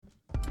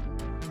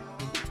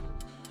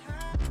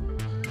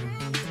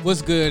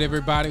What's good,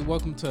 everybody?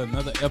 Welcome to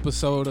another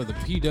episode of the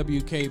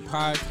PWK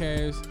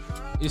Podcast.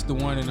 It's the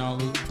one and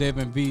only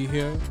Devin V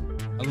here,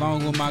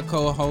 along with my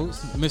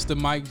co-host, Mr.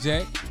 Mike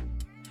Jack.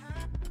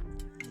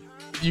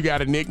 You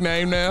got a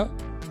nickname now?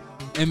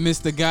 And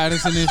Mr.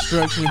 Guidance and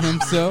Instruction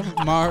himself,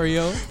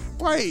 Mario.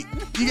 Wait,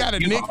 you got a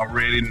nickname? You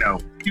already know.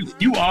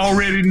 You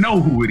already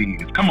know who it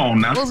is. Come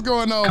on now. What's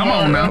going on, Come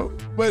Mario? on now.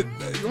 But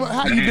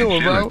how you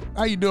doing, bro?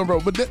 How you doing, bro?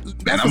 But that's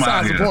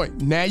besides the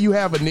point. Now you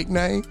have a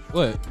nickname.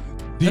 What?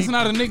 That's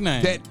not a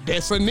nickname.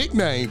 That's a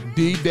nickname.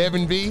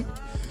 Devin V.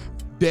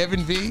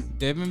 Devin V.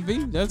 Devin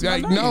V? That's my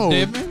Like, name. no.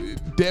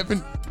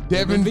 Devin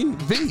Devin V.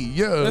 V.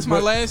 Yeah. That's my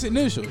last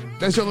initial.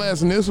 That's your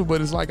last initial, but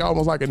it's like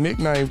almost like a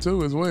nickname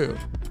too as well.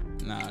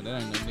 Nah,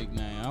 that ain't no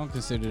nickname. I don't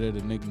consider that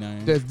a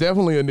nickname. That's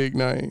definitely a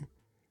nickname.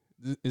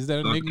 Is that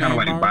a nickname? Kind of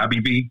like Mario? Bobby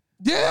V.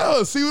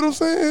 Yeah, see what I'm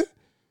saying?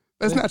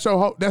 That's not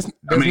your that's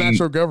not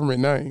your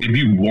government name. If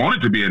you want it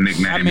to be a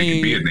nickname, I it can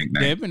be a mean,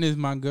 nickname. Devin is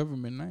my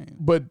government name,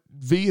 But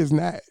V is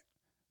not.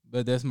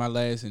 but that's my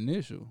last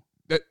initial,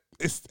 That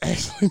it's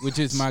actually which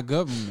is my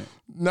government.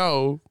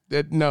 no,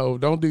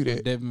 don't do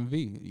that. Devin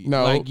V.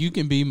 No. Like you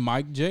can be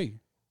Mike J.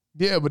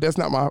 Yeah, but that's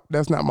not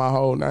my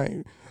whole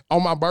name.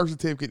 On my birth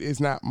certificate, it's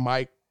not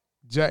Mike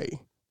J.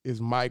 It's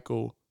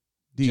Michael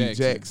D.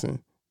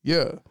 Jackson.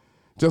 Yeah.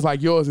 Just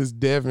like yours is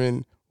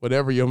Devin,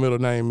 whatever your middle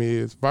name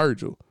is,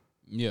 Virgil.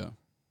 Yeah.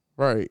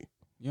 Right.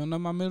 You don't know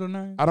my middle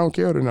name? I don't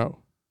care to know.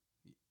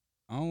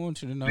 I don't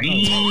want you to know. I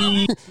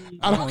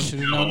don't want you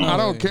to know. I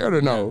don't care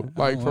to know. Yeah, I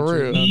like don't for want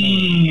you real.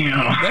 to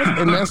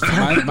know. And that's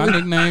My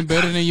nickname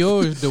better than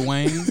yours,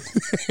 Dwayne.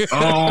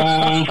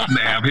 Oh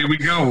snap! Here we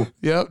go.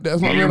 Yep,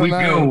 that's my Here middle we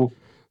name. go.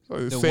 So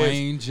it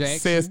Dwayne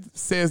Jackson.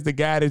 says the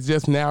guy that's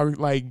just now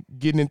like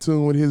getting in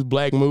tune with his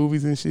black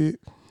movies and shit.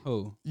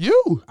 Oh,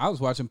 You. I was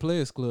watching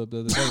Players Club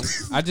the other day.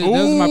 That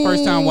was my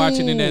first time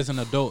watching it as an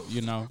adult.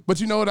 You know. But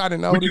you know what I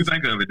didn't know? What do you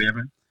think of it,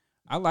 Devin?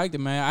 I liked it,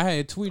 man. I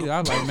had tweeted. I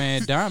was like,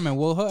 man, Diamond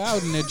wore her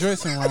out in that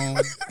dressing room.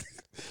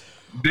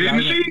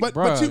 Didn't she? But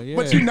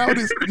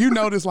Bruh, you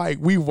notice like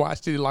we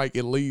watched it like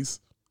at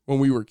least when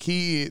we were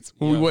kids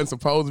when we Yeah. wasn't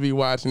supposed to be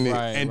watching it,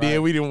 Right, and right.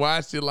 then we didn't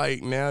watch it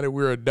like now that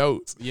we're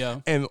adults.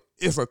 Yeah. And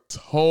it's a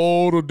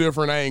total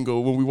different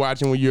angle when we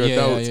watching when you're Yeah,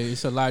 adults.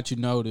 it's a lot you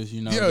notice.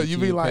 You know. Yeah, that you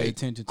be pay like,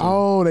 attention to.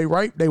 oh,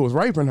 they was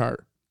raping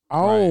her.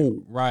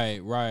 Oh,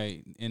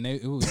 right. And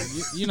it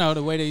was, you know,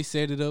 the way they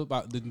set it up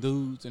about the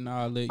dudes and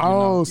all that. You oh,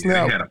 know. They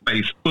snap! had a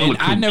face full And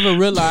of I cooch. never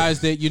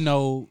realized that, you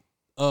know,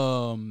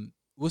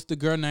 what's the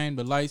girl name,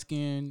 the light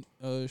skinned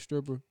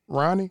stripper?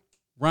 Ronnie.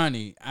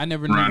 Ronnie. I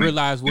never Ronnie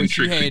realized what and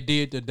she Trixie. had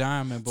did to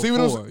Diamond before. See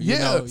what I'm you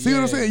know? see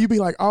what I'm saying? You be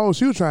like, oh,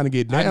 she was trying to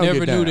get down. I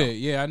never get knew down. that.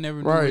 Yeah, I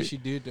never knew Right. what she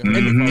did to her. Mhm.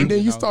 before, And then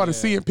you know? started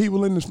Yeah. seeing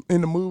people in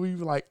the movie. You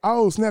were like,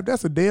 oh, snap!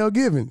 That's Adele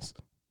Givens.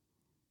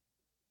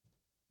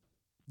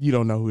 You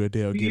don't know who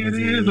Adele Yeah, Givens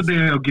it is a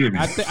damn giving.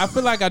 I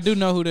feel like I do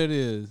know who that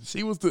is.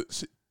 She was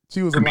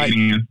she was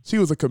Comedian. she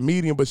was a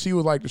comedian, but she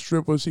was like the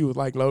stripper. She was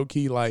like low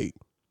key, like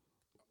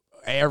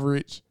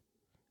average.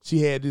 She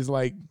had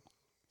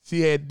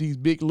these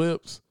big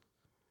lips.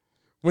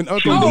 When She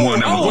was the one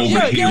that was over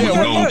the hill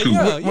gold too.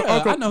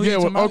 I know who you're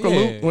talking when about, Uncle yeah.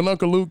 Luke, when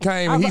Uncle Luke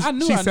came, and I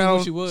knew she who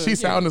sound she was, she yeah.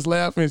 sound us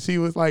laughing. She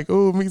was like,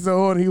 "Oh, me so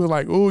hard." And he was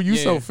like, "Oh, you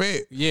so Yeah.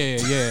 fat."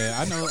 Yeah.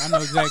 I know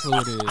exactly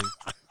who it is.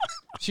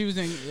 She was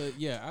in.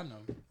 I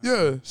know.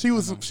 Yeah, she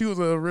was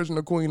the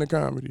original queen of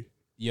comedy.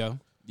 Yeah,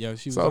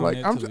 she was. So on like,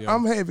 that I'm too, yeah.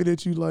 I'm happy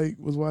that you like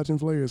was watching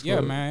Players Club.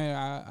 Yeah, man.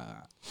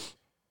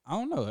 I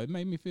don't know. It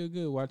made me feel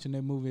good watching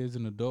that movie as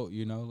an adult.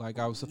 You know, like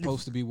I was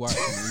supposed to be watching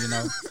it. You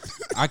know,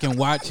 I can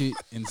watch it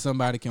and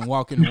somebody can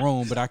walk in the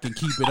room, but I can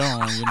keep it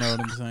on. You know what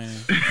I'm saying?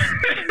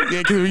 Yeah,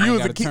 because when you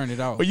was a gotta kid, turn it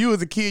off. when you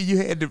was a kid, you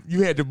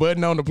had the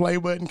button on the play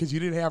button because you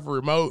didn't have a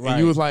remote, and you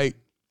Right. was like,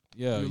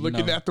 Yeah, you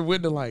looking know. out the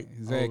window like,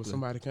 Exactly. oh,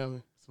 somebody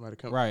coming.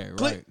 Right.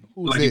 Click.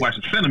 Who's Like you that?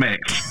 watching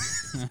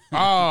Cinemax.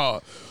 Oh,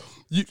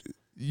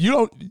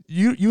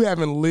 you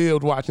haven't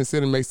lived watching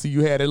Cinemax, so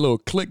you had that little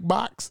click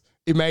box.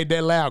 It made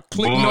that loud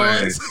click Boy.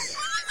 noise.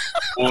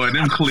 Boy,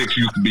 them clicks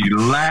used to be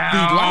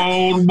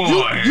loud,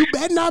 boy. You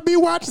better not be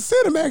watching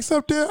Cinemax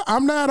up there.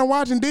 I'm not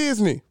watching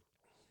Disney.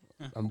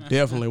 I'm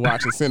definitely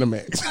watching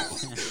Cinemax.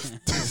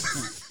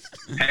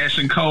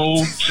 Passion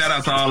Code. Shout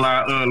out to all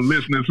our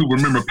listeners who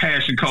remember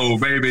Passion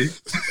Code, baby.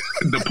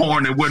 The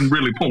porn that wasn't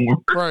really porn.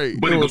 Right.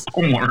 But it was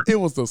porn. It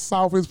was the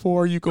softest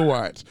porn you could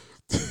watch.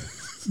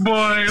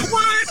 Boy,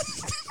 what?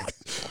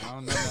 I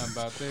don't know nothing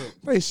about that.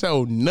 They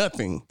showed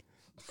nothing.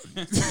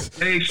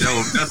 They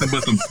showed nothing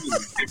but some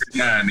every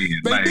now and then.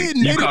 They Like, didn't.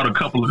 you They caught a didn't.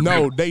 couple of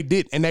No, them. they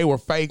did, and they were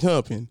fake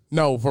humping.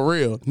 No, for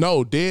real.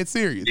 No, dead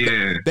serious.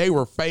 Yeah. They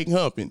were fake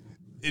humping.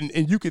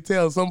 And you could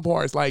tell some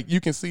parts, like you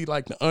can see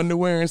like the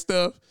underwear and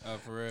stuff, Oh,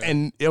 for real.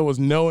 and there was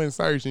no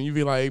insertion. You'd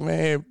be like,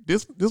 man,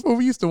 this what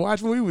we used to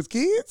watch when we was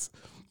kids,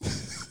 I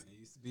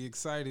used to be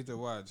excited to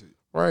watch it.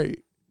 right?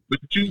 But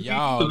you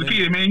Y'all, was a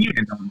kid, man. You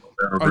didn't know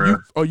no better,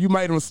 bro. You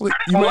made them sleep.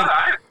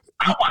 I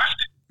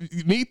watched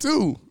it. Me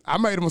too. I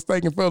made a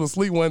mistake and fell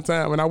asleep one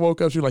time, and I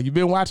woke up. She was like, "You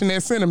been watching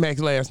that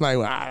Cinemax last night?"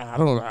 Well, I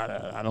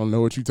don't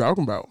know what you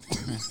talking about.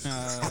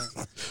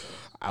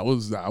 I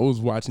was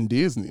watching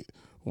Disney,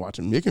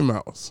 watching Mickey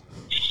Mouse.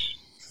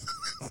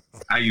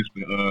 I used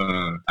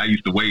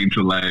to wait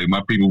until like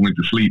my people went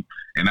to sleep,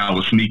 and I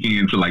would sneak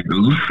into like the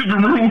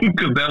living room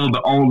because that was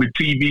the only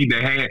TV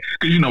they had.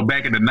 Because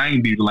back in the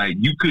 '90s, like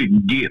you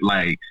couldn't get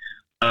like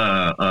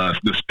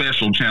the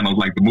special channels,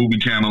 like the movie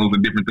channels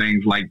and different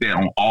things like that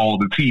on all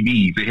the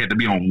TVs. They had to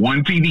be on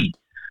one TV.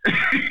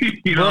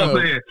 You know what I'm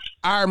saying?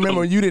 I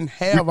remember you didn't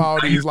have all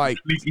these like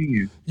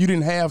you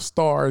didn't have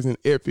Stars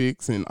and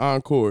Epix and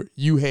Encore.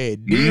 You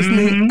had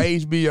Disney,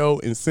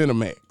 HBO, and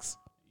Cinemax.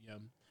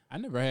 I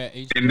never had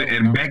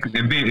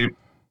HBO.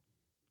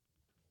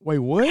 Wait,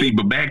 what? See,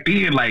 but back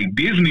then, like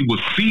Disney was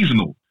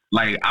seasonal.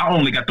 Like I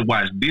only got to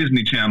watch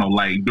Disney Channel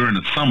like during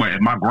the summer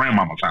at my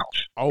grandmama's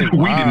house. Oh, we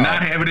did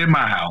not have it in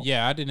my house.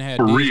 Yeah, I didn't have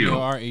For Disney real.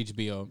 or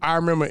HBO. I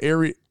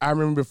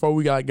remember before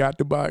we got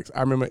the box.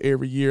 I remember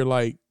every year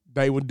like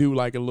they would do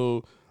like a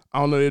little. I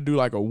don't know. They'd do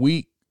like a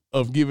week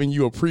of giving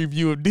you a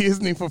preview of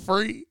Disney for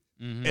free,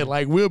 and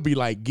like we'll be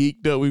like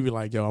geeked up. We'd be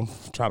like, yo, I'm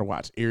trying to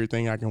watch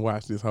everything I can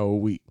watch this whole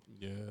week.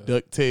 Yeah.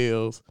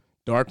 DuckTales,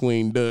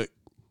 Darkwing Duck.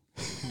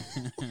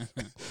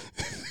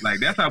 Like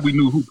that's how we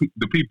knew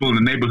the people in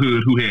the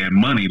neighborhood who had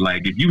money.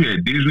 Like if you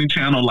had Disney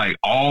Channel like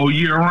all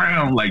year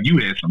round, like you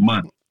had some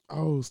money.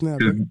 Oh snap!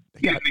 Disney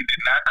did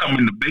not come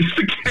in the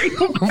basic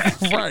cable.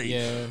 Right.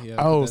 Yeah.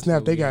 Oh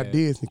snap! They got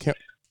Disney.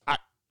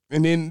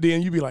 And then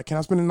you be like, "Can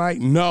I spend the night?"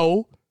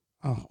 No.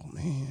 Oh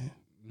man.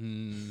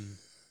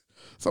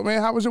 So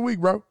man, how was your week,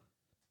 bro?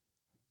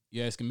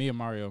 You asking me or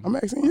Mario? I'm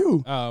asking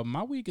you.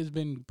 My week has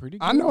been pretty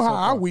good. I know so how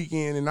far. our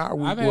weekend and our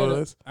week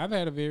was. I've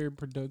had a very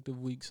productive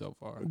week so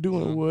far.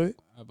 Doing what?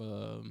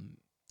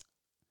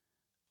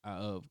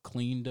 I've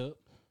cleaned up.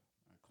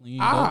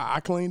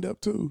 I cleaned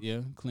up too. Yeah,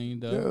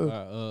 cleaned up.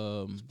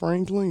 Yeah.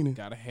 Spring cleaning.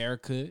 Got a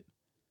haircut.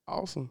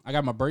 Awesome. I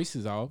got my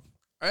braces off.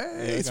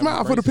 Hey, Yeah,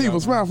 smile for the people.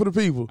 Smile for the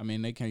people. I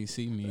mean, they can't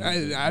see me.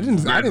 I didn't.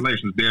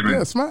 Congratulations, Devin.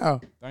 Yeah,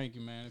 smile. Thank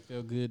you, man. It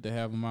felt good to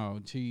have them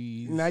out.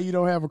 Cheese. Now you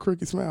don't have a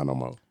crooked smile no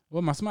more.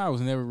 Well, my smile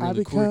was never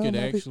really crooked,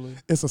 actually.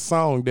 It's a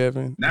song,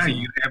 Devin. Now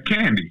you have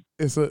candy.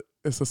 It's a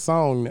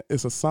song.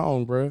 It's a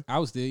song, bro. I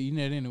was still eating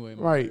that anyway.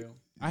 Right. Mario.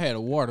 I had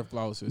a water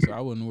flosser, so I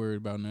wasn't worried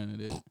about none of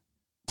that.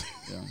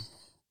 Yeah.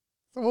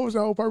 So what was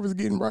your whole purpose of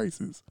getting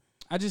braces?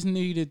 I just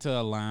needed to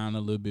align a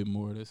little bit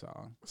more. That's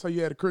all. So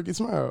you had a crooked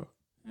smile.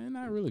 And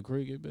not really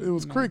crooked, but It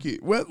was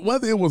cricket.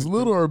 Whether it was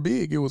little or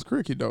big, it was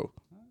cricket though.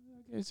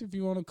 I guess if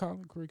you want to call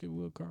it cricket,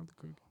 we'll call it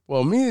cricket.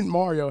 Well, me and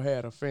Mario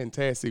had a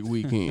fantastic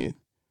weekend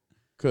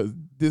because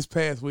this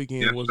past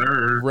weekend was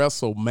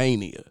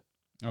WrestleMania.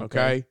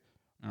 Okay.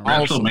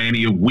 Awesome.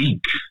 WrestleMania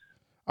week.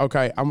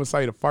 Okay, I'm gonna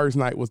say the first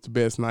night was the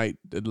best night.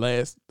 The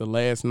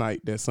last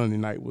night, that Sunday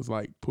night, was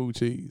like poo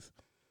cheese.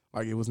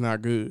 Like it was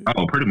not good.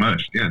 Oh, pretty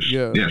much. Yes.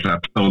 Yeah. Yes, I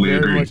totally Very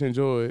agree. much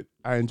enjoyed.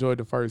 I enjoyed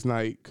the first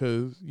night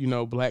because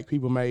black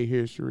people made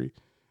history.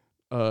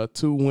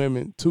 Two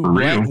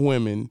black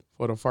women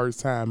for the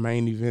first time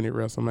main evented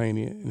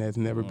WrestleMania, and that's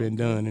never been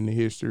done in the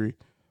history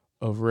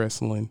of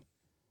wrestling.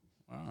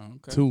 Wow.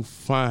 Okay. Two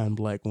fine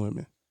black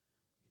women.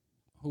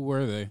 Who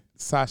were they?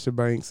 Sasha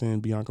Banks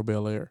and Bianca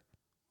Belair.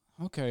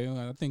 Okay,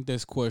 well, I think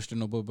that's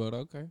questionable, but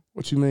okay.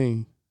 What you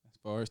mean? As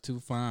far as too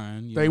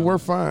fine, They were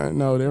fine.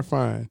 No, they're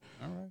fine.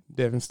 All right.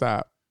 Devin,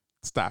 stop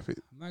it.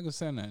 I'm not gonna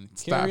say nothing.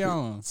 Stop Carry it.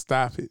 on.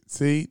 Stop it.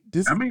 See,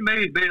 this. I mean,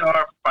 they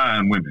are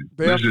fine women.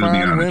 They're Let's just be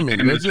fine honest. women.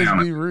 And Let's it's just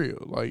be talented.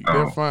 real. Like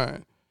they're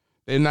fine.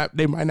 They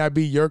might not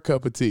be your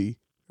cup of tea.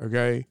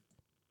 Okay.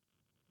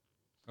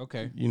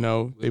 Okay.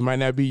 They might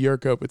not be your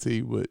cup of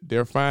tea, but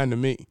they're fine to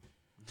me.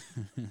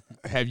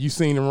 Have you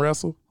seen them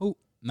wrestle? Who?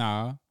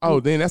 Nah. Oh,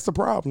 then that's the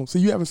problem. So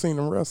you haven't seen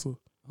them wrestle.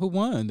 Who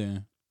won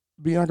then?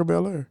 Bianca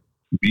Belair.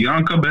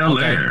 Bianca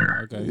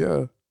Belair. Okay.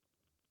 Yeah.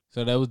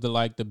 So that was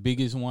the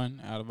biggest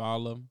one out of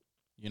all of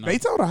them. They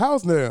tore the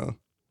house down.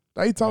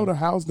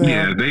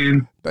 Yeah,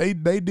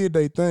 They did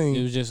their thing.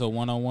 It was just a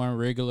one-on-one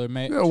regular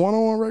match. Yeah,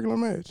 one-on-one regular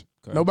match.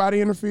 Okay. Nobody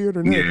interfered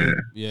or nothing.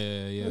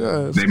 Yeah.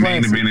 Yeah. It's They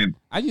main classic. evented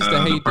I used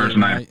to hate the first that.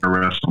 night for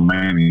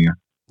WrestleMania.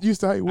 You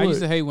used to hate what? I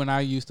used to hate when I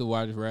used to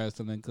watch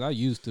wrestling because I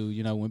used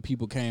to, when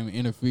people came and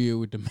interfered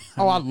with the match.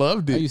 Oh, I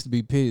loved I it. used to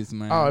be pissed,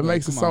 man. Oh, it Like,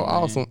 makes it come so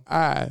on, man.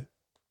 awesome.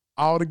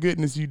 All the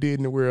goodness you did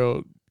in the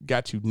world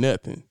got you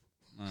nothing.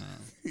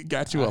 It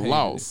got you I a hated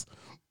loss.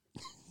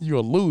 You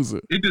a loser.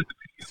 It just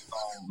depends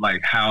on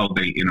like how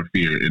they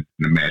interfere in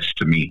the match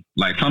to me.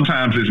 Like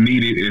sometimes it's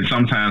needed and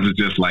sometimes it's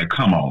just like,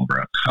 come on,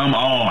 bro. Come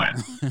on.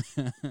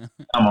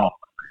 Come on.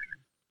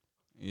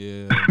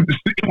 Yeah.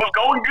 It was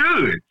going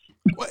good.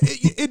 Well,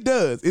 it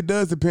does. It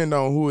does depend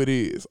on who it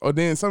is. Or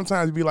then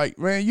sometimes you be like,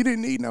 man, you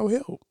didn't need no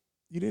help.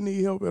 You didn't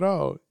need help at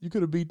all. You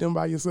could have beat them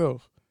by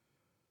yourself.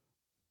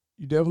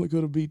 You definitely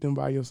could have beat them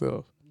by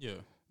yourself. Yeah.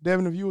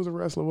 Devin, if you was a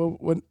wrestler,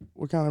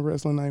 what kind of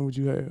wrestling name would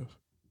you have?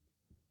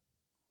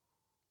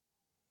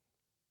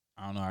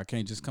 I don't know. I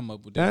can't just come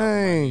up with that.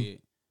 Dang. Off my head.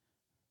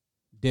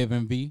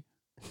 Devin V.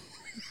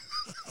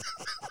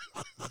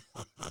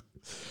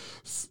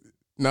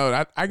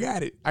 No, I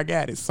got it.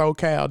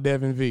 SoCal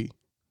Devin V.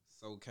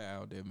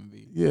 SoCal Devin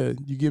V. Yeah,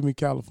 you give me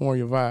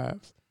California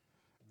vibes.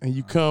 and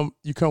you come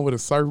with a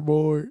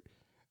surfboard,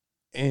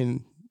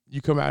 and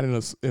you come out in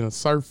a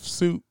surf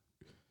suit.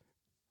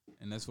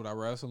 And that's what I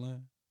wrestle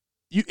in?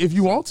 If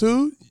you want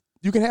to,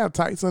 you can have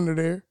tights under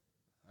there.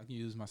 I can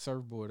use my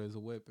surfboard as a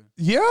weapon.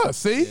 Yeah,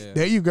 see? Yeah.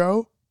 There you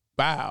go.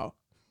 Bow.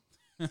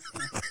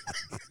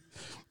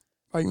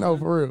 Like, no,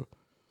 for real.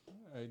 All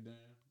right, damn.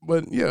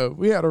 But yeah,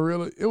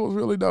 it was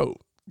really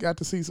dope. Got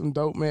to see some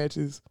dope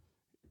matches.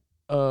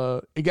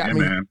 It got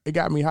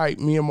me hyped.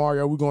 Me and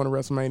Mario, we're going to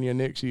WrestleMania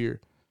next year.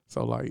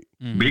 So like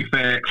Big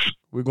facts.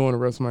 We're going to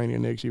WrestleMania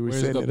next year. We're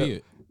Where's setting it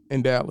up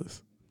in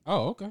Dallas.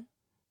 Oh, okay.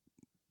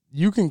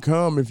 You can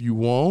come if you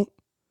want,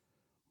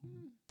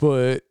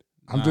 but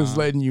I'm just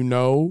letting you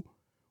know,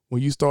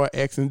 when you start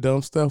asking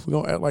dumb stuff, we're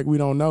gonna act like we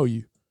don't know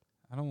you.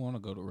 I don't want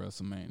to go to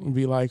WrestleMania. We'll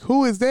be like,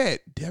 who is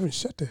that? Devin,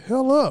 shut the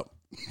hell up.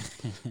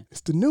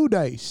 It's the New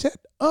Day. Shut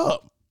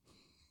up.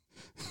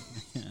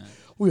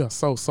 We are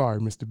so sorry,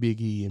 Mr. Big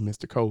E and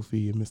Mr.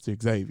 Kofi and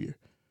Mr. Xavier.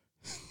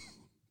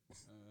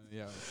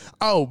 Yeah.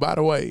 Oh, by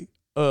the way,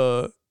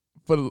 for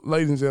the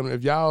ladies and gentlemen,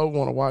 if y'all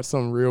want to watch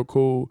something real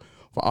cool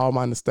for all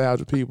my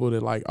nostalgia people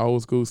that like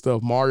old school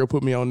stuff, Mario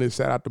put me on this.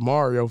 Shout out to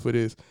Mario for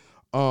this.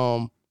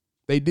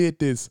 They did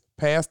this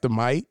Pass the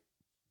Mic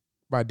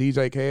by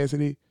DJ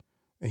Cassidy,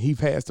 and he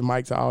passed the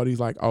mic to all these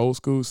like old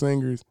school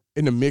singers,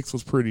 and the mix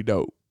was pretty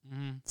dope.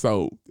 Mm-hmm.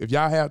 So if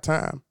y'all have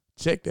time,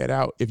 check that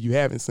out. If you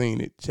haven't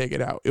seen it, check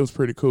it out. It was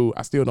pretty cool.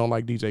 I still don't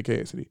like DJ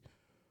Cassidy.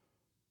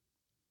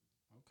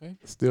 Okay.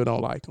 Still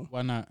don't like him.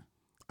 Why not?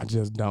 I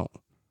just don't.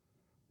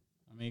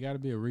 I mean, it got to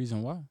be a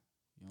reason why.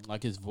 You don't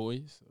like his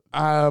voice?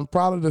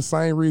 Probably the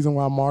same reason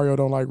why Mario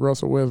don't like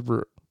Russell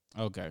Westbrook.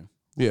 Okay.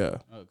 Yeah.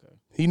 Okay.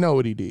 He know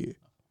what he did.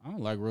 I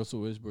don't like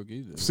Russell Westbrook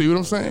either. See what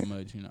I'm saying? That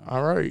much, you know.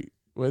 All right.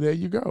 Well, there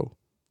you go.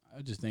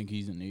 I just think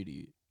he's an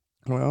idiot.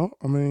 Well,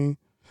 I mean,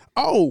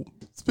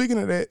 speaking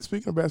of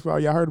basketball,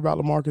 y'all heard about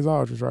LaMarcus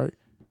Aldridge, right?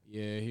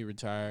 Yeah, he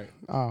retired.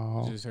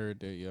 Oh. I just heard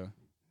that, yeah.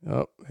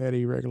 Yep, had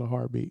an irregular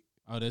heartbeat.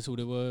 Oh, that's what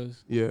it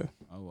was? Yeah.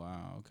 Oh,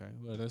 wow, okay.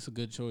 Well, that's a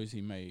good choice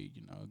he made,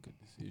 you know, a good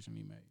decision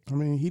he made. I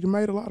mean, he done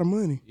made a lot of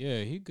money. Yeah,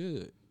 he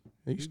good.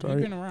 He's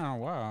been around a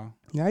while.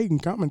 Yeah, he can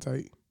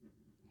commentate.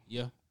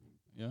 Yeah.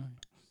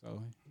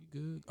 So, he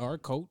good. Or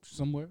coach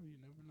somewhere, you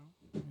never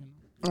know.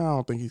 I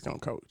don't think he's going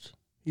to coach.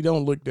 He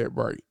don't look that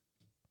bright.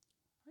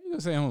 How you going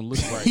to say he don't look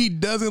bright? He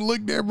doesn't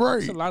look that bright.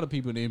 There's a lot of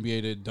people in the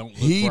NBA that don't look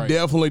he bright. He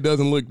definitely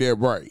doesn't look that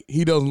bright.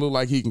 He doesn't look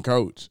like he can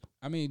coach.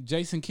 I mean,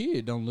 Jason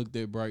Kidd don't look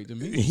that bright to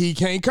me. He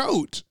can't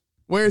coach.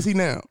 Where is he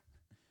now?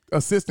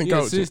 Assistant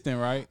coach.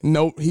 Assistant, right?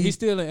 Nope. He's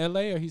still in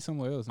LA or he's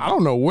somewhere else? I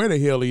don't know where the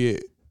hell he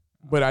is.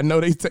 But I know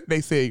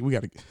they said we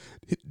got to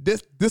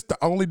this the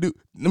only dude.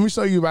 Let me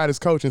show you about his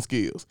coaching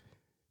skills.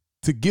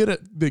 To get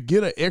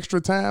an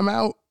extra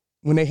timeout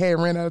when they had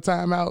ran out of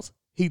timeouts,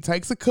 he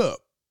takes a cup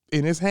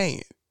in his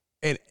hand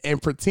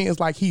and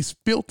pretends like he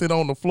spilt it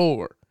on the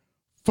floor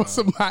for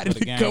somebody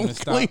to come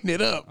clean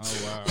it up.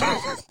 Oh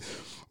wow.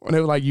 When they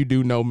were like, you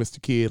do know,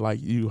 Mr. Kidd, like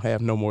you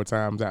have no more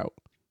times out.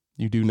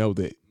 You do know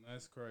that.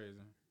 That's crazy.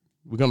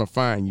 We're gonna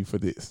fine you for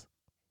this.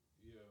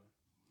 Yeah.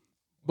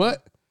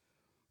 But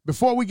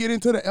before we get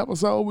into the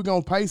episode, we're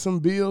gonna pay some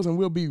bills and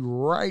we'll be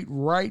right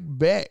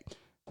back.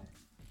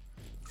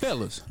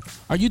 Fellas,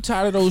 are you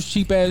tired of those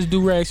cheap-ass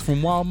do-rags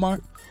from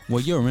Walmart? Well,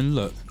 you're in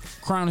luck.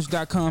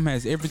 Crownish.com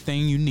has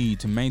everything you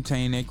need to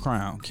maintain that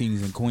crown,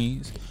 kings and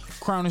queens.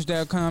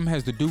 Crownish.com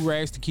has the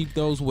do-rags to keep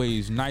those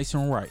waves nice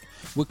and right.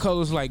 With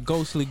colors like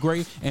ghostly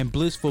gray and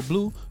blissful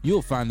blue,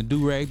 you'll find the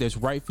do-rag that's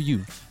right for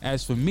you.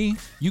 As for me,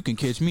 you can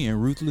catch me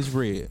in ruthless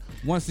red.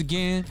 Once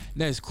again,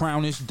 that's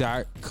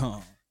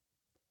Crownish.com.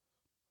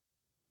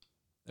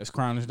 That's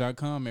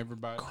Crownish.com,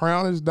 everybody.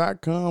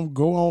 Crownish.com.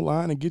 Go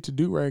online and get your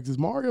do-rags. Is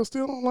Mario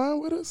still online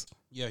with us?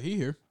 Yeah, he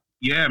here.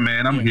 Yeah,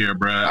 man, I'm here,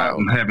 bro.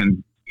 I'm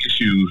having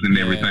issues and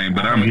everything,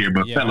 but I'm here.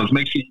 But fellas,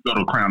 make sure you go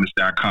to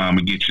crownish.com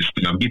and get your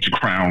stuff. Get your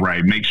crown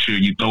right. Make sure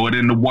you throw it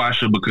in the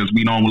washer because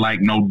we don't like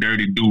no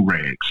dirty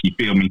do-rags. You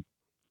feel me?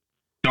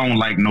 Don't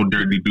like no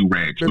dirty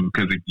do-rags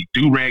because if your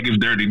do-rag is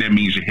dirty, that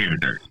means your hair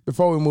dirty.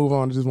 Before we move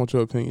on, I just want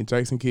your opinion.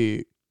 Jason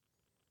Kidd,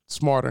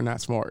 smart or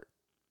not smart?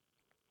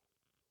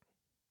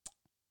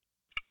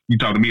 You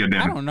talking to me or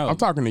Devin? I don't know. I'm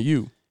talking to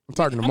you. I'm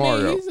talking to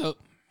Mario. Mean,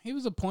 he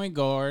was a point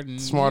guard. And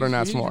smart or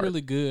not smart? He's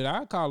really good.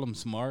 I call him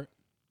smart.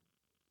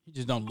 He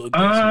just don't look that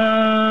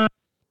smart.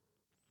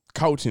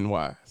 Coaching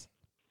wise.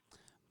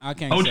 I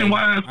can't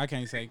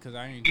say because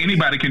I ain't.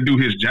 Anybody can do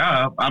his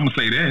job. I'm gonna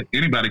say that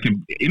anybody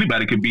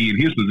can be in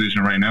his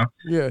position right now.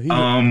 Yeah,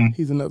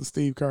 he's another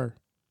Steve Kerr.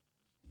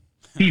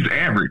 He's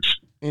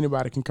average.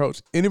 Anybody can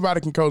coach.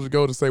 Anybody can coach the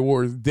Golden State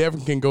Warriors.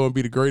 Devin can go and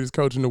be the greatest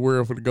coach in the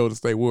world for the Golden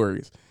State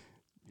Warriors.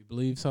 You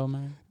believe so,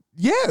 man?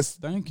 Yes.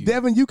 Thank you,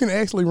 Devin. You can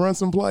actually run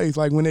some plays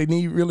like when they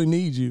really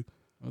need you.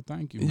 Well,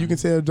 thank you. And you can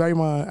tell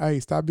Draymond, hey,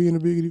 stop being a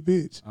biggity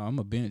bitch. I'm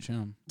a bench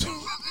him.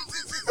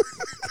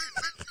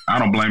 I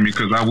don't blame you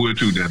because I would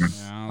too, Devin.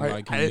 Yeah, I don't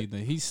like him either.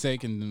 He's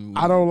second.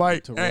 I don't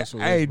like.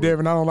 Hey,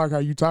 Devin, I don't like how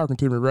you talking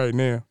to me right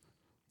now.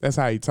 That's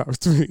how he talks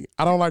to me.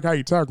 I don't like how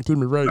you talking to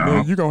me right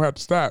now. You're gonna have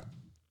to stop,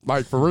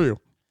 like for real.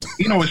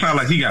 You know, it sounds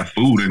like he got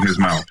food in his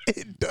mouth.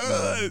 It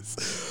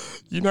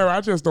does. You know,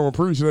 I just don't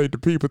appreciate the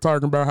people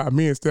talking about how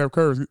me and Steve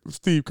Kerr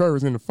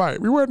was in the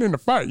fight. We weren't in the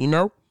fight, you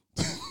know?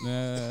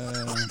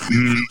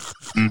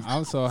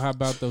 Also, how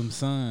about them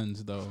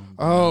Suns though?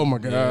 Oh my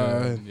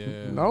God!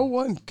 Yeah. No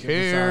one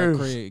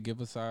cares. Give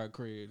us our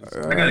credit.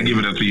 I gotta give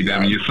it up to you,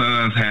 Devin. Your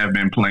Suns have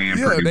been playing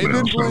pretty they've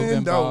well. been playing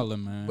Been though.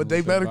 balling, man. But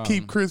they better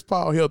keep Chris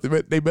Paul healthy.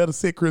 They better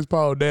sit Chris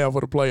Paul down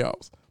for the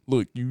playoffs.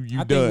 Look, you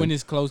I done. think when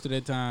it's close to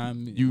that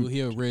time,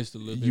 he'll rest a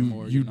little bit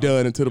more. You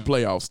done until the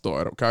playoffs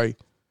start. Okay.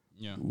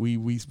 Yeah. We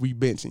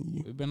benching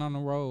you. We've been on the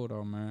road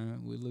though,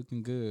 man. We're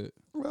looking good.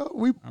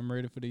 Well, I'm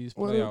ready for these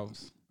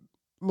playoffs.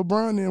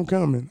 LeBron and them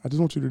coming. I just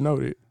want you to know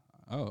that.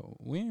 Oh,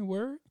 we ain't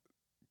worried.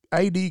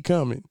 AD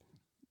coming.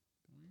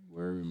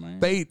 Worried, man.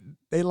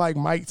 They like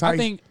Mike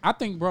Tyson. I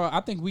think, bro. I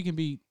think we can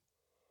beat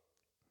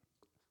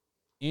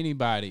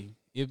anybody.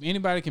 If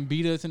anybody can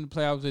beat us in the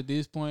playoffs at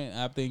this point,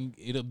 I think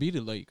it'll be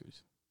the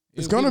Lakers.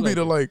 It's gonna be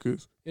the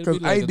Lakers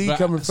because AD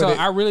coming for so that.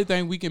 I really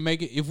think we can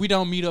make it. If we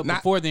don't meet up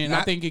before then,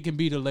 I think it can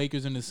be the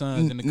Lakers and the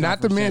Suns in the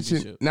conference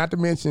championship. Not to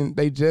mention,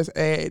 they just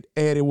added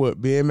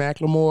what? Ben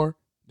McLemore.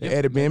 They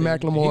added Ben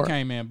McLemore. He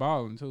came in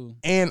balling too,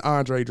 and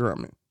Andre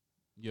Drummond.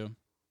 Yeah.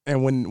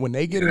 And when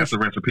they get in, that's a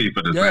recipe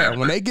for this. Yeah,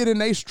 when they get in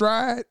they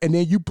stride, and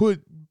then you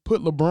put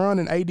LeBron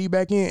and AD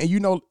back in, and you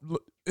know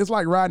it's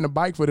like riding a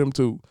bike for them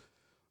two.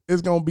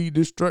 It's gonna be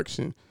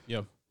destruction.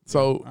 Yeah.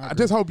 So I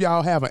just hope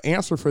y'all have an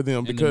answer for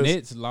them because the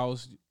Nets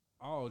lost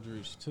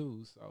Aldridge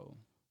too, so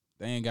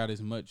they ain't got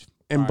as much.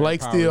 And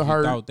Blake still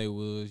hurt. Thought they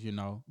was, you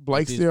know.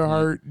 Blake still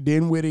hurt.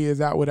 Dinwiddie is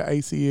out with an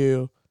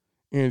ACL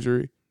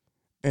injury,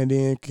 and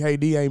then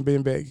KD ain't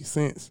been back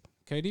since.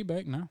 KD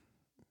back now.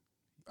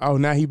 Oh,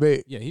 now he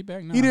back. Yeah, he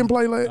back now. He didn't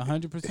play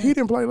 100%. He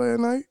didn't play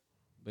last night.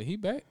 But he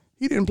back.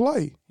 He didn't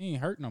play. He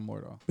ain't hurt no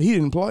more though. He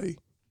didn't play.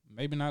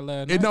 Maybe not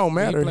last night. It don't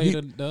matter. He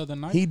played the other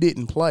night. He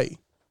didn't play.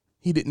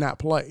 He did not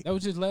play. That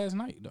was just last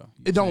night though.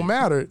 It don't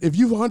matter. If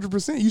you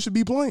 100%, you should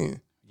be playing.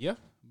 Yeah.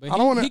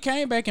 But he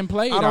came back and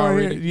played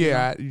already.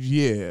 Yeah.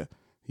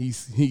 He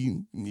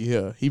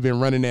been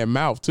running that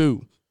mouth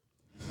too.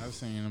 I've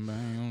seen him, but I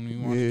don't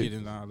even want to get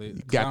into all that.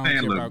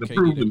 The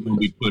proof is going to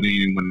be put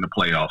in when the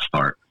playoffs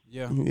start.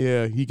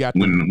 Yeah. He got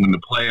when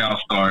the playoffs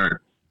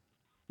start.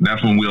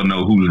 That's when we'll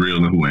know who's real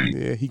and who ain't.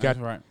 Yeah, he got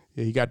right.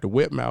 Yeah, he got the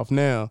wet mouth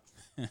now.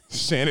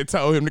 Shannon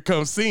told him to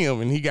come see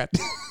him, and he got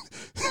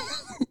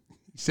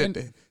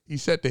he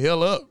shut the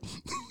hell up.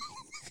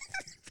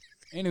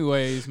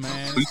 Anyways,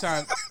 man, it's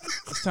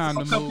time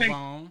to move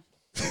on.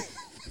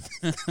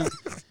 All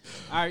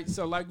right,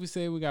 so like we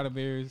said, we got a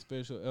very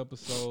special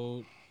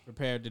episode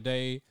prepared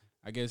today.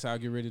 I guess I'll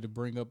get ready to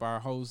bring up our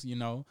host. You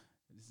know,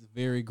 this is a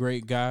very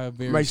great guy,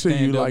 very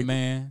stand-up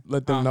man.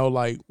 Let them know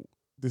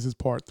this is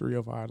part 3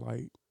 of our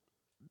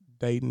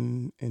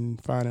dating and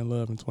finding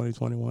love in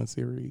 2021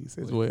 series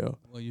as well.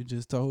 Well, you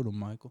just told him,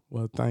 Michael.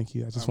 Well, thank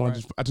you. I just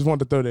wanted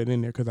to throw that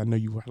in there because I know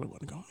you probably want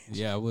to go mention.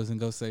 Yeah, I wasn't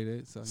gonna say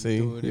that. So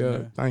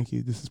thank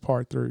you. This is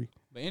part 3.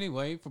 But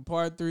anyway, for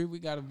part 3, we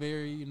got a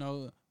very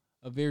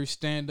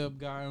stand-up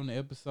guy on the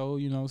episode.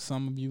 You know,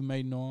 some of you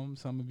may know him,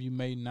 some of you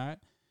may not.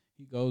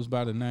 He goes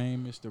by the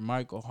name Mr.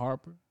 Michael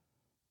Harper,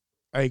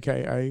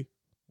 aka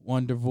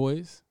Wonder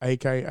Voice,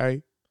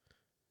 aka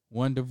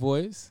Wonder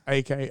Voice,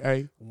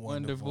 aka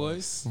Wonder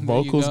Voice.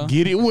 Vocals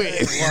get it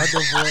wet.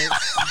 Wonder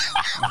Voice.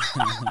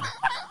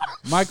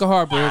 Michael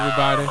Harper,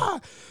 everybody.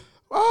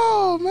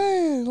 Oh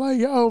man,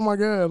 oh my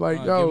God,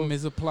 give him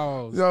his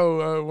applause.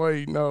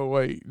 Wait,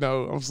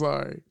 no, I'm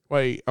sorry.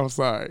 I'm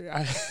sorry.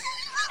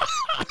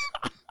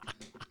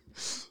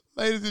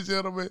 Ladies and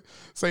gentlemen,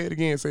 say it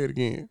again.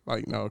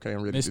 Okay,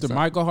 I'm ready. Mr.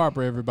 Michael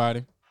Harper,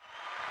 everybody.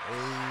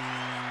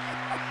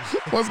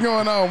 What's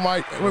going on,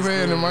 Mike? What's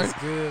happening, Mike?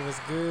 What's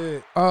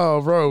good?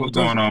 Oh, bro. What's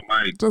going on,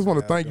 Mike? Just want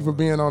to thank you for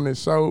being on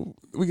this show.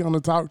 We're going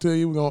to talk to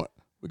you.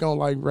 We're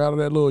gonna rattle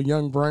that little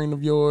young brain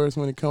of yours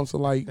when it comes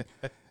to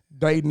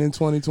dating in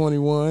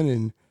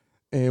 2021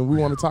 and we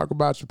want to talk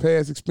about your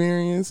past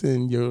experience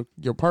and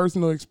your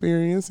personal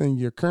experience and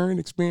your current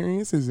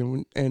experiences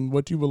and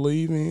what you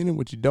believe in and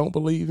what you don't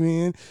believe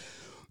in.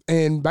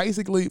 And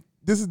basically,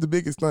 this is the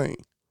biggest thing.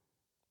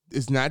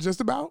 It's not just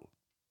about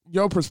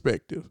your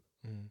perspective.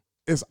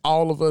 It's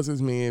all of us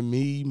as men,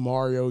 me,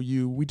 Mario,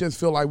 you. We just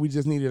feel like we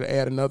just needed to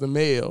add another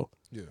male.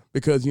 Yeah.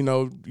 Because, you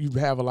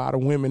have a lot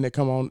of women that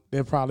come on,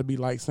 they'll probably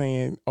be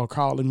saying or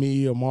calling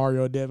me or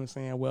Mario or Devin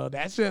saying, well,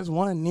 that's just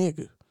one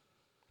nigga.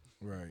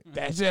 Right.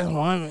 That's just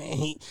one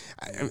man.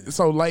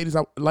 So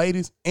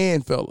ladies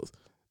and fellas,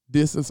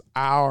 this is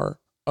our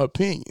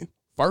opinion.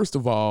 First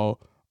of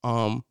all,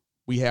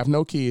 we have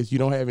no kids. You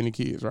don't have any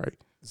kids, right?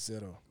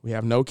 Zero. We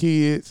have no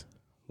kids.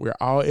 We're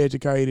all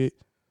educated.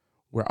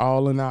 We're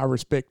all in our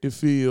respective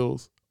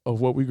fields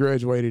of what we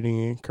graduated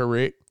in,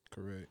 correct?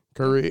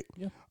 Correct.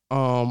 Yeah.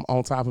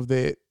 On top of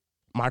that,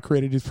 my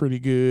credit is pretty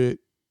good.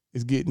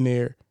 It's getting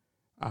there.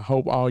 I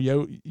hope all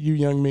you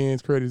young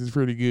men's credit is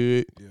pretty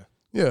good.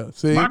 Yeah.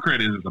 See, my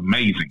credit is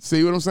amazing.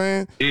 See what I'm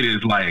saying? It is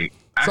I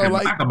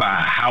could buy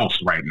a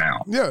house right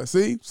now. Yeah.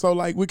 See, so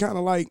we kind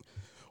of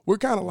we're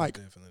kind of like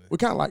Definitely. we're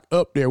kind of like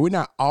up there. We're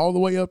not all the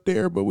way up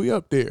there, but we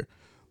up there.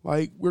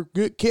 Like we're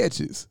good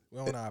catches.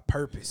 We're on our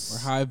purpose.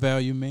 We're high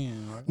value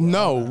men, right?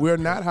 No, on our we're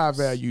not high purpose.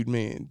 valued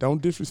men. Don't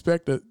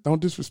disrespect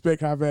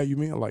high value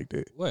men like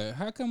that. What?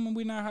 How come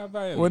we not high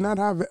value? We're not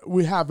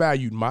we're high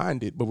valued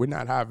minded, but we're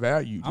not high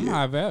valued. I'm yet.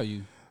 high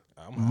value.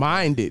 I'm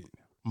high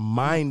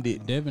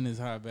minded. Devin is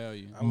high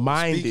value. I'm gonna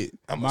Minded. speak it.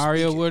 I'm gonna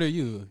Mario, speak it. what are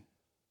you?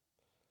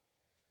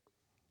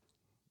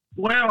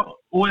 Well.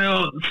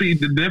 See,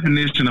 the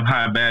definition of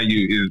high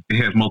value it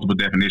has multiple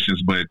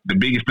definitions, but the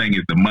biggest thing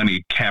is the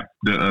money cap.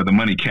 The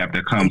money cap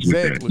that comes with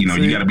that. Exactly. You know,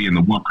 See? you got to be in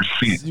the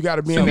 1%. You got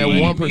to be So in that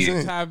money 1%.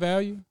 means high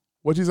value.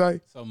 What you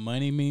say? So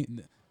money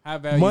mean high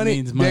value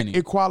means money.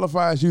 It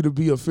qualifies you to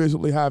be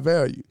officially high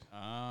value.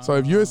 So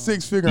if you're a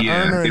 6-figure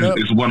Yeah, earner and up,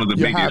 it's one of the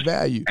you're high biggest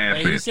value. Hey,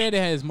 he assets. said it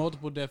has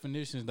multiple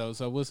definitions though.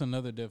 So what's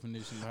another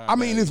definition of high I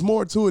mean, value? it's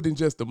more to it than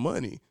just the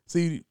money.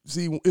 See,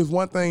 it's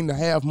one thing to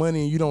have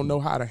money and you don't know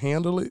how to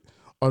handle it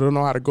or don't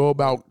know how to go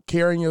about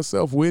carrying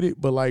yourself with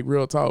it. But like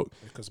real talk,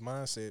 Because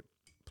mindset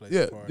plays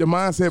yeah, a part. your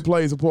mindset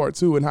plays a part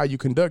too in how you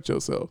conduct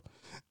yourself.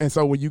 And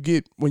so when you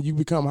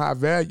become high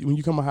value, when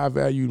you become a high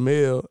valued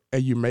male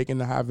and you're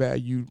making a high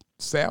valued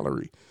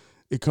salary,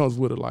 it comes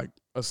with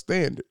a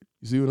standard.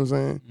 You see what I'm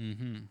saying?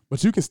 Mm-hmm.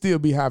 But you can still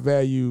be high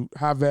valued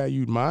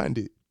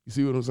minded. You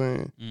see what I'm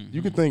saying? Mm-hmm.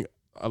 You can think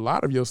a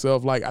lot of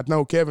yourself. Like I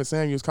know Kevin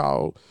Samuels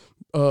called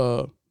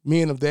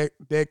men of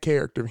that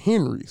character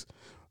Henrys,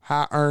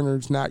 high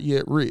earners, not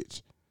yet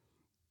rich,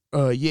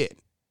 yet,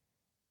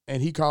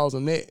 and he calls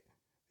them that.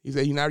 He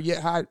said you're not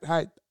yet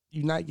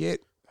you're not yet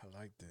I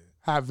like that.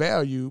 high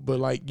value, but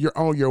like you're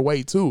on your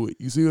way to it.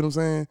 You see what I'm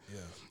saying? Yeah.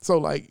 So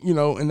like, you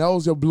know, and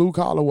those your blue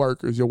collar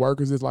workers. Your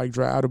workers is like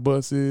drive the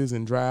buses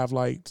and drive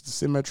like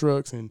semi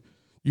trucks and,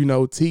 you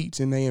know, teach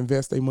and they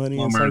invest their money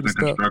in Plumbers certain and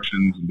stuff.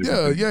 constructions. And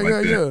different things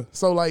like that. Yeah.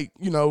 So like,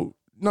 you know,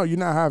 no, you're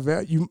not high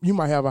value. You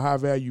might have a high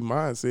value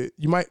mindset.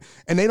 You might,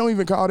 and they don't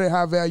even call that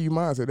high value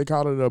mindset. They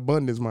call it an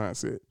abundance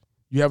mindset.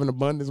 You have an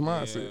abundance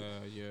mindset.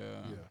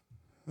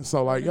 Yeah.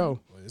 So like, yo,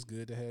 Well, it's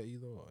good to have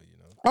either or, you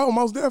know. oh,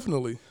 most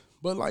definitely.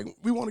 But like,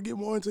 we want to get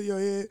more into your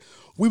head.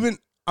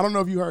 I don't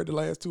know if you heard the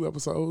last 2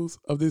 episodes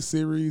of this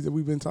series that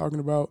we've been talking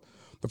about.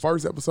 The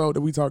first episode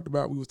that we talked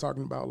about, we was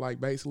talking about like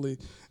basically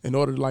in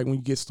order to like when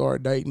you get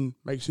started dating,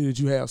 make sure that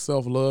you have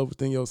self-love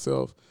within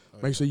yourself.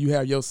 Make sure you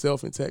have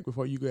yourself intact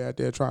before you go out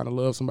there trying to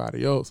love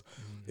somebody else.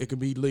 It can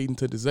be leading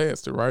to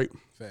disaster, right?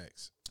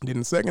 Facts. Then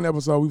the second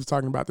episode, we was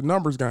talking about the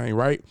numbers game,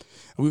 right?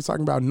 And we was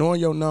talking about knowing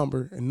your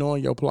number and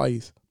knowing your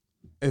place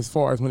as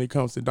far as when it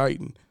comes to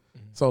dating.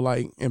 So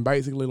like, and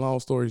basically long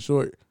story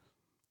short,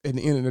 at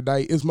the end of the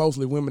day, it's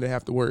mostly women that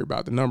have to worry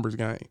about the numbers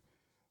game.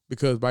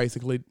 Because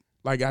basically,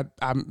 like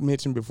I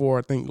mentioned before,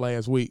 I think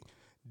last week,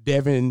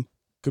 Devin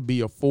could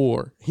be a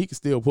 4. He could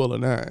still pull a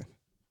 9.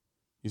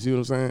 You see what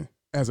I'm saying?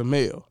 As a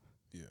male.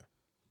 Yeah.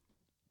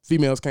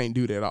 Females can't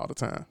do that all the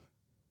time.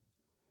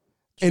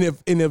 And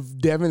if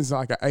Devin's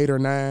like an 8 or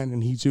 9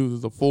 and he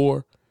chooses a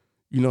 4,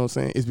 you know what I'm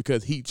saying? It's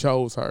because he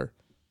chose her.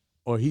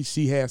 Or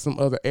she has some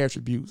other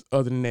attributes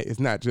other than that. It's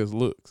not just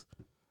looks.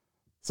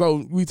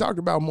 So we talked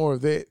about more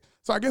of that.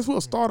 So I guess we'll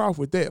start off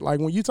with that.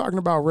 Like when you're talking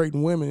about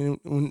rating women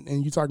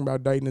and you're talking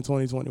about dating in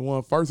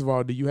 2021, first of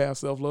all, do you have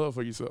self-love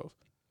for yourself?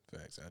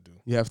 Facts, I do.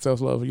 You have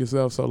self-love for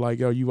yourself. So like,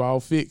 yo, you all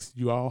fixed.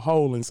 You all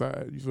whole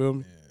inside. You feel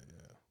me?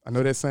 Yeah. I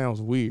know that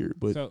sounds weird,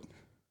 but So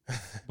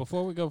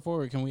before we go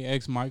forward, can we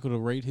ask Michael to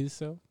rate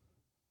himself?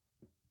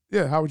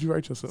 yeah, how would you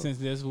rate yourself? Since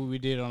that's what we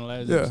did on the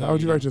last Yeah, episode. how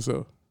would you rate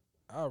yourself?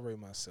 I'll rate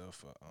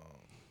myself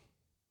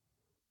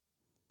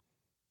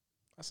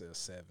I say a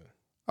 7.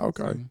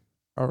 Okay.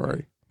 All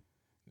right.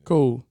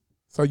 Cool.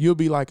 So you'll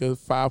be like a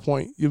 5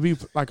 point. You'll be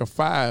like a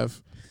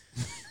 5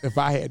 if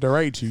I had to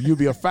rate you. You'll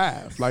be a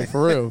 5, like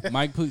for real.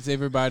 Mike puts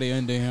everybody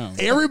under him.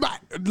 Everybody,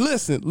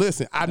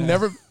 listen. I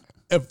never.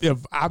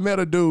 If I met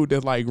a dude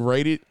that like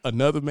rated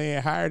another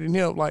man higher than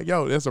him, like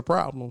yo, that's a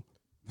problem.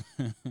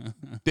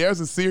 There's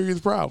a serious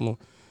problem.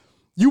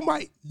 You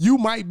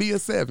might be a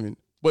 7,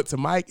 but to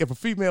Mike, if a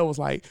female was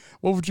like,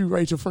 "What would you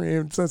rate your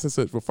friend?" Such and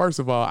such. Well, first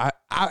of all, I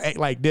act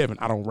like Devin.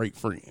 I don't rate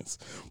friends,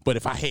 but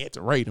if I had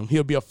to rate him,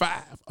 he'll be a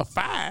 5. A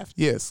 5,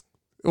 yes.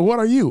 What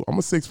are you? I'm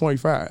a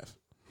 6.5.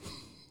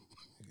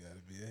 You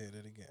gotta be ahead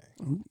of the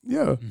game.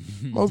 Yeah,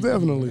 most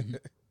definitely.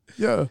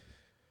 Yeah.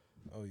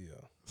 Oh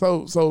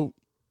yeah. So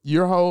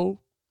you're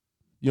whole.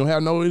 You don't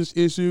have no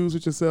issues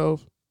with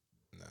yourself.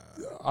 Nah.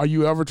 Are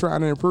you ever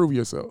trying to improve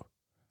yourself?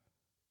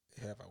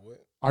 Have I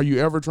what? Are you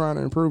ever trying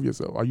to improve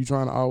yourself? Are you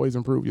trying to always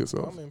improve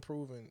yourself? I'm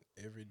improving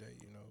every day,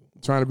 you know.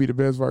 Trying to be the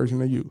best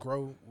version of you.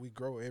 We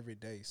grow every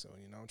day, so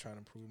you know I'm trying to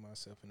improve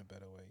myself in a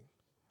better way.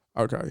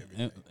 Okay.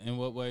 Every day. In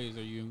what ways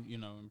are you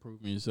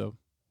improving yourself?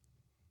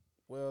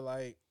 Well,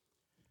 like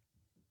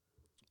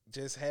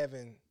just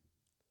having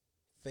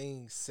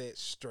things set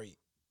straight,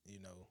 you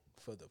know,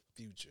 for the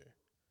future.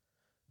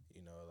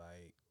 You know,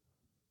 like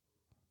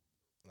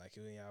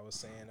when I was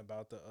saying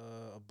about the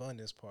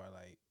abundance part,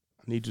 like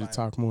I need you to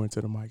talk more into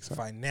the mic, sir.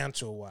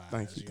 financial wise.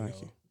 Thank you.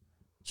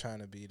 Trying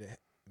to be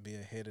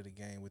ahead of the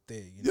game with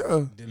that. You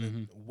Yeah.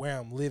 know, where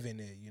I'm living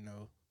at. You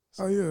know,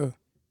 Oh yeah.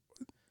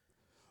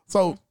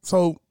 So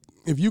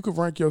if you can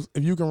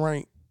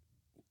rank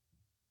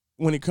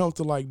when it comes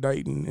to like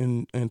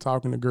dating and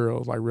talking to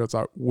girls, like real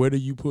talk, where do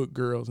you put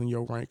girls in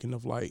your ranking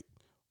of like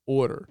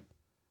order?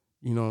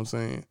 You know what I'm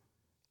saying?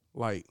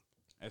 Like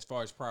As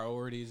far as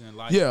priorities in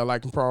life. yeah,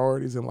 like in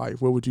priorities in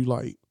life, what would you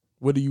like?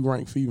 Where do you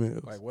rank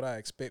females? Like what I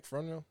expect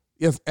from them.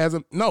 Yes, as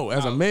a male.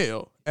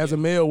 As a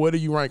male, where do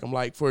you rank them?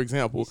 Like for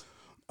example,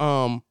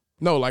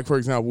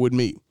 with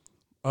me,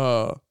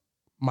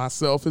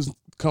 myself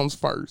comes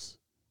first.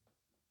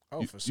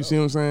 Oh, for sure. You see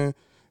what I'm saying?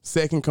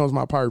 Second comes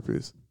my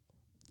purpose.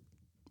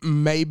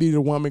 Maybe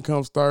the woman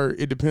comes third.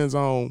 It depends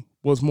on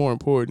what's more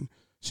important.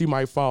 She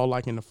might fall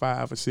like in the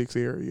 5 or 6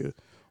 area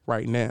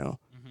right now.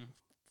 Mm-hmm.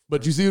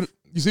 But you see what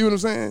I'm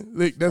saying?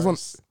 Like, that's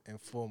First and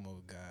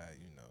foremost, God,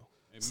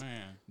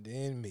 Amen.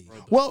 Then me.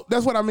 Well,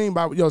 that's what I mean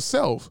by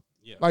yourself.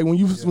 Yeah. Like when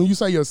you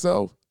say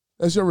yourself,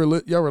 that's your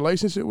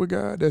relationship with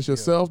God. That's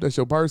yourself. That's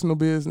your personal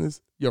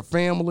business, your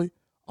family.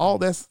 All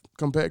that's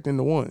compact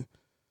into one.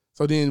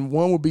 So then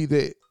one would be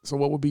that. So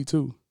what would be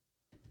 2?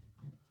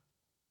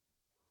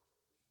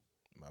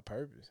 My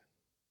purpose.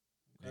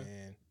 Okay.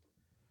 And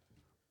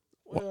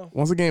well,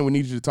 Once again, we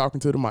need you to talk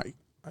into the mic.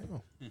 I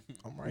am.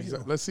 I'm right here.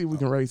 Let's see if we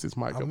can raise this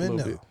mic up a little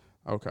bit.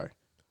 Okay.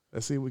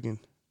 Let's see if we can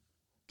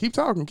keep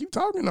talking. Keep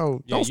talking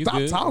though. Yeah, Don't you stop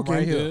good. talking. I'm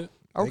right here.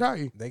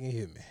 Okay. They can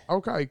hear me.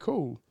 Okay,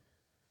 cool.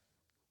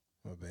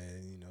 My bad,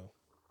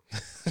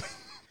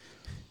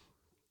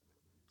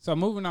 So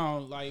moving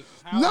on, like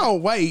No,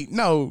 wait,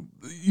 no.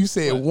 You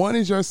said What? 1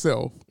 is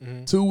yourself.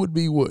 Mhm. 2 would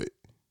be what?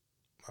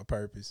 My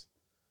purpose,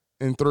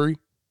 And 3,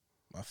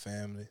 my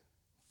family,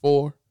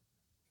 4.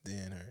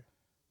 then her.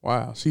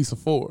 Wow, she's a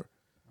 4.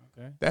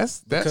 Okay.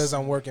 That's Because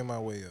I'm working my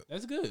way up.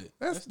 That's good.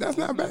 that's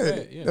not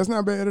bad. Yeah. That's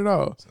not bad at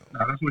all.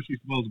 No, that's what she's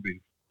supposed to be.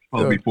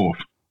 Supposed to be 4th.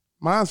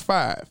 Mine's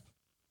 5.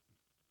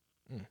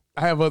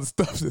 I have other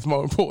stuff that's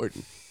more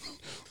important.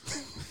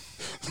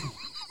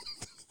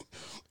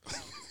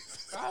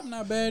 5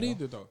 not bad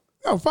either though.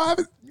 No, 5.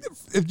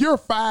 If you're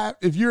 5,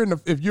 if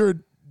you're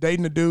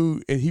dating a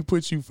dude and he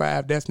puts you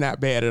 5, that's not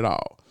bad at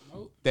all.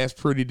 Nope. That's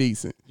pretty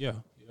decent. Yeah,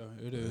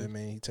 it is. That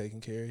mean he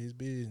taking care of his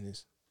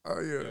business. Oh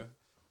yeah.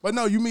 But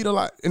no, you meet a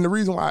lot, and the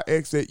reason why I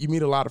asked that, you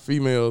meet a lot of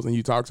females and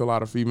you talk to a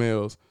lot of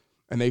females,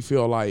 and they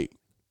feel like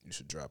You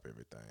should drop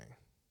everything.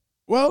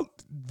 well,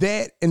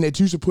 that and that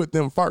you should put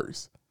them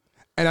first.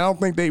 And I don't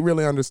think they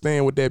really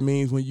understand what that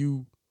means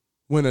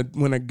when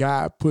a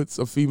guy puts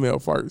a female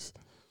first.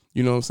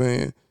 You know what I'm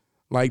saying?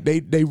 Like they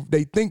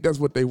think that's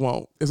what they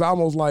want. It's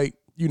almost like,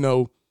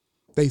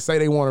 they say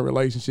they want a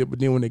relationship, but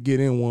then when they get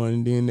in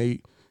one, then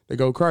they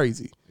go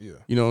crazy. Yeah.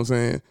 You know what I'm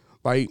saying?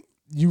 Like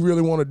you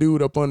really want to do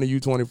it up under you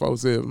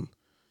 24/7.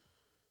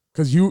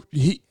 Cause you're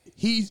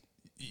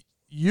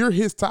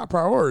his top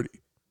priority.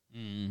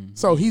 Mm-hmm.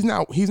 So he's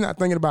not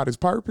thinking about his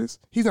purpose.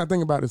 He's not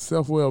thinking about his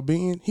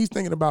self-well-being. He's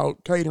thinking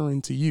about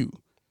catering to you.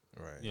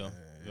 Right. Yeah.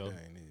 That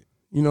ain't it.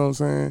 You know what I'm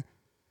saying?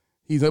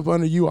 He's up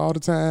under you all the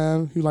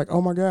time. He's like,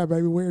 oh my God,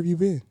 baby, where have you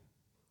been?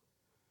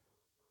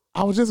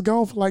 I was just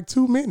gone for like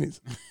 2 minutes.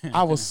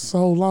 I was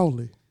so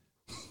lonely.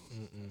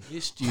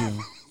 Missed you.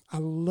 I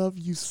love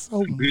you so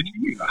much. Bitch,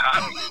 you need a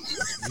hobby.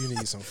 You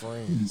need some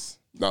friends.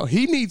 No,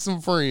 he needs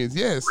some friends.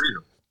 Yes.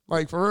 Real.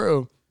 Like for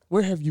real.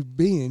 Where have you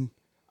been?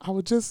 I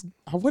went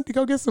to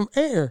go get some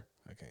air.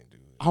 I can't do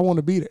it. I want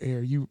to be the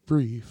air you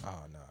breathe.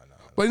 Oh no.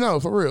 But no,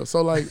 for real.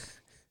 So like,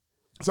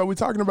 so we're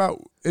talking about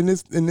in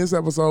this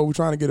episode, we're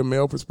trying to get a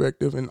male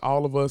perspective, and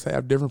all of us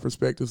have different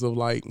perspectives of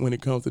like when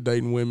it comes to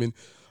dating women.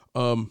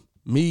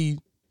 Me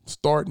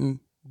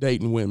starting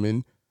dating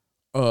women,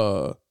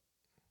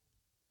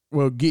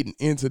 getting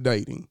into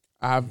dating.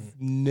 I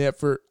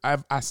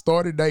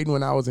started dating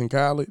when I was in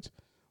college,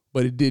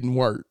 but it didn't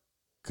work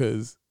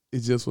because it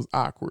just was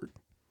awkward.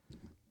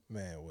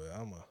 Man,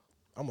 well,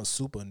 I'm a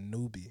super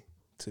newbie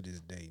to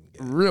this dating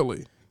game.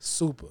 Really?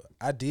 Super.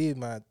 I did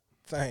my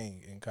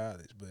thing in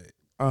college, but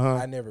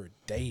I never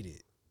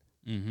dated.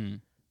 Mm-hmm.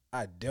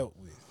 I dealt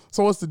with.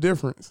 So what's the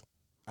difference?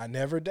 I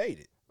never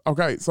dated.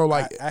 Okay, so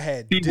like I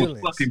had He was dealings.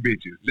 fucking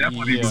bitches. That's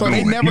what he was so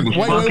doing. they never He was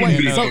wait.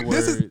 fucking In So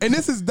bitches. other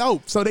this is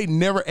dope. So they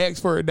never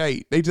asked for a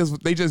date. They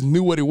just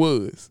knew what it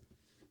was.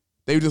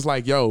 They were just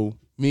like, yo,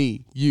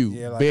 me, you,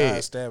 Yeah, like I bed.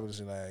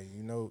 established, like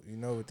you know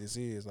what this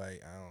is.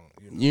 Like I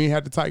don't. You ain't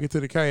have to take it to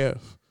the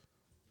calf.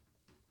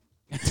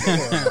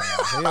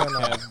 Hell no.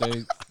 Have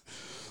they-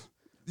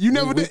 You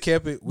never we did.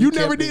 kept it. You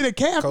never did a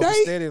calf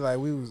date? Steady, like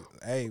we was.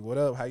 Hey, what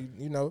up? How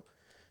you know?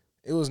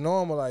 It was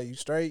normal. Like you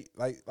straight.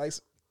 Like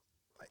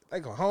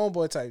a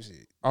homeboy type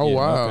shit. Oh Yeah,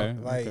 wow. okay.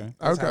 Like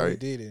that's how Okay. we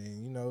did it.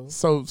 And,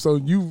 So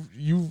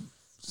you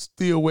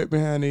still wet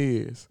behind the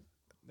ears.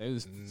 They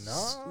was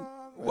nah.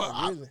 Well,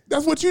 not really.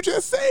 that's what you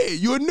just said.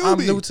 You're a newbie. I'm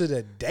new to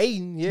the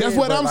dating. Yeah, That's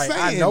what but I'm like,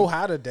 I saying. know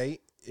how to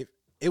date.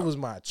 It was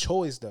my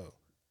choice though.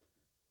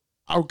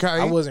 Okay.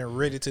 I wasn't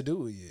ready to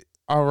do it yet.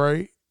 All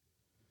right.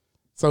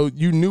 So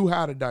you knew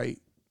how to date.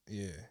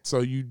 Yeah. So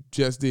you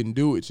just didn't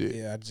do it yet.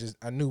 Yeah.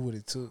 I knew what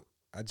it took.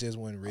 I just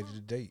wasn't ready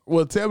to date.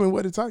 Well, tell me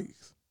what it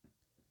takes.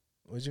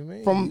 What you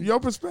mean? From your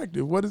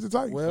perspective, what does it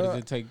take? What Well, does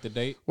it take to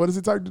date? What does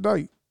it take to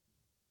date?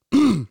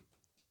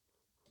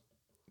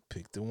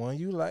 pick the one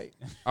you like.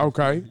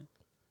 Okay.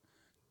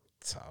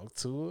 Talk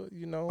to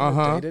her,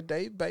 on a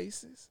day-to-day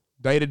basis.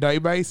 Day-to-day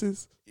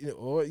basis?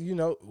 Or,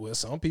 well,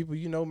 some people,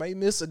 may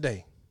miss a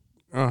day.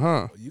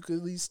 Uh-huh. You could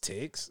at least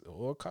text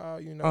or call,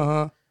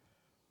 Uh-huh.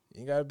 You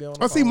ain't got to be on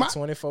the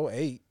phone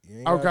 24/8. You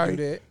ain't got to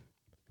do that.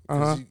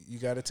 Uh-huh. You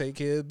got to take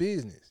care of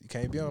business. You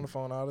can't be on the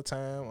phone all the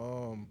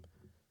time.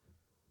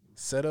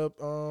 Set up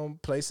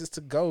places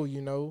to go,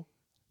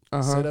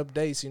 Set up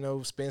dates,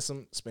 spend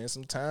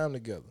some time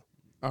together.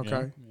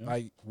 Okay. Yeah.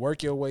 Like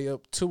work your way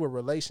up to a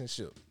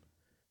relationship.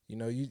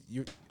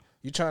 You're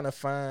trying to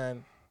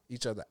find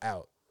each other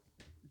out.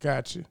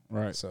 Gotcha.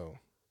 Right. So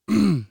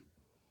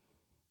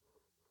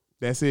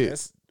That's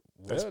it.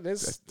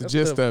 That's the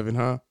gist of it,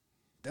 huh?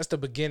 That's the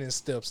beginning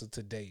steps of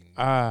today.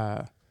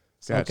 Gotcha.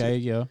 Okay,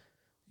 yeah.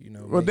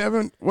 Well,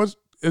 Devin,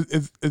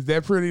 is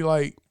that pretty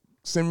like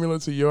similar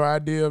to your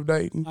idea of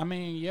dating? I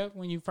mean, yeah,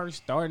 when you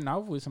first starting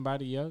off with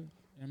somebody, yeah.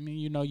 I mean,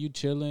 you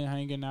chilling,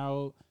 hanging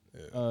out,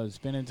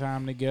 spending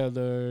time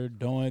together,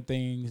 doing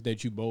things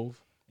that you both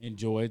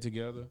enjoy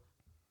together.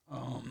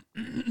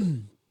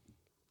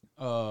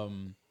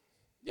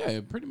 Yeah,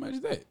 pretty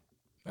much that.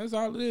 That's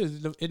all it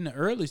is. In the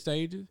early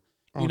stages,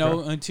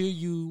 until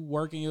you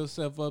working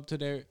yourself up to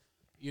their,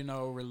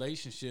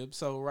 relationship.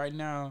 So right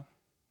now,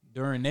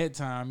 during that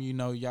time,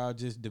 y'all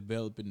just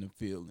developing the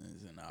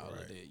feelings and all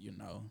of that,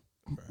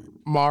 Right.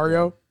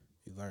 Mario?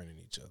 You're learning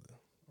each other.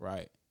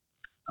 Right.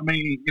 I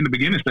mean, in the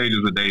beginning stages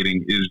of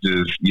dating is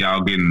just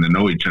y'all getting to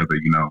know each other,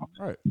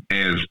 Right.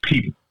 as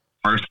people,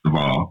 first of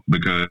all,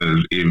 because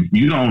if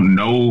you don't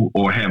know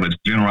or have a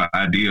general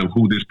idea of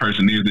who this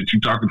person is that you're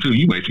talking to,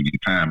 you wasting your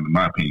time, in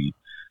my opinion.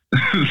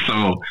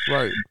 So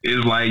Right.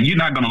 it's like you're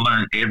not going to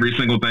learn every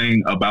single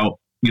thing about,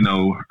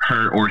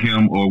 her or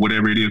him or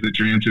whatever it is that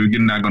you're into.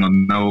 You're not going to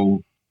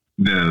know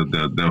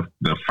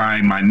the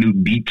fine,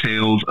 minute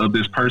details of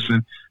this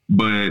person.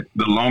 But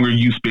the longer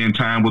you spend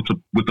time with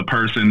the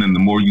person and the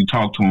more you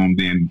talk to them,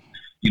 then,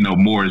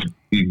 more is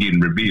getting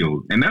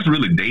revealed. And that's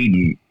really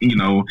dating,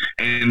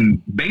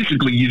 and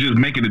basically you're just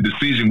making a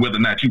decision whether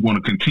or not you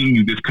want to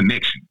continue this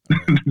connection.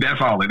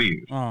 That's all it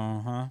is.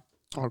 Uh-huh.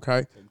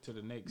 Okay. To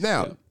the next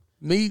Now, step.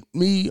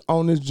 me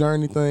on this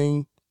journey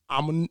thing,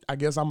 I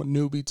guess I'm a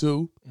newbie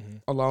too,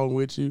 along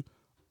with you.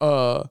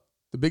 The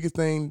biggest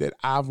thing that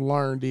I've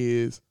learned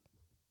is,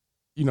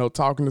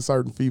 talking to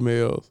certain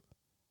females,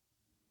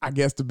 I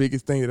guess the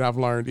biggest thing that I've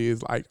learned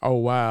is like, oh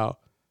wow,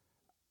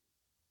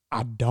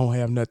 I don't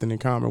have nothing in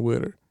common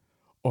with her.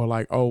 Or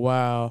like, oh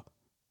wow,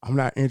 I'm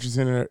not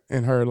interested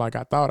in her like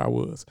I thought I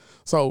was.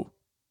 So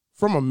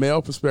from a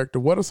male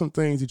perspective, what are some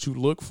things that you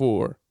look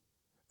for?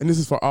 And this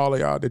is for all of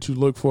y'all that you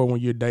look for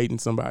when you're dating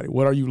somebody.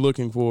 What are you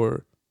looking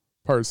for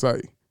per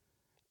se?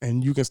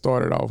 And you can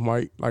start it off,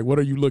 Mike. Like, what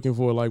are you looking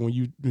for? Like when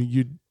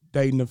you're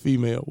dating a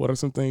female, what are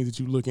some things that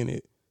you're looking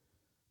at?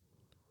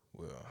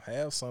 Well,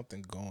 have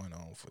something going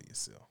on for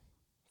yourself,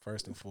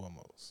 first and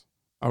foremost.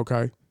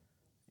 Okay.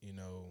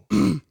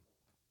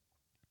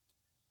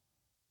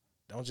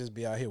 Don't just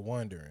be out here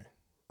wondering.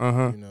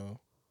 Uh-huh.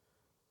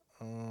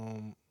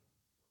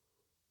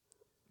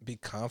 Be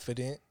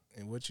confident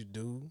in what you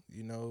do,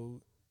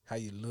 how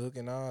you look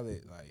and all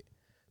that. Like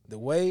the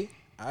way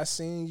I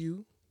seen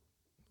you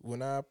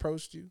when I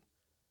approached you,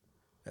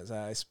 that's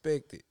how I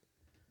expected.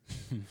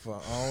 For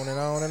on and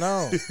on and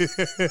on.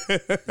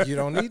 You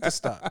don't need to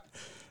stop.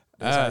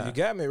 That's how you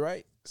got me,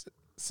 right?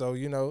 So,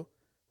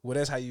 well,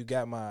 that's how you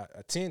got my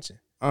attention.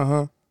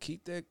 Uh-huh.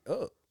 Keep that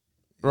up.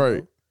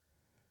 Right. know?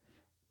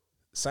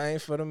 Same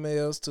for the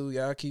males too.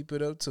 Y'all keep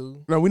it up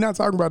too. No, we're not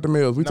talking about the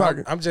males. We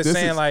talking. I'm just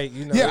saying,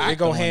 it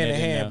go hand in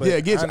hand. But yeah,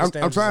 I get you.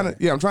 understand I'm trying what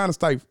to. Yeah, I'm trying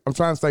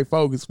to stay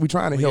focused. We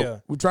trying to help. Yeah.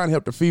 We're trying to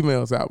help the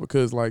females out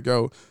because, like,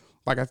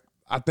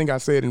 I think I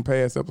said in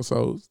past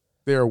episodes,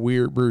 they're a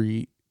weird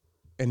breed,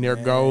 and their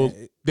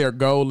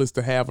goal is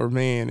to have a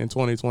man in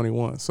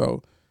 2021.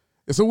 So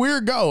it's a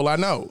weird goal. I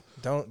know.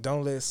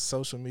 Don't let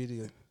social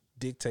media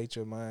dictate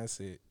your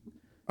mindset.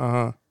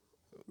 Uh-huh.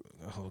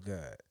 Oh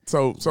God.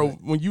 So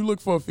when you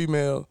look for a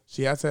female,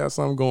 she has to have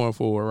something going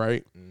for her,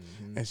 right?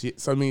 Mm-hmm. And she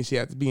means she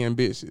has to be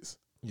ambitious.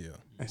 Yeah.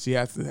 And she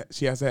has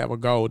to have a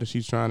goal that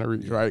she's trying to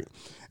reach, right?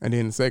 And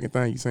then the second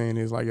thing you're saying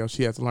is like,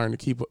 she has to learn to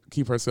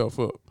keep herself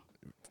up.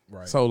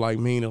 Right. So like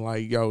meaning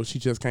like, she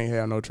just can't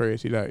have no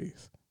trashy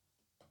days.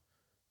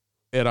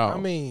 At all. I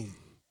mean,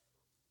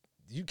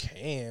 you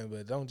can,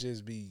 but don't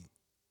just be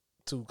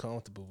too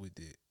comfortable with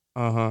it.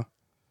 Uh-huh.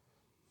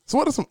 So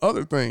what are some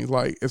other things,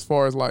 like, as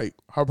far as, like,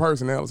 her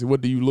personality?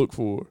 What do you look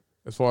for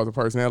as far as the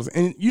personality?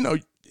 And,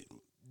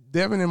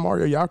 Devin and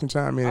Mario, y'all can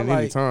chime in at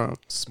any time.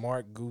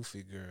 Smart,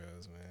 goofy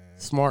girls, man.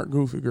 Smart,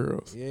 goofy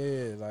girls.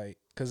 Yeah, like,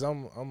 because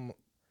I'm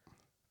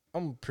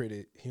a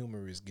pretty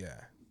humorous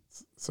guy.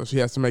 So she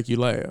has to make you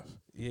laugh.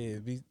 Yeah,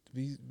 be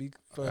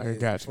funny. I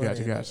got you. In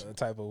a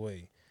type of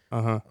way.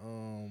 Uh-huh.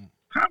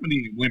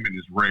 Comedy in women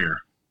is rare.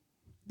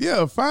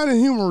 Yeah, finding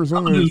humorous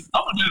I'm women. just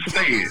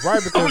say it.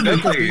 Right, because I'ma they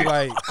just could say be it.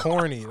 like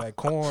corny, like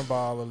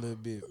cornball a little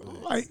bit.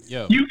 But Like,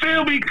 Yo, You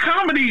feel me?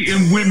 Comedy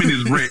in women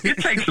is rare. It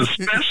takes a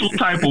special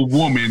type of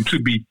woman to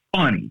be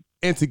funny.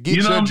 and to get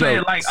You know your what I'm saying?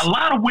 jokes. Like a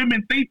lot of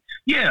women think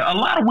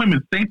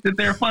that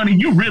they're funny.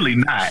 You really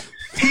not.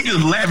 He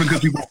just laughing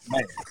because he wants to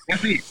laugh.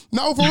 That's it.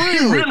 No, for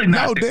You real. really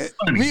not No, that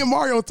funny. me and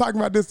Mario was talking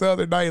about this the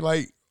other day.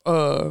 Like,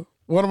 one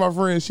of my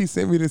friends, she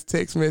sent me this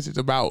text message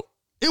about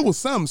it was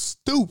something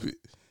stupid.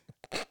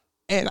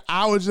 And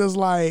I was just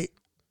like,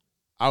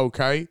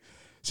 okay.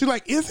 She's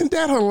like, isn't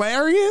that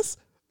hilarious?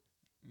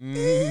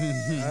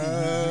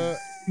 No,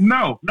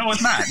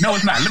 it's not. No,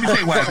 it's not. Let me tell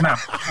you why it's not.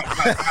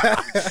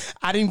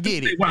 I didn't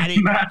get it. Well, I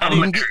didn't not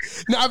get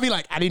No, I'd be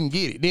like, I didn't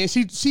get it. Then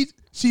she's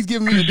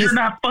giving me Because this. you're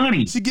not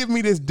funny. She giving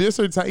me this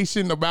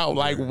dissertation about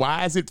like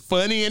why is it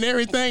funny and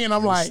everything, and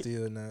I'm like,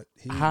 still not.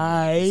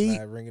 hi. It's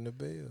not ringing the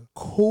bell.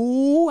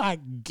 cool, I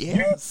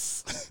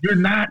guess. You're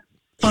not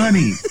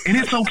funny, and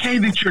it's okay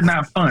that you're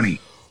not funny.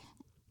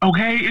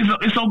 Okay,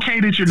 it's okay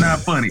that you're not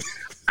funny.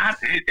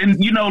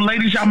 And you know,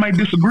 ladies, y'all might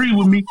disagree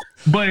with me,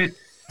 but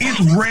it's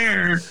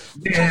rare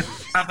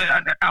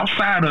that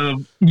outside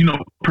of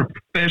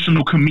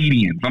professional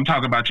comedians, I'm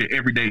talking about your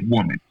everyday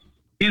woman.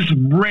 It's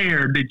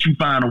rare that you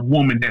find a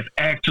woman that's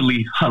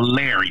actually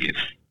hilarious.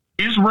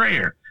 It's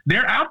rare.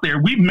 They're out there.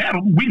 We've met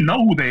them. We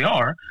know who they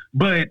are,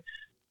 but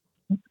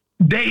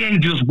they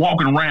ain't just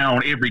walking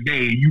around every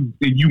day.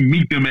 You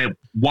meet them at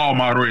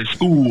Walmart or at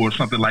school or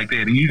something like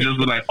that, and you just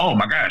be like, "Oh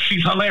my gosh,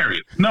 she's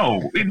hilarious."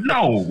 No,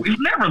 it's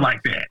never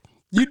like that.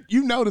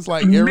 You notice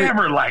like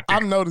Never like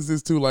that. I've noticed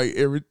this too. Like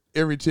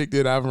every chick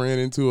that I've ran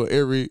into, or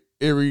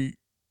every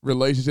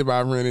relationship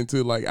I've ran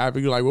into, like I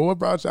be like, "Well, what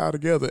brought y'all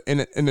together?"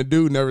 And the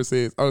dude never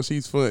says, "Oh,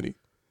 she's funny."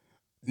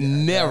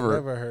 Never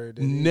heard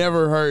that.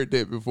 Never heard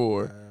that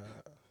before.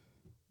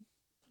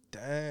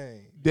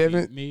 Dang.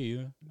 Devin, me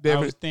either. I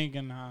Devin, was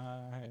thinking,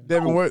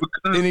 Devin, what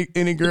Because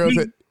any girls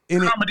that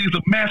comedy's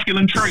a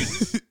masculine trait.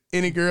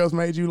 any girls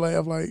made you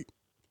laugh? Like,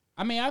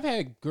 I mean, I've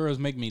had girls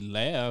make me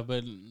laugh,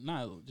 but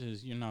not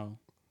just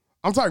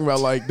I'm talking about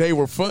like they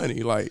were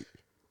funny, like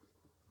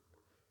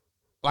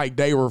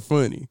they were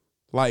funny.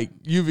 Like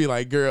you be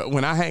like, girl,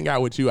 when I hang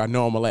out with you, I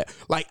know I'm gonna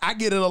laugh. Like I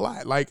get it a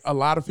lot. Like a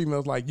lot of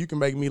females, like you can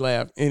make me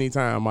laugh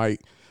anytime.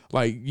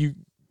 Like you're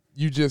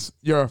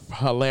a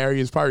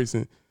hilarious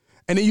person.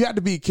 And then you have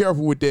to be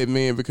careful with that,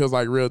 man, because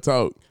like real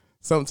talk,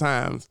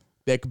 sometimes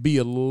that could be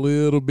a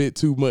little bit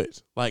too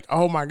much. Like,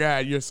 oh my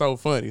God, you're so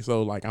funny.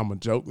 So like I'm a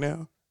joke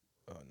now.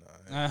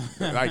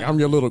 Like I'm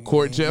your little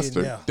court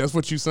jester. That's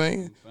what you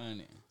saying?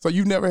 funny. So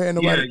you've never had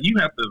Yeah, nobody. you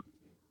have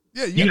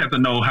to. You have to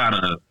know how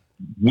to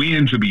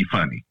when to be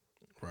funny.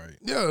 Right.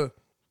 Yeah.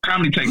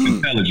 Comedy takes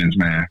intelligence,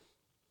 man.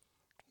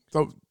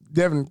 So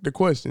Devin, the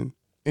question: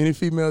 any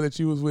female that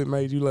you was with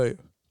made you laugh?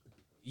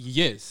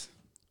 Yes.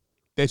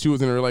 That you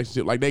was in a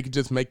relationship, like they could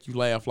just make you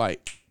laugh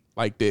like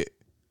that.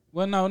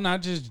 Well, no,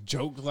 not just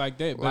jokes like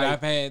that,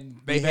 but Like,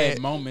 we've had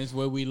moments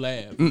where we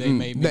laughed. They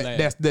made me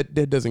laugh.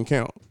 That doesn't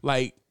count.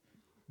 Like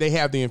they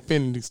have the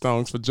infinity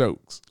stones for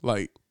jokes.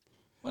 Like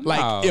Well,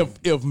 like no,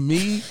 if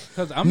me,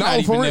 because I'm no,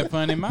 not for even real. that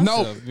funny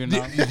myself.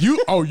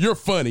 You're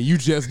funny. You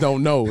just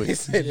don't know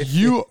it.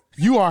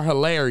 You are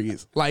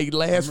hilarious. Like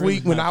last I'm really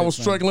week when not I that was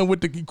funny. struggling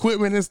with the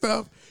equipment and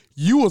stuff,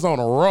 you was on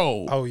a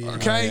roll. Oh, yeah.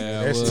 Okay.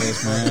 Yeah, I That shit was,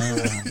 was man.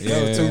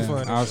 That was too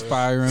funny, I was bro.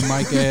 firing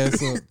Mike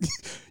ass up.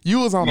 You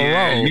was on a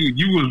Yeah, roll.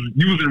 you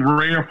was in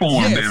rare form,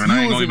 Yes, Devin. I you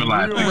ain't was gonna in even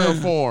lie. real, to you. real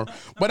form.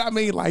 But I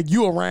mean, like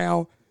you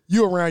around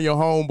your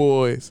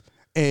homeboys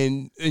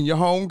and your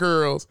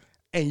homegirls,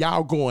 and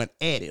y'all going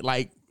at it.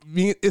 Like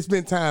it's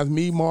been times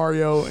me,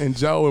 Mario, and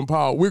Joe and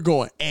Paul, we're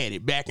going at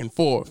it back and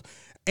forth,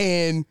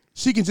 and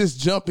she can just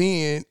jump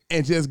in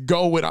and just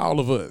go with all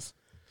of us.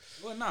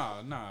 Well,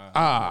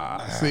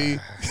 nah. See,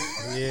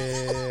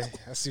 Yeah,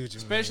 I see what you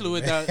Especially mean.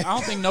 without, I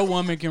don't think no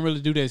woman can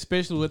really do that,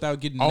 especially without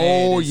getting mad.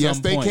 oh at yes,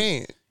 some they point.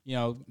 can. You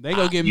know, they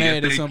go get Yes,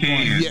 mad at they some can.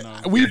 point. Yeah, You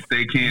know. Yes,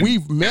 they can.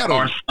 We've met There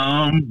are them.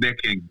 some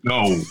that can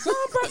go.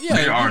 Yeah,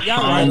 There are y'all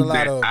some right. a lot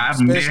that of I've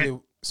especially met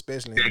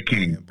especially in that the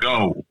can band,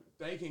 bro. go.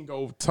 They can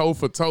go toe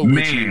for toe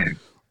with you, Man,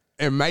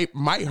 and might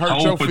hurt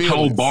toe your for toe,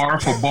 feelings. bar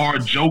for bar,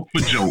 joke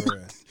for joke.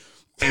 Bruh.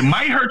 It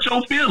might hurt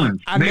your feelings.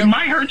 They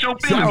might hurt your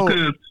feelings Joe.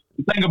 because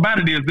the thing about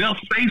it is they'll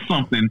say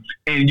something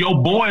and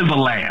your boys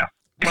will laugh.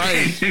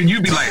 Right. And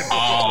you be like,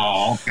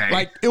 oh, okay.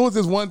 Like it was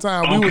this one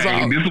time we was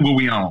okay, all. this is what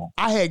we on.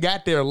 I had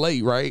got there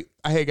late, right?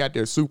 I had got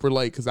there super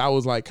late because I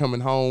was like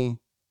coming home.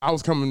 I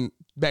was coming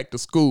back to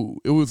school.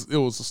 It was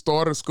the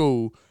start of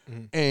school,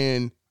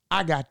 and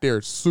I got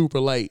there super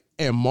late.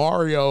 And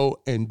Mario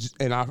and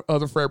our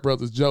other frat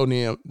brothers, Joe and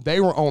them, they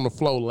were on the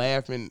floor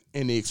laughing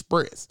in the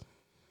Express.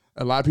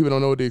 A lot of people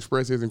don't know what the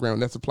Express is in Graham.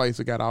 That's a place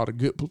that got all the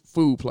good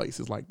food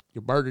places like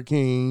your Burger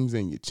Kings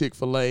and your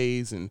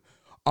Chick-fil-A's and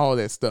all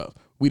that stuff.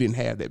 We didn't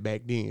have that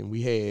back then.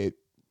 We had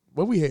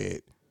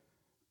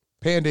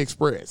Panda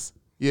Express.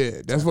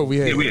 Yeah, that's what we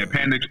had. Yeah, we had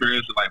Panda Express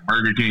at like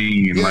Burger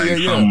King and Yeah.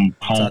 some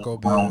Taco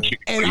Bell. home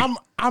chicken.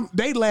 And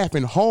they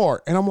laughing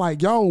hard, and I'm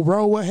like, yo,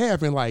 bro, what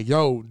happened? Like,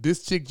 yo,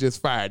 this chick just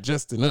fired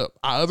Justin up,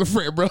 our other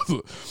friend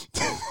brother,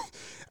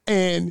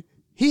 and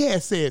he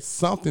had said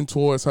something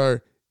towards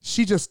her.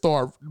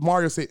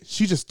 Mario said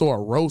she just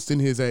started roasting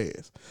his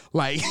ass.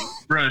 Like,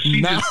 Bruh,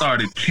 she just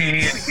started tearing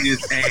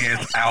his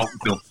ass out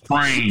the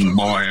frame,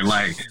 boy.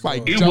 Like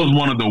it was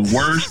one of the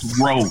worst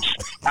roasts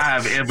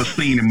I've ever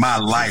seen in my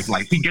life.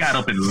 Like, he got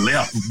up and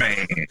left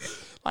bad.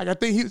 Like, I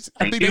think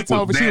they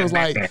told me, she was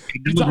like, it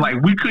was like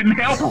we couldn't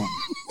help him.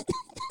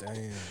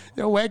 Damn.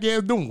 Yo,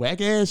 whack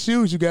ass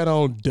shoes you got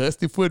on,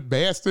 dusty foot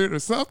bastard or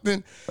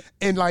something.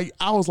 And like,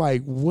 I was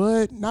like,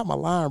 what? Not my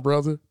line,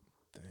 brother.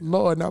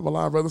 Lord, not my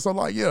line, brother. So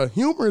like, yeah,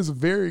 humor is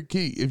very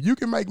key. If you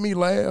can make me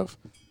laugh,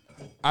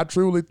 I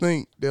truly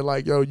think that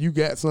like, yo, you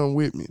got something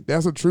with me.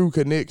 That's a true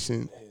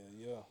connection.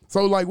 Yeah.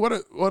 So like, what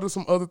are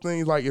some other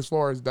things like as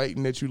far as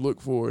dating that you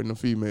look for in a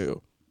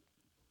female?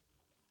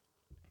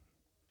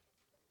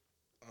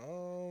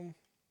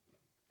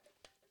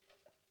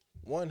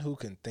 One who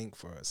can think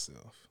for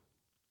herself.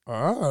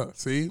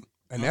 See,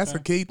 and that's a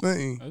key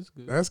thing. That's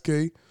good. That's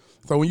key.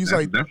 So when you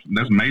say that's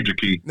major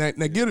key. now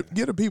get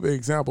the people an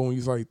example when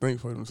you say think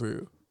for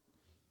themselves.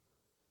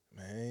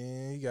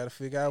 Man, you gotta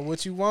figure out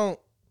what you want.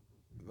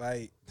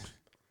 Like,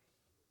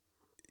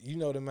 you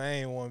know, the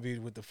main one be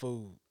with the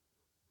food.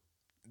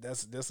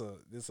 This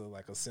a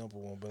like a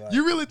simple one, but like,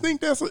 You really think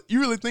that's a?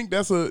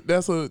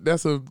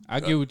 I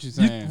get what you're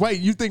saying.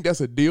 You think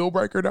that's a deal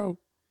breaker though?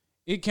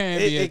 It can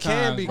be. It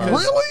can be, 'cause-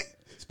 Really?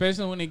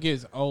 especially when it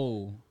gets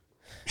old.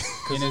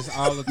 And it's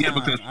all the time. Yeah,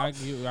 because I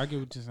get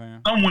what you're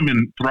saying. some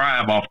women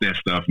thrive off that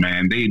stuff,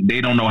 man. They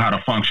don't know how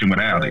to function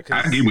without it.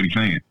 I get what he's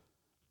saying.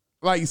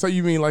 Like, so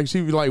you mean like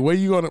she be like, where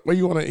you gonna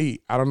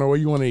eat? I don't know where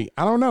you want to eat.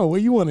 I don't know where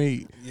you want to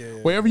eat. Yeah.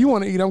 Wherever you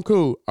want to eat, I'm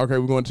cool. Okay,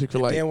 we're going to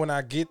Chick-fil-A. Then when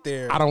I get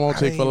there, I don't want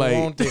Chick-fil-A. I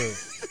ain't want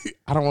that.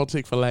 I don't want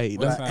Chick-fil-A.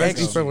 Well,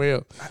 Let's eat somewhere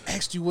else. I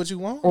asked you what you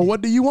want. Or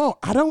what do you want?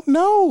 I don't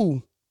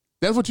know.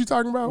 That's what you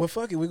talking about? Well,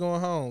 fuck it, we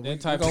going home. That We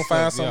type gonna of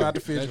find stuff, something yeah. out the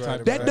That refrigerator. type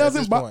of that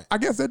stuff. doesn't. I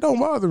guess that don't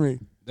bother me.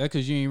 That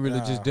because you ain't really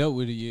just dealt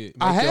with it yet.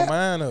 I Make your have.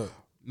 mind up.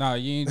 Nah,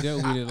 you ain't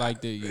dealt with it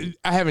like that yet.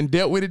 I haven't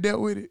dealt with it.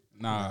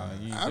 Nah,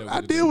 you ain't dealt with I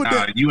it. deal with Nah,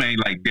 that you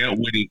ain't like dealt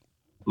with it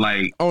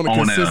like on a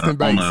consistent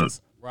basis.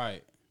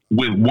 Right.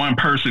 with one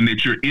person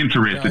that you're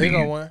interested Here in.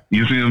 go one.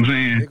 You see what I'm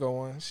saying? Here go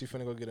one. She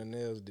finna go get her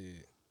nails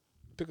did.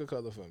 Pick a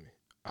color for me.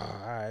 All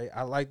right,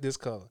 I like this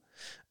color.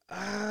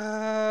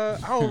 I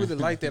don't really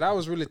like that. I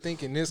was really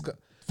thinking this color.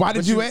 Why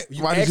did you ask?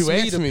 Why did you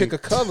ask to me? pick a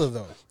color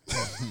though?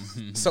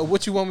 So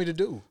what you want me to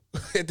do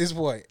at this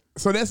point?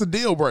 So that's a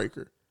deal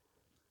breaker.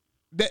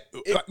 That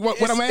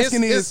what I'm it's-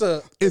 asking it's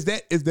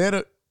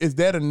is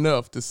that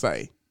enough to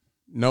say,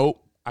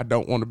 nope, I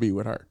don't want to be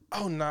with her.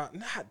 Oh no,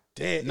 not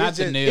that. Not It's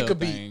the just, nail it could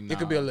thing, be. It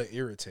could be a little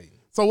irritating.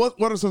 So what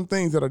are some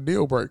things that are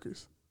deal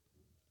breakers?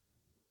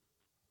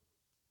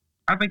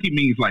 I think he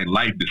means like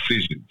life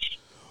decisions.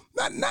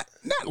 Not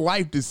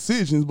life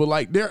decisions, but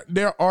like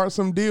there are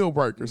some deal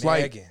breakers.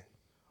 Nagging, Like,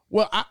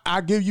 well,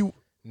 I give you,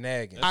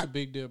 nagging. That's a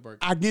big deal breaker.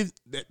 I give.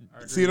 agree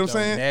See what I'm with that.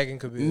 saying? Nagging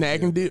could be a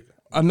Nagging deal deal.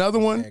 Another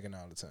one, Nagging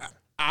all the time.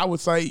 I would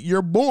say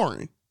you're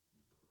boring.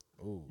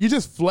 Ooh. You're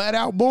just flat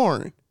out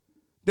boring.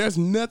 There's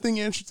nothing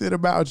interested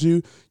about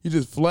you. You're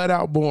just flat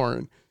out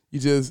boring. You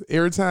just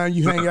every time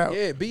you hang out.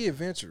 Yeah, be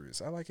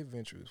adventurous. I like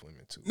adventurous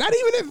women too. Not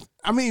even if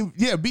I mean,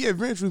 yeah, be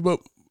adventurous, but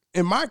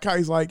in my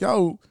case, like,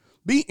 yo,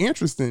 be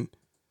interesting.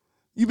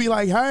 You be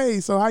like, hey,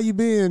 so how you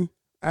been?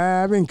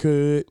 I've been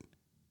good.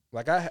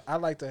 Like I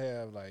like to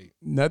have like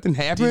Nothing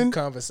deep happened.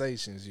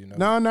 conversations. You know.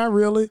 No, not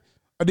really.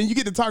 But then you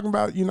get to talking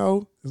about, there's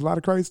a lot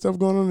of crazy stuff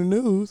going on in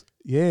the news.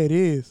 Yeah, it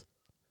is.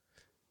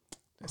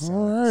 That sound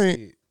All like a right.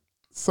 skit.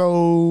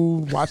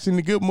 So watching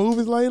the good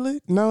movies lately?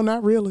 No,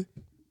 not really.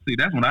 See,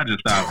 that's when I just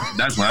stop.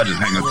 That's when I just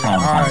hang up the phone. All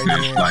right,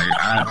 Bitch. man.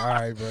 Like All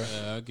right, bro.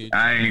 I get you.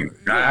 I ain't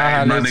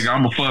I'll my let nigga. you-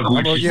 I'ma fuck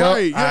with you. Yeah,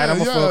 Right, all right,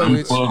 I'ma fuck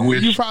with Fuck you.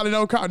 with You you. probably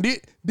don't call.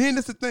 Then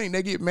that's the thing.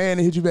 They get mad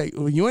and hit you back.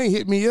 Well, you ain't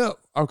hit me up.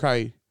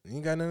 Okay. You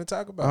ain't got nothing to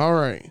talk about. All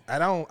right. I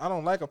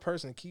don't like a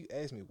person keep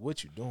asking me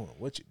what you doing,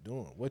 what you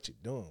doing, what you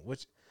doing,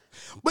 what.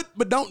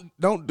 But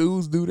don't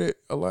dudes do that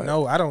a lot?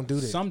 No, I don't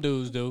do that. Some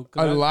dudes do.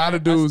 'Cause A lot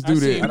of dudes do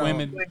see that.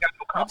 Women, You ain't got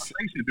no conversation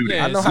to do that.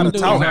 yeah, I know how some to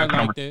dudes talk. are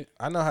like that.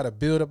 I know how to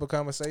build up a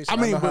conversation. I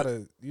mean, know how but-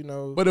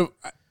 to, But if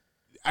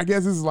I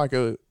guess this is like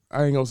I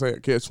ain't gonna say a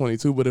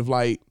catch-22, but if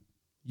like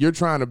you're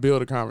trying to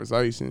build a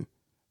conversation,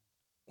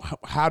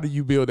 how do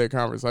you build that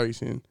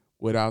conversation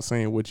without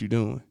saying what you're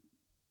doing?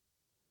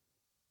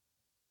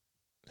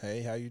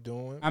 hey, how you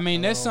doing? I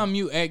mean, that's something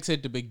you ask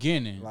at the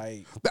beginning.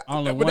 like.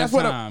 Only But one that's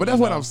time.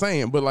 what I'm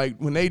saying. But like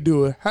when they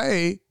do it,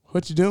 hey,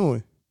 what you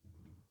doing?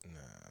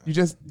 You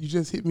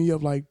just hit me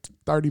up like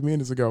 30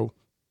 minutes ago.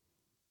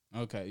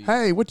 Okay.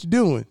 Hey, what you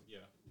doing?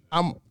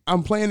 Yeah.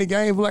 I'm playing the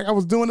game like I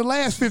was doing the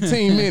last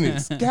 15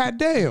 minutes. God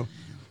damn.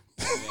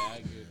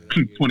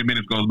 20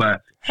 minutes goes by.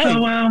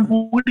 So,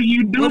 what are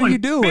you doing? What are you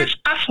doing? Bitch,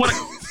 I swear.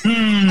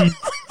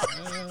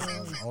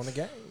 On the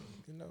game,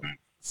 you know.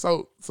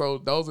 So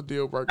those are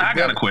deal breakers. I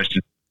got a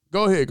question.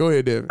 Go ahead,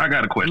 Devin. I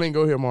got a I question. mean,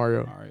 go ahead,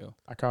 Mario. Mario.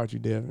 I called you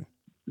Devin.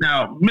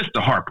 Now,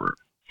 Mr. Harper,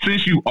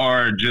 since you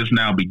are just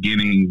now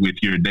beginning with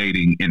your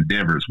dating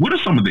endeavors, what are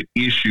some of the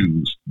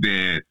issues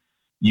that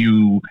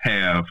you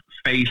have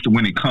faced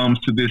when it comes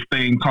to this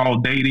thing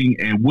called dating?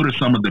 And what are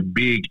some of the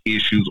big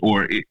issues,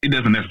 or it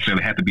doesn't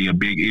necessarily have to be a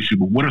big issue,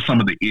 but what are some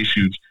of the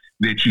issues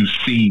that you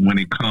see when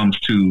it comes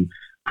to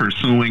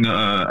pursuing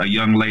a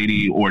young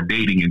lady or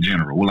dating in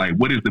general? Like,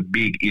 what is the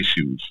big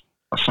issues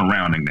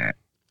surrounding that?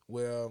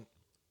 Well,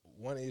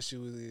 one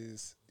issue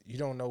is you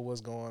don't know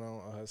what's going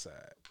on her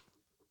side.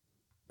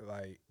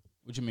 Like,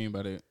 What you mean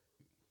by that?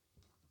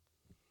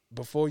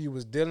 before you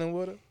was dealing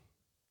with her,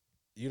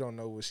 you don't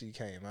know what she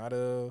came out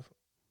of,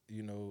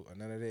 you know, or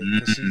none of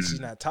that. 'Cause she's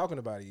not talking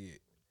about it yet.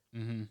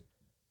 Mm-hmm.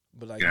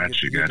 But like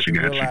Gotcha, you get gotcha, to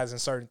gotcha. realizing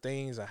certain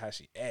things or how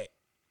she act,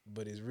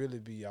 but it's really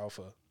be off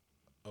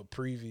a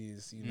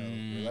previous, you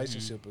know,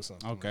 relationship or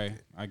something. Okay,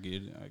 like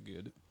that. I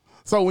get it.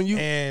 So when you,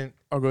 And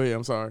oh, go ahead.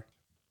 I'm sorry.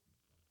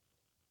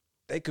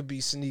 they could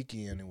be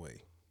sneaky in a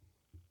way.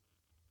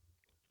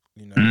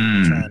 You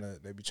know,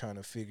 they be trying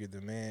to figure the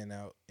man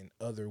out in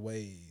other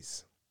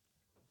ways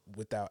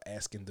without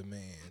asking the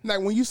man.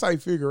 Like when you say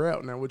figure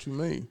out, now what you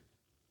mean?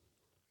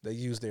 They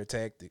use their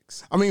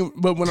tactics. I mean,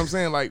 but when I'm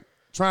saying like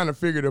trying to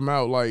figure them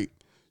out, like,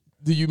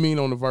 do you mean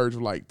on the verge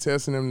of like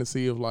testing them to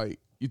see if like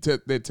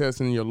they're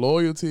testing your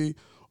loyalty,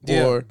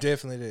 Yeah, or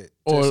definitely that.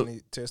 or-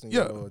 Testing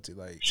yeah. your loyalty.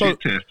 Like, Shit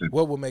testing.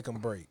 what will make them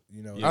break?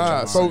 You know.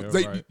 Yeah. so Right,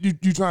 they right. you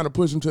trying to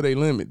push them to their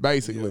limit,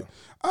 basically.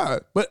 Yeah.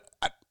 But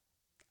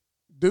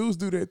dudes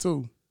do that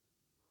too.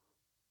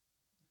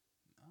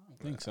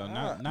 I think so.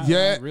 Not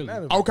Yeah. not really.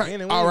 Not in the Okay,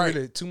 beginning. all We right. ain't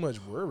really too much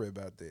worry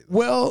about that.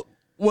 Well,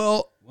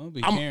 Won't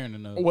be I'm- caring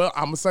enough. well,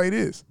 I'm gonna say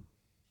this.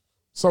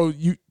 So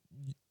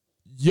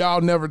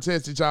y'all never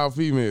tested y'all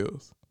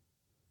females.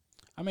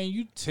 I mean,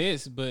 you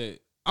test, but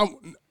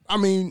I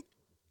mean,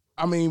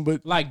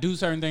 but like do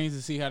certain things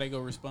to see how they go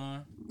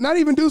respond. not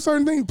even do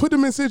certain things. Put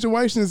them in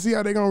situations and see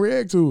how they gonna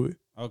react to it.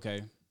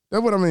 Okay.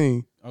 That's what I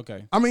mean.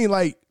 Okay. I mean,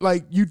 like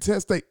you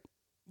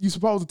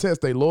supposed to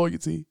test their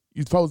loyalty.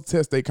 You supposed to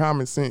test their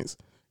common sense.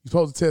 You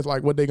supposed to test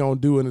like what they gonna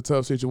do in a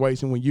tough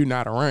situation when you're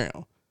not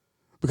around.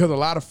 Because a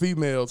lot of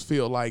females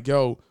feel like,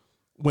 yo,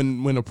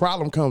 when a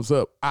problem comes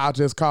up, I'll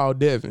just call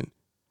Devin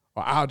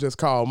or I'll just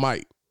call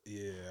Mike.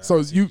 Yeah. So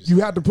you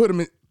have to put them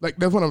in, like,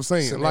 that's what I'm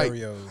saying.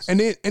 Scenarios.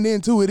 Like, and then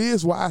too, it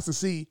is wise to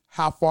see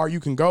how far you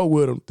can go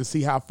with them to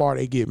see how far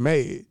they get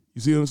mad.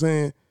 You see what I'm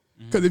saying?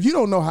 Because if you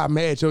don't know how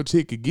mad your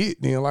chick could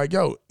get, then like,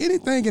 yo,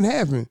 anything can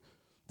happen.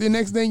 Then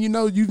next thing you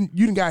know, you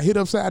done got hit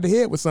upside the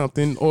head with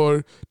something,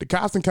 or the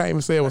cops done came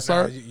and said, well,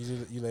 sir.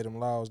 You lay them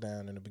laws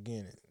down in the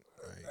beginning.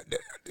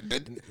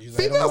 Right. You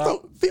lay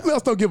them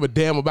Females don't give a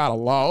damn about a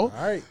law. All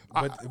right.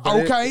 But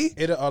okay.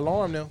 It'll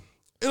alarm them.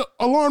 It'll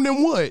alarm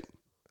them what?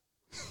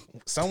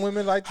 Some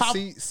women like to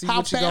see how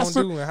what you gonna fast-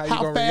 do and how you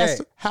gonna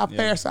react. How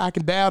fast I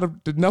can dial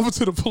the number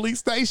to the police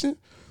station?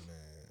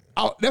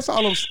 Oh, that's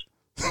all I'm.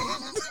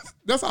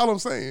 That's all I'm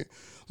saying.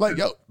 Like,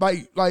 yo,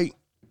 like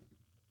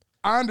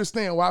I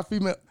understand why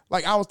female.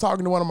 Like, I was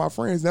talking to one of my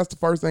friends. And that's the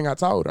first thing I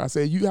told her. I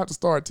said, you have to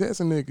start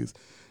testing niggas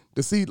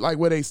to see like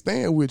where they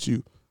stand with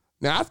you.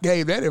 Now I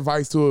gave that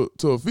advice to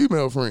a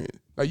female friend.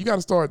 Like, you got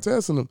to start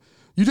testing them.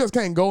 You just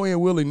can't go in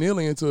willy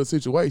nilly into a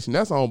situation.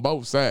 That's on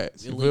both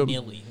sides. You feel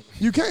me?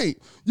 You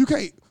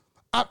can't.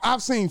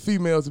 I've seen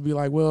females to be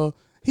like, well,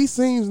 he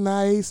seems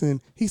nice and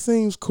he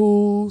seems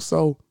cool,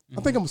 so I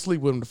think I'm gonna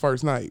sleep with him the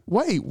first night.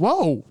 Wait,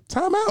 whoa,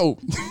 time out.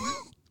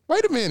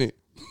 Wait a minute.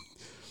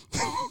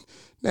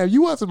 Now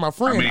you wasn't my I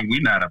friend. mean,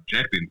 we're not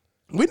objecting.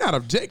 We're not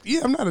objecting. Yeah,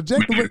 I'm not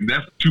objecting. But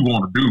That's what you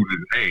want to do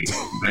is,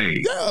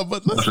 hey, yeah,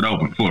 but bust let's it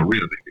open for a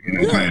real nigga. You know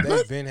what I'm saying?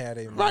 They've been had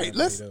their right. mind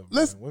Let's made up,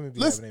 let's man. Women be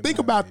let's having their think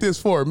mind about made this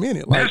up. for a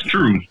minute. Like, That's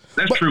true.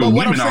 That's But- true. but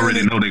what I'm Women saying already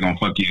is- know they're going to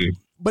fuck you.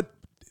 but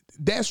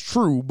that's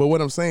true. But what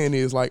I'm saying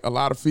is, like, a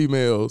lot of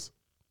females,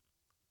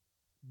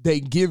 they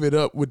give it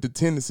up with the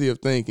tendency of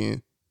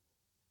thinking,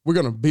 we're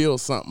gonna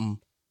build something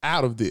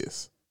out of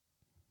this.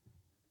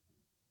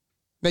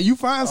 Now you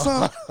find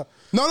some.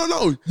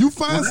 No. You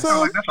find That sound some.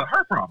 like that's a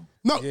her problem.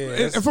 No, Yeah,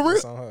 and for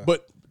that's on real. her.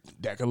 But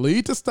that could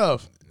lead to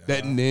stuff.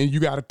 That and then you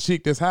got a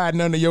chick that's hiding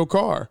under your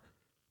car.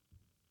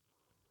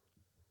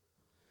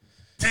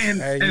 And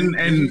Hey,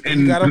 and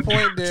you got a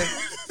point there.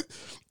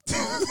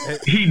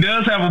 he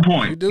does have a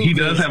point. You do, He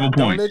does Chris. have a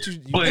Don't point. let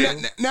you-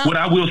 But Now- what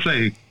I will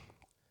say,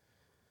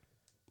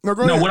 No,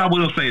 go ahead. what I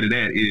will say to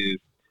that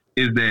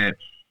is that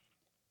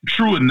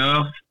true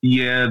enough,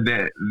 yeah,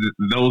 that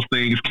those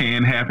things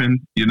can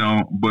happen, you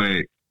know,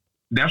 but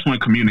that's when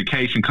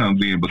communication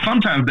comes in. But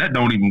sometimes that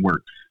don't even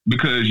work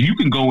because you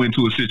can go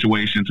into a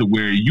situation to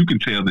where you can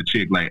tell the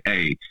chick like,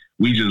 hey,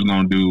 we just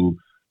gonna do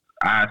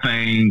our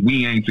thing.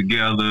 We ain't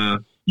together.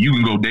 You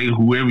can go date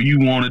whoever you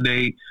want to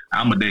date.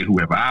 I'm gonna date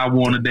whoever I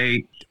want to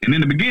date. And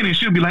in the beginning,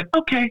 she'll be like,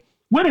 okay,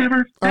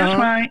 whatever, that's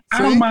fine. I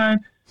See? don't mind.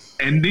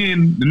 And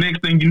then the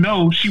next thing you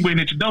know, she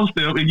waiting at your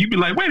doorstep, and you be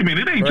like, wait a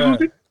minute, it ain't Bruh,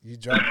 Tuesday. you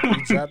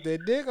drop that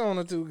dick on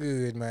her too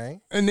good,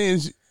 man. And then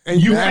you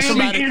You ask feel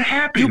me? somebody. It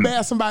happens. You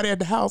ask somebody at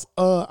the house.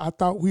 I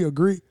thought we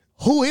agreed.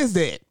 Who is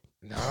that?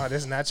 No,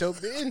 that's not your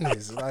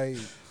business. Like,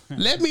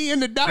 Let me in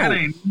the door. That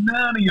ain't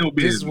none of your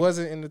this business.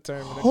 wasn't in the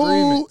term of Who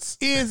agreements.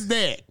 is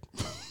that?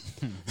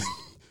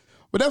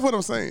 But that's what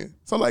I'm saying.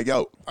 So like,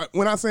 yo,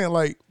 when I'm saying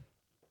like,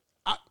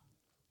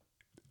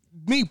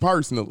 me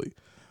personally,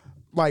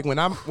 like when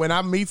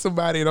I meet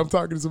somebody and I'm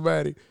talking to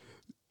somebody,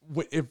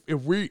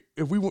 if we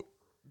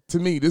to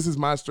me, this is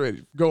my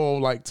strategy. Go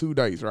on like 2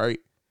 days, right?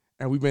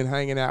 And we've been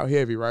hanging out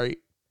heavy, right?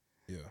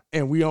 Yeah.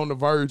 And we on the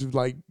verge of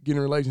like getting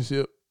a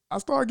relationship. I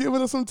start giving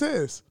her some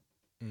tests.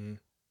 Mhm.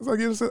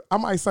 I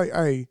might say,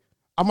 hey,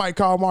 I might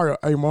call Mario.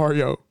 Hey,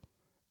 Mario,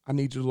 I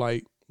need you to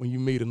like, when you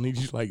meet her, I need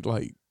you to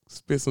like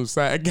spit some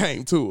side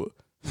game to her.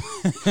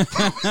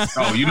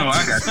 Oh, you know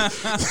I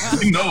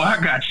got you. You know I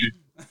got you.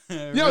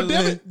 Yo,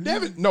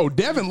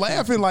 Devin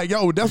laughing like,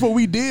 yo, that's what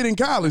we did in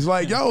college.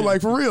 Like, yo,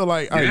 like for real.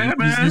 Like, hey, Yeah,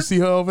 man. you see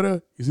her over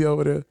there? You see her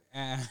over there?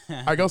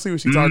 I go see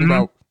what she talking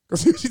about. Go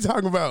see what she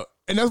talking about.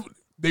 And that's what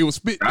they would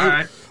spit. All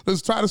right.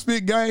 Let's try to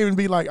spit game and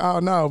be like, oh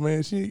no,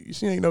 man, she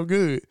ain't no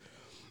good.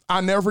 I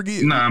never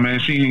forget. Nah, man,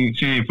 she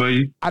ain't for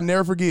you. I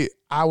never forget.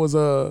 I was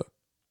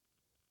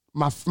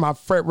my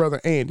frat brother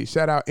Andy.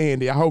 Shout out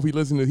Andy. I hope he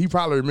listened to. He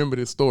probably remember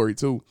this story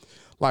too.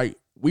 Like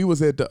we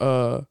was at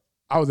I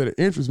was at an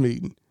interest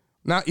meeting.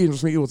 Not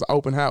interest meeting. It was an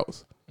open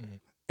house,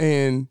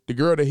 and the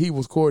girl that he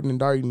was courting and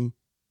dating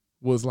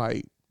was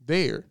like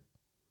there,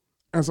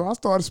 and so I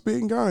started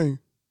spitting game,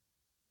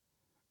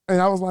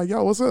 and I was like,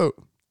 "Yo, what's up?"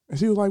 And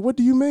she was like, "What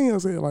do you mean?" I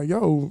said, "Like,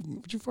 yo,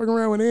 what you fucking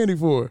around with Andy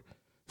for?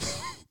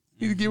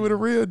 You need to get with a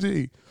real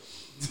G."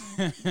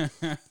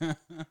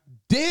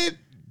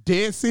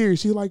 Dead serious.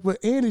 She like,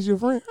 "But Andy's your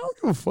friend. I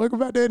don't give a fuck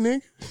about that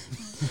nigga."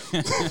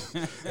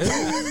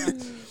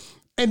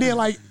 And then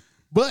like,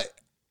 but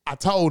I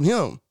told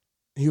him.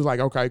 He was like,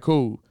 "Okay,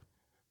 cool."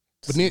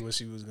 But See then what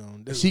she was gonna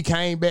do. she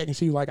came back and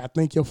she was like, "I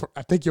think your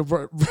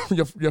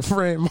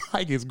friend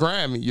Mike is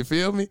grimy." You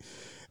feel me?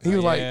 He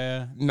was like,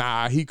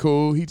 "Nah, he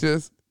cool. He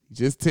just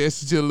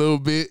tested you a little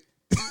bit."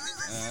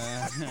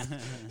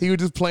 He was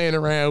just playing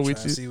around with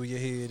Trying you. to see where your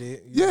head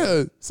is.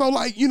 Yeah. So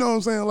like, you know what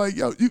I'm saying? Like,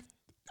 yo,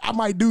 I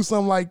might do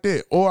something like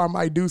that. Or I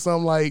might do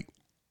something like,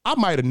 I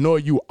might annoy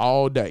you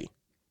all day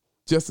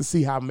just to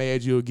see how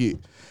mad you'll get.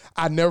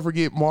 I never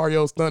forget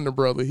Mario's Thunder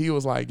brother. He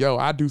was like, yo,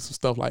 I do some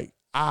stuff like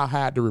I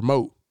hide the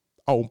remote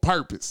on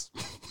purpose.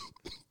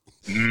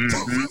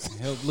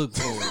 Help look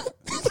for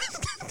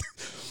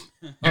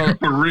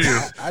For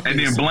real. And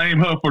then blame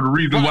her for the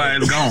reason why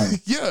it's gone.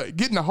 Yeah,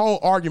 getting a whole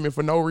argument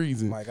for no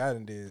reason. Like I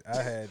did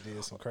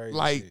some crazy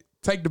Like shit.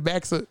 take the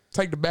backs of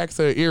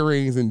her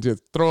earrings and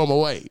just throw them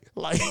away.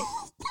 Like,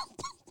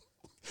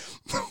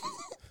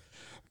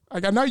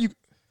 like I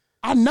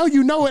know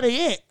you know where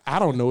they at. I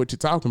don't know what you're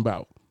talking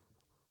about.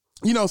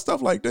 You know,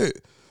 stuff like that.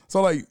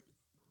 So like,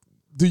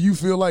 do you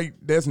feel like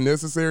that's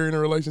necessary in a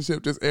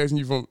relationship? Just asking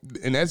you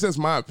and that's just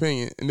my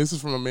opinion. And this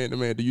is from a man to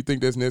man. Do you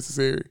think that's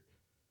necessary?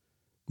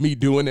 Me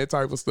doing that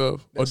type of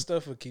stuff? That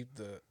stuff will keep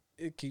the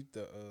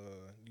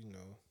you know.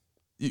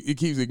 It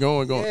keeps it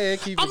going. Yeah,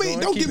 it keeps it going.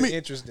 Don't Keep get it me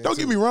interesting, don't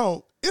too. get me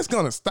wrong. It's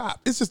gonna stop.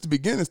 It's just the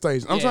beginning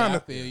stage. I'm I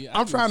feel you.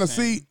 I'm trying to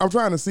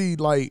see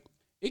like,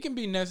 it can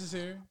be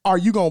necessary. are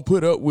you gonna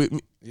put up with me?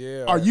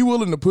 Yeah. Are you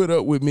willing to put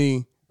up with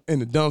me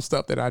and the dumb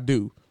stuff that I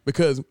do?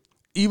 Because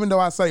even though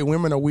I say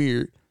women are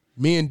weird,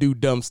 men do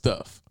dumb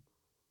stuff.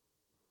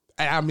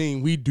 I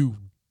mean, we do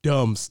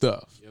dumb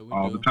stuff. Yeah,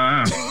 All the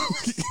time.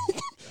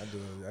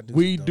 I do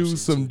We some dumb do shit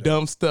some too,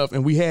 dumb stuff,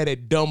 and we had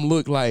that dumb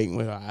look like,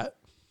 well,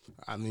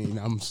 I mean,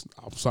 I'm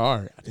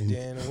sorry. I though. didn't.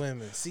 Dan the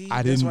women. See, I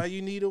that's didn't- why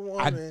you need a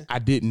woman. I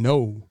didn't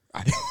know.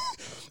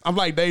 I'm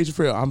like Dave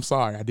Chappelle. I'm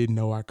sorry. I didn't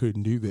know I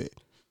couldn't do that.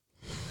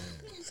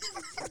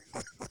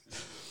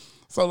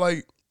 So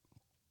like,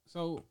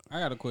 So I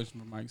got a question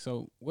for Mike.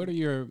 So what are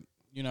your,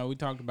 we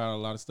talked about a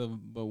lot of stuff,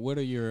 but what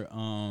are your,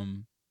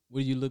 what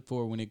do you look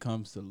for when it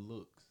comes to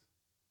looks?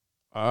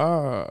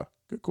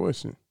 good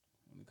question.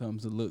 When it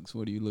comes to looks,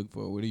 what do you look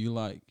for? What do you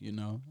like?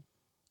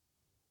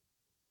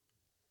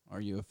 Are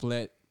you a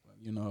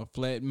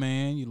flat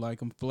man? You like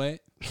them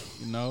flat?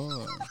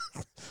 Or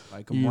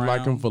like them You round?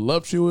 like them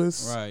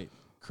voluptuous, right?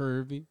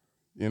 Curvy.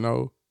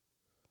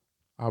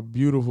 Our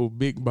beautiful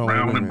big bone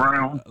Brown and women.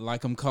 brown.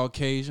 Like them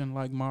Caucasian,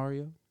 like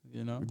Mario.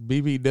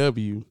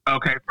 BBW.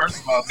 Okay,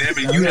 first of all,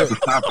 Devin, you have to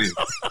stop this.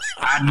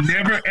 I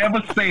never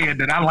ever said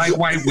that I like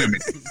white women.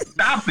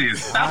 Stop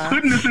this. Stop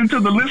putting this into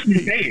the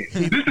listener's head.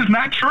 This is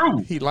not true.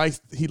 He likes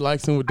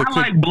them with the I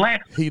like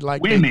black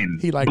women.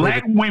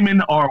 Black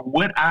women are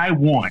what I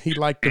want. He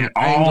like and them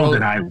all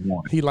that I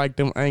want. He like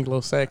them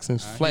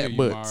Anglo-Saxons, I flat hear you,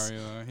 butts.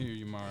 Mario. I hear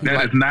you, Mario.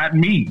 That is not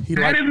me.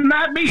 That is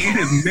not me. It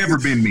has never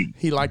been me.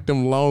 He like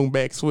them long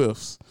back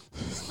Swifts.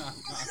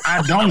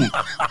 I don't.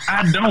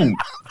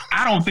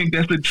 I don't think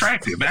that's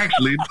attractive.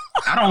 Actually,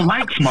 I don't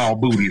like small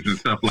booties and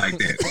stuff like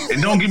that.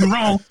 And don't get me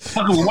wrong,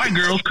 fucking with white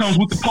girls comes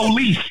with the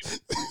police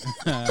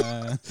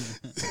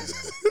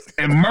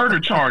and murder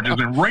charges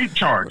and rape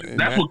charges.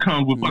 That's what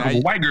comes with fucking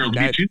with white girls.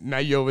 Get you? Now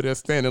you over there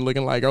standing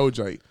looking like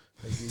OJ.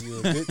 They give you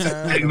a good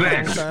time, Exactly.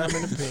 a long time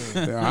in the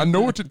pen. I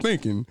know what you're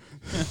thinking.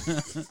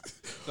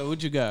 So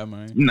what you got,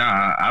 man?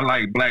 Nah, I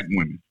like black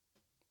women.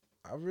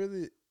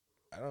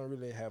 I don't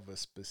really have a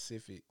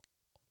specific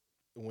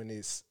when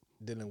it's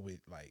dealing with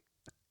like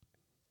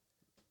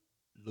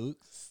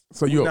looks.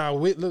 So you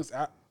with looks.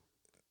 I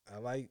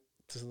like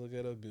to look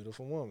at a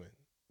beautiful woman.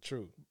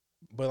 True,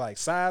 but like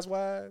size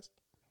wise,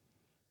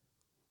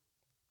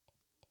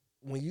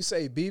 when you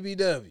say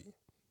BBW,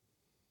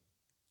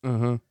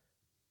 come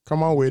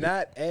on with it.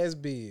 not as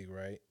big,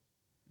 right?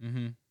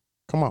 Mm-hmm.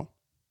 Come on.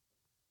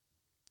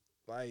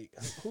 Like,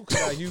 who could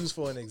I use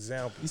for an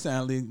example? You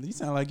sound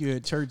like you're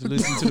at church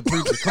listening to the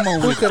preacher. Come on,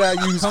 Who with could it.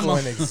 I use for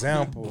an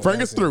example?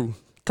 Bring us through.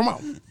 Come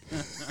on.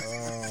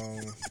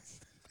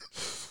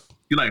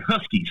 You like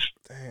huskies?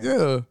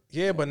 Yeah.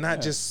 Yeah, but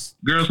not just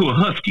Girls who are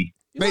husky.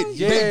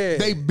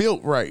 They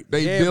built right.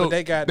 They built.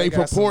 But they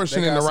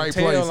proportion in the right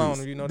places. On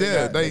them, you know,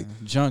 they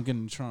junk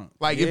in the trunk.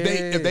 like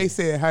if they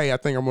said, "Hey, I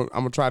think I'm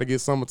gonna try to get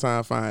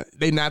summertime fine."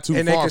 They not too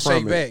and far they from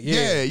can shake it. back.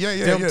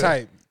 Yeah, them yeah.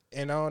 type,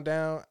 and on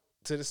down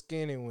to the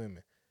skinny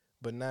women,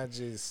 but not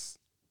just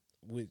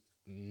with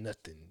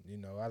nothing. You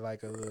know, I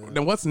like a little.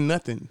 Then what's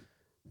nothing?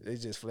 They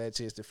just flat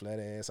chested, flat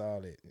ass,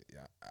 all that.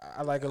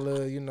 I like a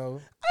little, you know.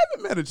 I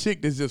haven't met a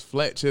chick that's just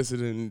flat chested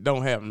and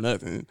don't have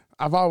nothing.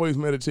 I've always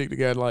met a chick that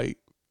got like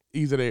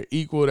either they're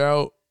equaled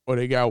out or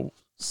they got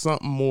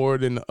something more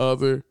than the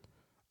other.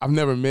 I've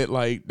never met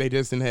like they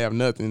just didn't have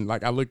nothing.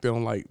 Like I looked at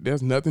them like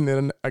there's nothing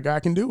that a guy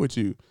can do with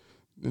you.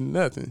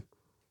 Nothing.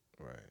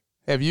 Right.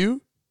 Have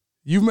you?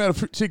 You've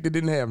met a chick that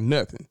didn't have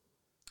nothing.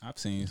 I've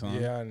seen some.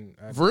 Yeah.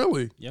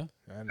 Really? Yeah.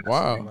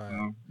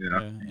 Wow.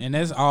 Yeah. And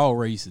that's all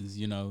races,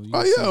 you know. You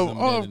Oh, see yeah. some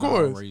Oh, that of in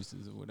course. all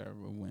races or whatever,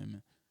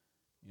 women,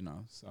 you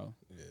know. So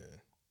Yeah.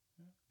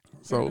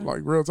 So like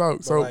real talk.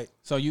 But So like,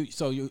 so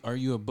you are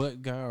you a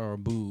butt guy or a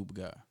boob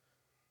guy?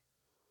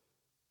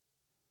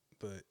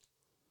 but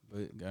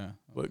Butt guy.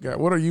 but God,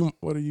 what are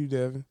you,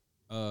 Devin?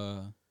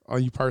 Are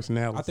you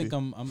personality? I think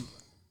I'm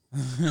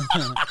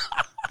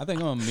I think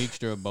I'm a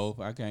mixture of both.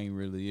 I can't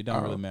really. It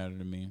don't really matter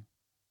to me.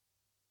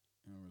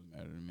 It don't really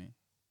matter to me.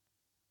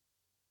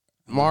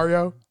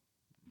 Mario.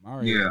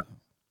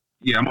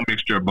 Yeah, I'm a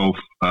mixture of both.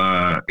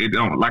 It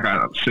don't, like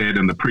I said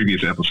in the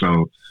previous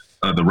episode,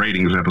 the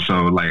ratings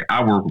episode. Like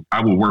I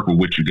will work with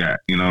what you got.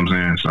 You know what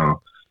I'm saying?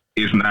 So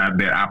it's not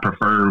that I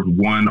prefer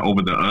one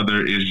over the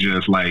other. It's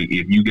just like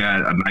if you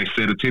got a nice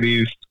set of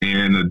titties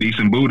and a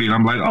decent booty,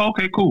 I'm like, oh,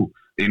 okay, cool.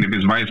 And if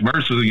it's vice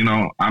versa, you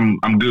know, I'm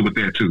good with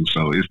that too.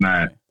 So it's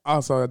not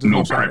Also, I just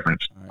no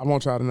preference. I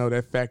want y'all to know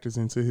that factors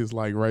into his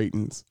like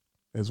ratings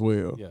as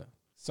well. Yeah.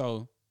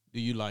 So do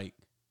you like?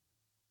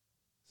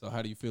 So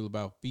how do you feel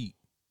about feet?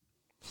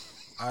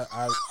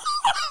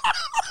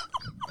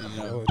 You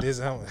know, this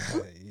you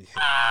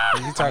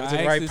talking to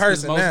the right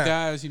person most now.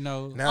 guys, you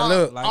know. Now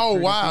look, like Oh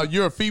pretty wow, feet.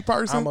 you're a feet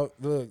person. look.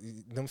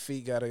 Them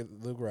feet gotta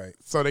look right.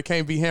 So they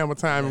can't be hammer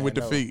timing with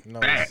the feet. No,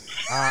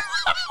 Facts. I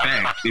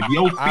If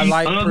your feet I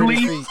like ugly,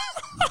 pretty feet.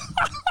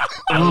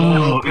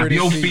 if pretty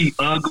your feet. feet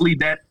ugly,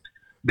 that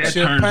Chip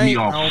turns paint, me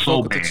I off don't so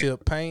fuck with the bad.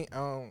 chip paint. I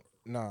don't.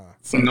 Nah.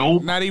 So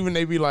Nope. Not even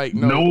they be like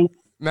no. Nope.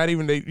 Not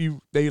even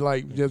they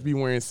like just be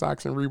wearing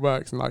socks and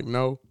Reeboks and like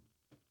no.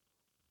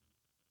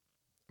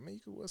 I mean,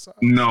 you could wear socks.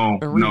 No,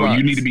 And no, you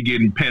Reeboks. need to be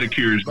getting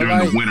pedicures But during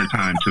like- the winter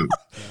time too.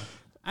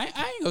 I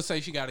ain't gonna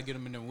say she got to get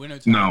them in the winter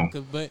time. No.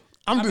 But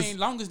I'm I just- mean,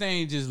 long as they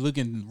ain't just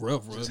looking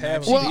rough.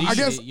 have she Well, need I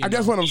guess it, you I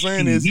guess know. what I'm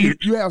saying is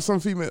you have some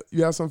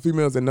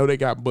females that know they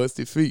got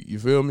busted feet. You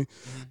feel me?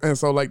 And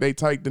so like they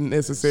take the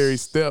necessary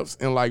steps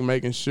and like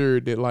making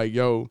sure that like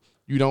you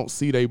don't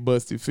see they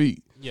busted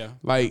feet. Yeah.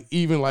 Like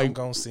even I'm like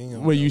gonna see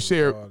them when you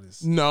share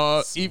regardless.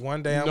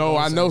 One day I'm no,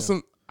 gonna I know see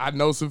 'em. I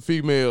know some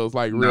females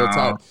like real No,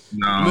 talk.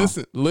 no.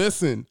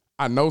 Listen.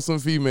 I know some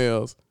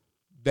females.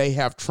 They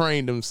have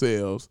trained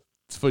themselves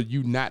for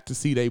you not to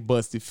see they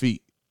busted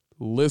feet.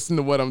 Listen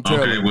to what I'm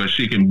telling Okay, you. well,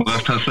 she can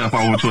bust herself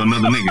over to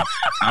another nigga.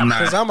 I'm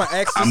Cause not. I'm gonna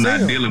ask to I'm see not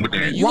them. dealing with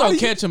that. You Why gonna do you-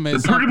 catch them at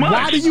Pretty some much.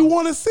 Why do you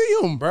want to see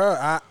them?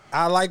 Bro,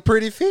 I like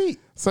pretty feet.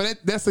 So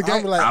that's a game.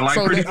 I'm like, I like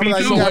so pretty that- feet I'm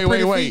like, too. you got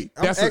pretty wait. feet.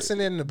 I'm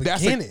asking in the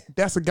beginning.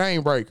 That's a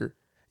game breaker.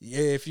 Yeah,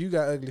 if you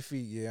got ugly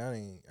feet, yeah, I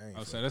ain't.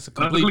 Oh, so that's a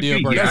complete Ugly deal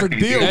feet, breaker. yeah. That's a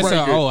can't deal do breaker.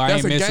 that. That's a, I That's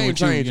ain't a messing game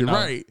with you, changer, you know?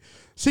 right?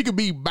 She could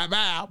be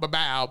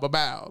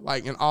bow,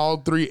 like in all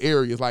three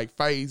areas, like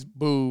face,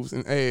 boobs,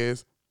 and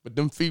ass. But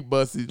them feet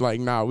busted, like,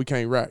 nah, we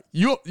can't rock.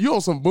 You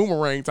on some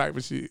boomerang type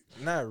of shit.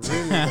 Not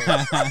really.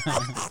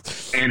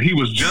 though. And he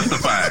was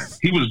justified.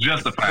 He was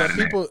justified But in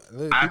that. people,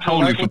 look, I people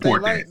totally like what they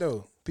support like, that.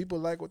 though. People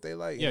like what they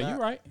like. Yeah, and you're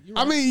right. You're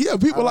I right. mean, yeah,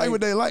 people I like like-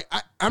 what they like.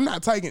 I'm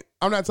not taking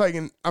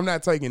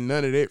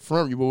none of that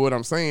from you. But what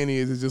I'm saying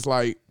is, it's just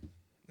like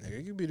Nigga,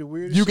 it could be the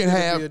weirdest. you can shit,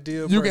 it'll have be a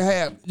deal you can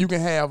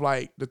breaker. have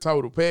like the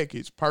total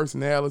package,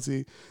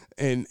 personality,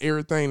 and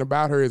everything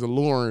about her is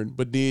alluring.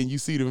 But then you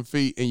see them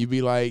feet, and you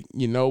be like,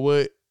 you know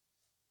what?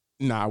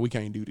 Nah, we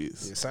can't do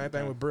this. Yeah, same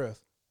thing with breath.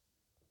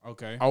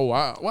 Okay. Oh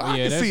wow, well I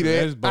Yeah, can see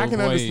that's that. I both can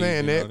ways,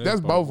 understand you know, that.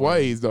 That's both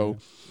ways though.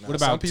 Now, What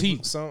some about people-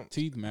 teeth? Some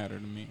Teeth matter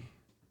to me.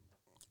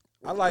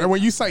 I like. And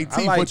when you say I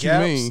teeth, like what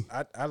gaps. you mean?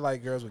 I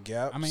like girls with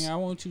gaps. I mean, I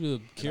want you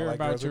to care like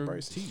about girls with your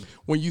braces. teeth.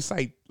 When you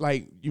say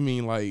like, you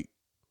mean like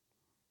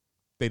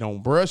they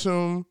don't brush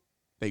them,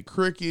 they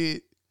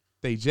crooked.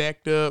 They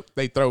jacked up.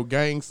 They throw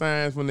gang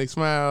signs when they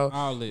smile.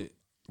 All it.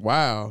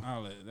 Wow.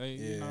 All it. They,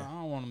 you know, I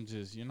don't want them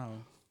just, you know.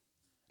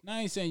 Now, I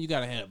ain't saying you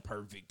gotta have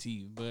perfect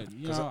teeth, but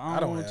you know, I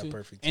don't want have you.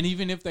 perfect teeth. And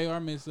even if they are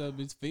messed up,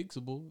 it's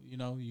fixable. You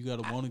know, you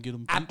gotta want to get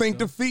them. I think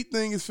the feet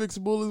thing is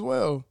fixable as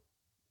well.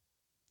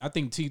 I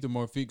think teeth are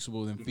more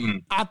fixable than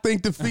feet. I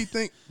think the feet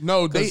thing.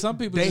 No, they Some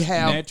people they just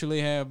have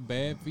naturally have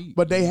bad feet,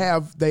 but they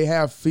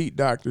have feet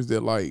doctors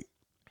that like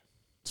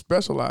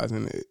specialize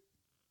in it.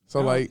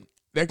 So No. like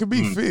that could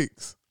be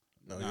fixed.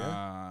 No,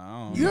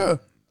 I don't know. Yeah.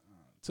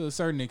 To a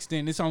certain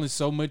extent, it's only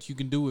so much you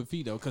can do with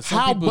feet though. Because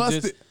How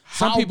busted-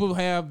 some how- people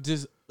have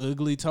just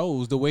ugly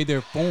toes. The way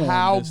they're formed,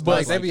 How it's Like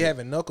like they be that.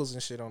 having knuckles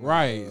and shit on.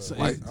 Right. So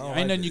Like, ain't I don't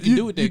like nothing you that. can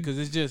do with that You- because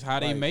it's just how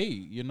they like-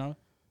 made. You know.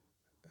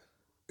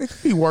 It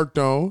could be worked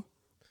on.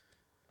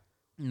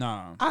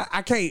 Nah.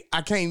 I can't.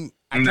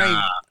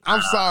 Nah.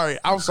 I'm sorry.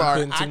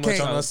 Putting too I much on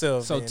can't.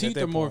 herself. So then, teeth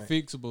at are that more point.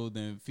 fixable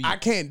than feet. I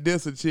can't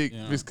diss a chick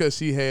Yeah. just because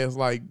she has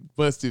like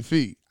busted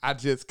feet. I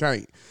just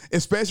can't.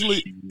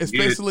 Especially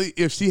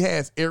if she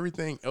has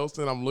everything else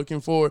that I'm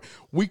looking for.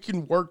 We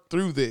can work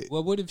through that.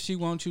 Well, what if she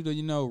wants you to,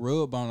 you know,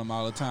 rub on them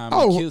all the time?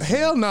 and Oh kiss 'em?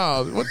 hell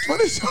no!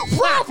 What is your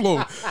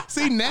problem?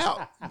 See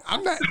now,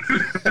 I'm not.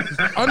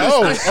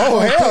 Oh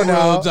hell no!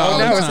 Rubs all Oh,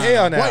 the now it's time.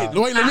 hell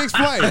now. Wait. Let me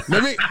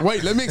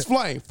explain. Let me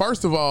explain.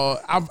 First of all,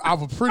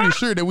 I'm pretty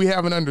sure that we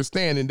have an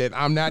understanding that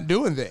I'm not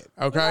doing that.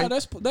 Okay. No,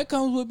 that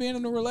comes with being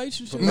in a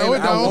relationship. No, Maybe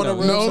it I don't. wanna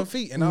rub No, some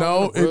feet, and I no, don't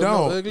wanna it rub no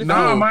don't. ugly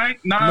Nah, No. Mike.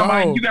 No.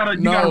 Mike. You gotta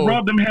No.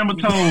 rub them hammer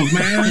toes,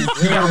 man.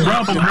 You gotta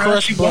rub them, bro.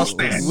 She wants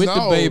that. with the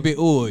No. baby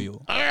oil.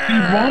 She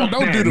wants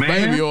Don't that, do the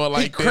man. baby oil He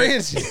like that.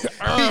 cringing.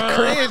 He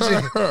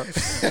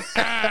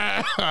cringing.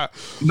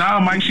 Nah,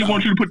 Mike. She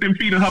wants you to put them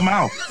feet in her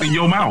mouth, in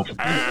your mouth. She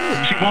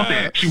want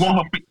that. She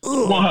want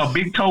her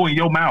big toe in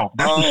your mouth.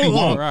 That's what she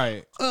wants.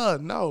 Right.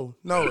 No.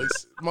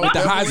 It's With the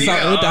hot sauce,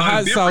 Yeah, with the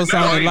hot different sauce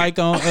on it, now. like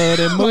on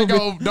that movie.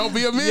 Like, oh, don't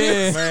be a Yeah,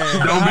 menace.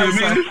 Don't be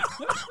a minute.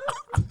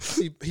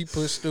 He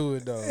pushed through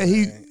it though. And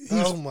he- man.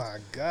 he's- Oh my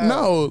god.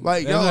 No,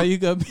 like That's how yo, you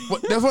got.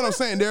 but that's what I'm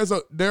saying. There's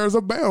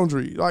a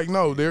boundary. Like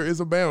no, there is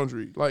a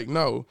boundary. Like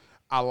no,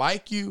 I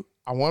like you.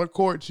 I want to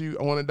court you.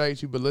 I want to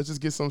date you. But let's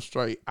just get some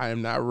straight. I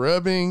am not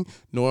rubbing,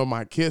 nor am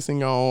I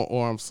kissing on,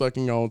 or I'm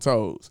sucking on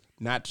toes.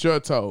 Not your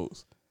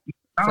toes.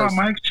 Nah,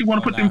 Mike. She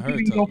want to put them not her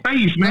feet in your toe.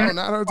 face, man. No,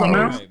 not her Come on,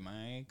 toes. now. Right,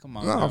 man. Come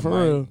on, Nah, now, for Mike.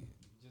 real.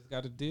 You just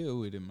got to deal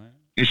with it, man.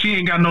 And she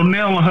ain't got no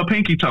nail on her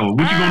pinky toe.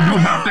 What you gonna do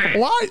about that?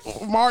 Why,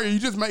 Mario? You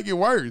just make it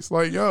worse.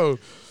 Like yo,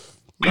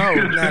 no,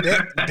 Now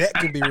that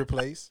could be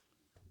replaced.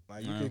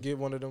 Like you could get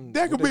one of them.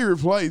 that could what be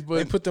replaced. They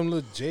But put them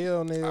little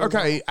gel nails.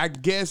 okay, I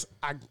guess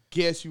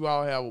you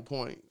all have a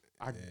point.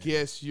 I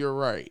guess you're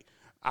right.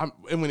 And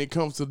when it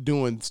comes to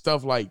doing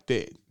stuff like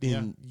that,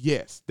 then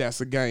yes, that's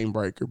a game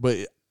breaker. But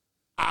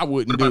I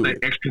wouldn't What do about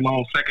it. that extra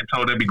long second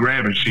toe that be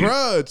grabbing shit?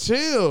 Bruh,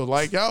 chill.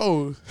 Like,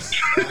 yo.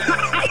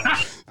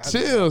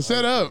 Chill.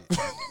 Shut up.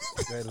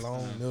 That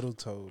long middle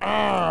toe.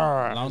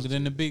 Longer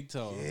than the big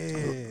toe.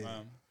 Yeah.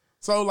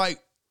 So, like,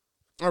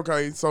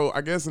 okay, so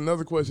I guess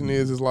another question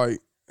is like,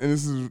 and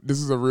this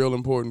is a real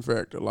important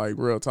factor, like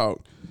real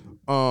talk.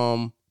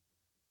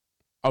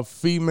 A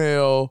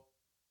female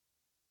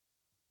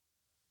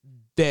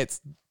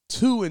that's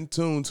too in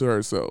tune to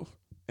herself.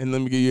 And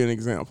let me give you an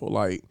example.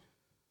 Like,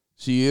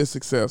 she is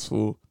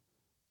successful.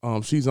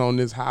 She's on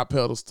this high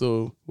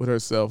pedestal with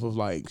herself of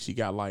like she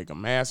got like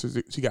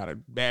she got a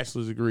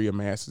bachelor's degree, a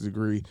master's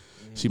degree.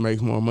 She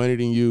makes more money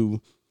than you,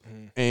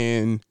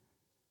 and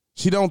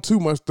she don't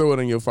too much throw it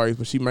in your face,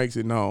 but she makes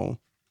it known.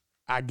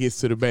 I gets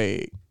to the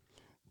bag.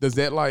 Does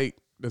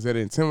that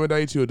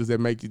intimidate you, or does that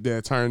make you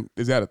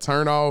is that a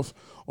turn off,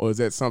 or is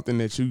that something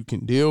that you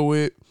can deal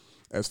with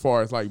as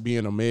far as like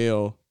being a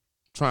male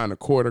trying to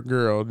court a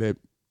girl that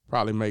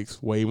probably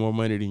makes way more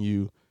money than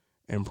you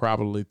and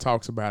probably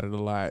talks about it a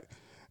lot?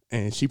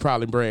 And she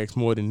probably brags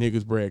more than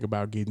niggas brag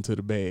about getting to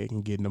the bag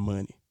and getting the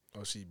money.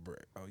 Oh,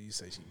 you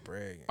say she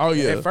bragging. Oh,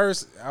 yeah. At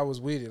first, I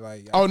was with it.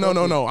 Like, Oh,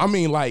 no. I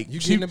mean, like,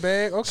 You she, getting the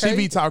bag? Okay. she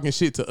be talking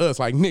shit to us.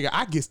 Like, nigga,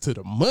 I gets to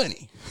the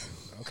money.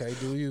 Okay,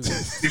 do you?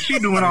 If she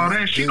doing all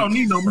that, she don't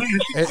need no man.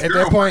 She At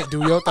that point, do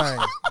your thing.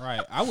 Right.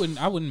 I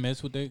wouldn't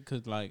mess with it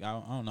because, like, I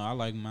don't know. I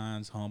like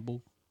mine's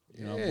humble.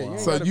 You know, Yeah, boy, you ain't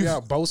So gotta you- be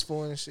out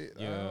boastful and shit.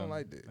 I yeah, don't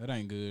like that. That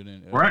ain't good.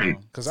 And, Right.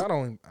 Cause I'm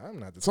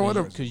not the So what type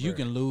if- person Because you to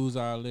can lose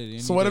all that. Any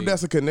So what if day.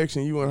 that's a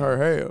connection you and her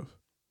have? brag.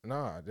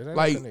 Nah, that ain't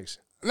Like- a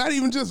connection. Not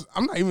even just,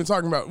 I'm not even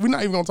talking about, we're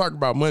not even going to talk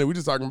about money. We're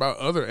just talking about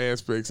other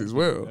aspects as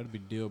well. That'd be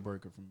deal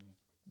breaker for me.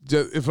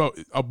 Just if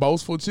a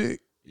boastful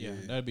chick, Yeah,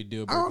 that'd be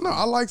deal I breaker. don't know.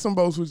 I like some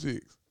boastful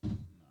chicks.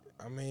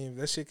 I mean,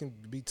 that shit can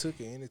be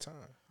took at any time.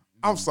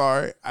 I'm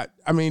sorry.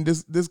 I mean,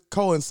 this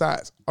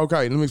coincides.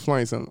 Okay, let me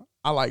explain something.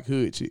 I like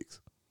hood chicks.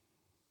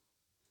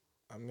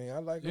 I mean, I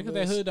like. Look at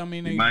that hood. I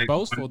mean, they Mike,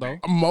 boastful though.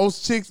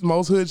 Most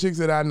hood chicks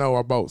that I know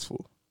are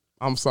boastful.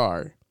 I'm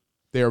sorry.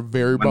 They're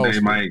very one day,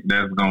 boastful. Mike,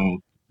 that's gonna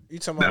You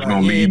talking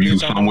about leave you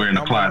bitch, I'm somewhere in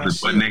the on my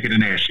closet, butt shit. naked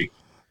and ashy.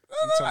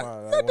 You talking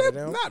about like one of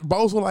them? Not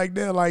boastful like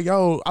that. Like,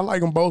 yo, I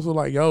like them boastful.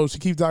 Like, yo, she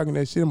keep talking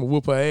that shit. I'm gonna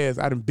whoop her ass.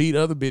 I done beat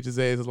other bitches'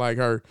 asses like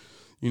her.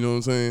 You know what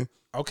I'm saying?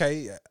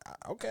 Okay.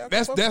 I can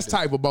That's fuck with that.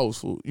 type of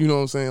boastful. You know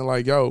what I'm saying?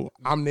 Like, yo,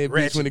 I'm that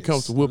bitch when it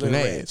comes to whooping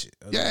ass. Ratchet.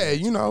 A little Yeah, ratchet,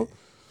 you know. man.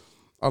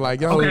 Or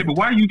like, yo, Okay, but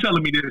why are you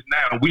telling me this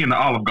now? We in the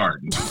Olive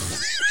Garden.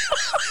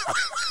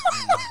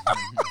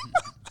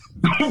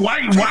 Why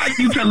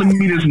are you telling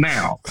me this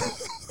now?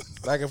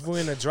 Like if we're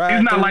in a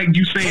drive, It's not like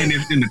you saying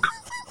this in the.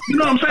 You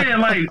know what I'm saying?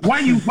 Like, why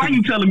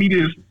you telling me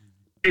this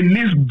in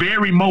this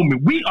very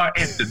moment? We are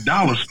at the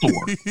dollar store.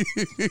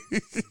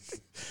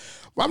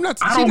 I'm not.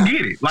 I don't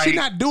get it. Like, she's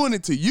not doing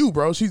it to you,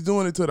 bro. She's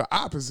doing it to the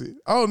opposite.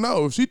 Oh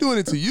no, if she's doing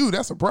it to you,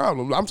 that's a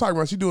problem. I'm talking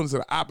about she doing it to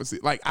the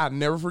opposite. Like I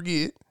never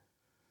forget.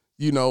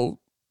 You know,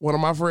 one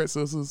of my frat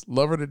sisters,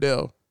 love her to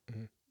death.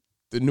 Mm-hmm.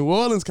 The New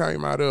Orleans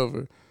came out of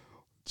her.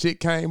 Chick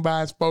came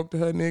by and spoke to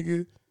her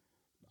nigga.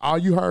 All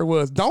you heard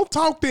was, "Don't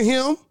talk to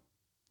him."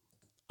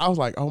 I was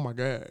like, "Oh my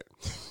god."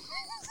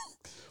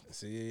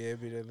 See, yeah,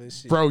 it be that little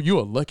shit. Bro, you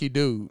a lucky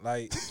dude.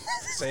 Like,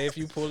 say if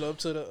you pull up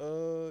to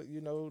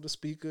the the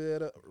speaker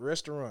at a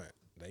restaurant,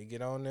 they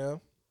get on there.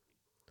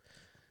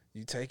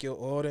 You take your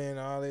order and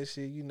all that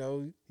shit,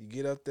 you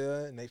get up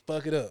there and they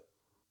fuck it up.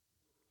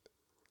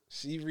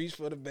 She reached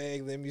for the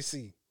bag, let me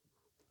see.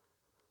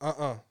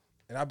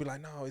 And I'll be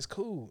like, no, it's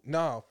cool.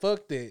 No,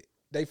 fuck that.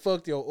 They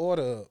fucked your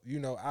order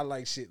up. I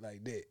like shit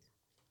like that.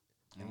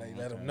 And they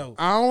let them know.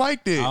 I don't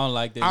like that. I don't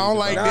like that. I don't either,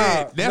 like bro.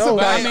 that. That's no, a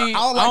bad. I mean, I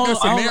don't like that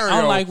scenario. I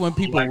don't like when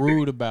people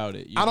rude about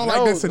it. I don't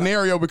like that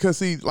scenario because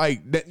see,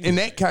 like in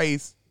that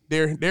case,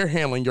 they're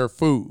handling your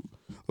food,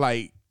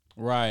 like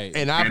right.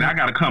 and I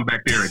gotta come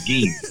back there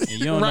again. And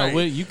you don't Right. know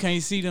what you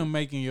can't see them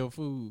making your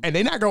food. and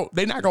they're not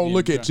gonna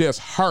look at just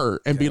her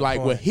and be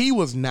like, well, he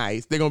was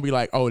nice. They're gonna be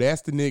like, oh,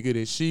 that's the nigga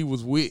that she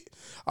was with.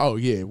 Oh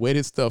yeah, wet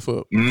his stuff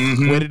up,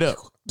 wet it up.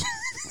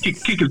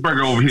 Kick his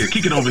burger over here.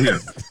 Kick it over here.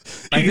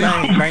 Bang,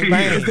 bang, bang,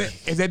 bang.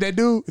 Is that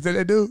dude? Is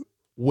that dude?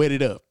 Wet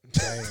it up.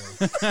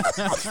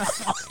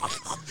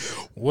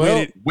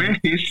 Well, Wet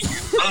his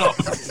shit up.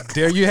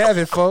 there you have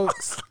it,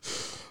 folks.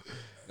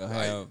 Go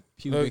have Look,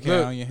 pubic hair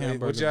look, on your hey,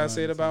 hamburger. what y'all bun.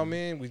 said about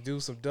men, we do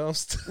some dumb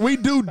stuff. We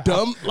do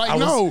dumb like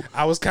no.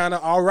 I was kind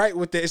of all right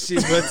with that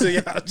shit, but until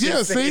y'all just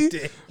Yeah, said see?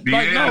 that.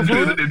 Like, Yeah, no,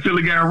 bro. until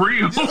it got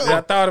real. Yeah,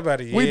 I thought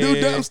about it. We do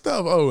Yeah. dumb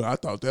stuff. Oh, I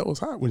thought that was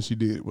hot when she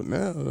did it, but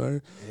now,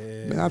 like,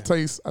 man, I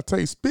taste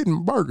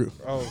spitting burger.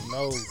 Oh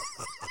no,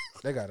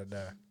 they gotta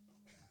die.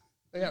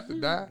 They have to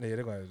die. Yeah,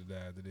 they're gonna have to die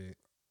after that.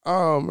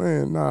 Oh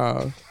man,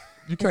 nah,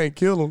 you can't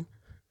kill them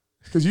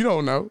because you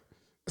don't know.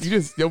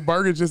 Your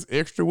burger just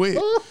extra wet.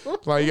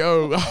 Like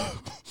yo,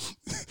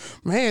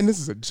 man, this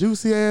is a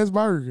juicy ass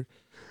burger.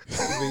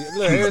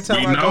 Look, every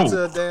time I go know.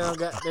 to a damn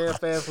goddamn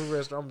fast food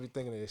restaurant, I'm gonna be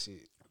thinking of that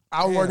shit.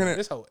 I was working at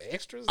this whole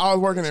extras. I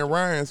was working at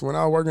Ryan's. When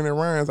I was working at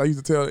Ryan's, I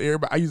used to tell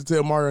everybody. I used to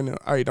tell Mario,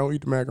 "Hey, don't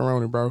eat the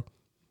macaroni, bro."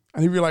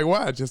 And he'd be like,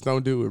 "Why? Just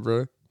don't do it,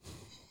 bro."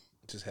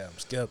 Just have them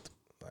skeptical.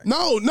 Like,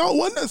 No,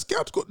 wasn't that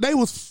skeptical. They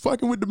was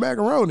fucking with the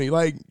macaroni.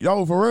 Like,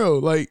 yo, for real.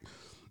 Like,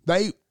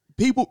 that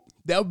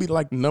would be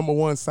like the number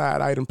one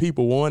side item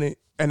people wanted.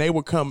 And they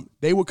would come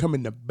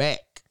in the back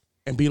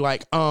and be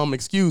like,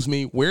 excuse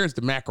me, where's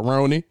the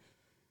macaroni?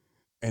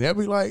 And they'll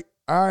be like,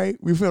 all right,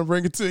 we finna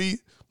bring it to you.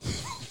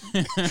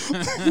 All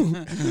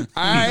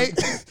right.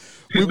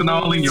 It's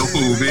all in your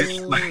food,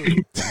 bitch.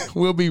 Like,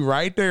 We'll be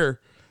right there.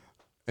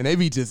 And they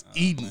be just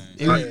eating.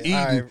 They be eating.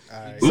 all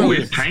right. ooh,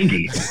 it's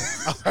tangy.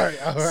 All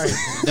right.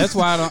 That's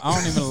why I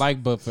don't even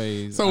like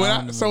buffets. So I don't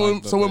even like so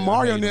when buffets.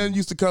 Mario I and hate them 'em.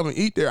 used to come and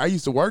eat there, I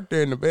used to work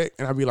there in the back,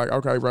 and I'd be like,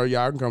 okay, bro,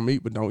 yeah, I can come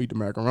eat, but don't eat the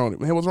macaroni.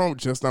 Man, what's wrong with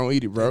just don't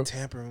eat it, bro?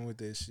 Tampering with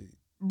that shit,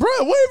 Bro,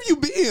 where have you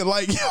been?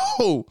 Like,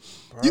 yo,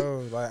 bro.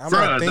 Like I'm not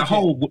Bruh,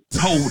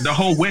 thinking. the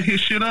whole wet his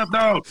shit up,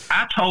 dog.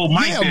 I told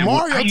Mike Yeah, that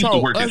Mario I used to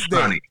told work at us that.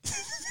 Sonic.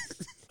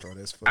 Bro,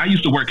 that's I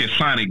used to work at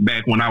Sonic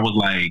back when I was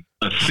like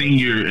a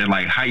senior in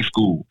like high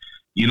school.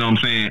 You know what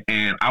I'm saying?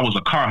 And I was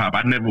a car hop.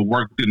 I never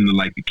worked in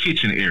like the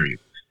kitchen area.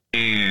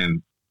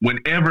 And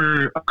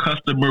whenever a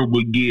customer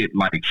would get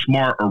like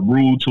smart or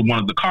rude to one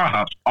of the car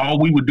hops, all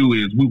we would do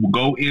is we would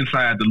go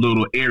inside the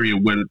little area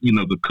where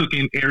the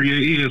cooking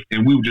area is,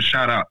 and we would just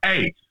shout out,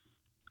 "Hey,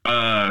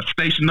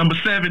 station number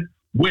 7,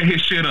 wear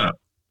his shit up."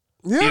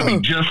 yeah,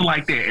 It'd be just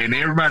like that, and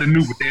everybody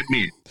knew what that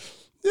meant.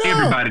 yeah.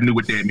 Everybody knew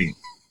what that meant.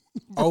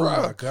 Oh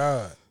Bruh. my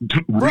god,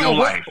 Bro, Real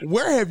life.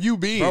 where have you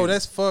been? bro,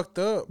 that's fucked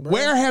up. Bro.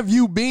 where have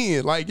you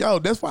been? Like, yo,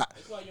 that's why.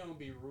 That's why you don't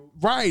be rude.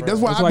 Right, that's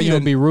why That's why you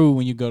don't be rude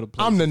when you go to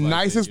places. I'm the like that,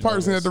 nicest you know?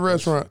 person at the that's-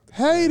 restaurant.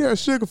 Hey there,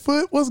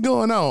 Sugarfoot. What's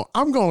going on?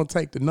 I'm going to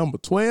take the number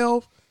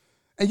 12,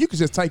 and you can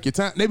just take your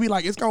time. They be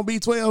like, it's going to be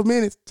 12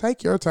 minutes.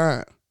 Take your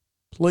time,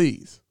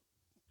 please.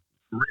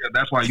 For real,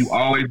 that's why you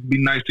always be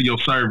nice to your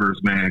servers,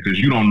 man, because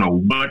you don't know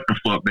what the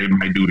fuck they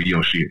might do to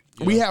your shit.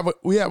 We have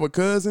a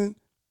cousin,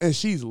 and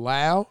she's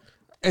loud,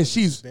 and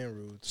she's been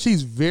rude.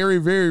 very,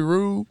 very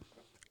rude.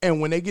 And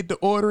when they get the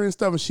order and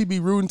stuff, and she be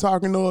rude and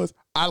talking to us,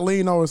 I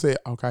lean over and say,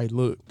 okay,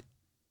 look,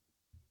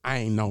 I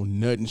ain't know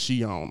nothing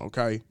she on,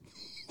 okay?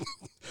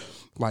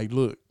 Like,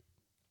 look,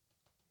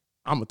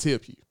 I'm going to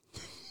tip you.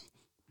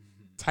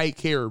 Take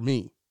care of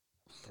me.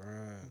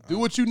 Do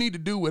what you need to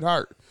do with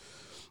her.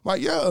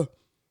 Like, yeah,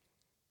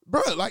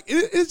 bro, like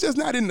it's just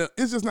not in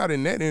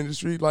that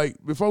industry. Like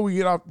before we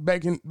get off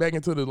back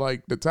into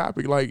the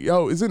topic, like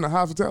yo, it's in the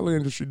hospitality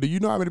industry. Do you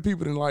know how many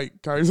people that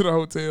like come to the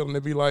hotel and they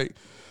be like,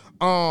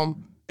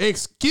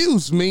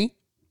 excuse me,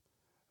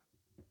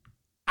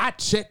 I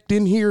checked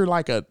in here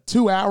like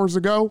 2 hours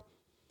ago,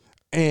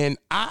 and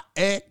I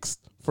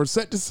asked for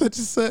such and such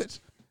and such,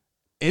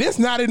 and it's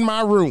not in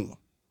my room.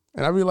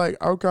 And I be like,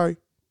 okay.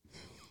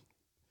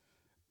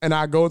 And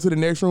I go into the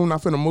next room I'm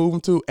finna move them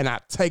to, and I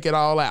take it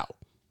all out.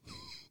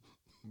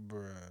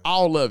 Bruh.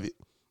 All of it.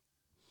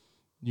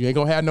 You ain't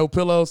gonna have no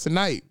pillows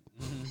tonight.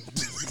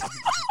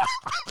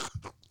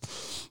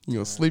 You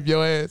gonna sleep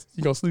your ass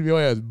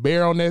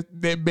bare on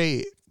that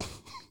bed.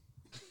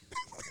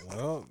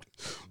 Well,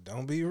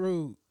 don't be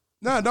rude.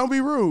 No, don't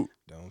be rude.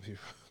 Don't be rude.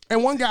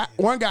 And one guy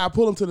I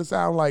pull him to the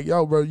side, I'm like,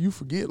 yo, bro, you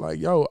forget, like,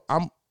 yo,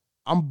 I'm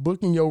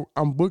booking your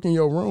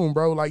room,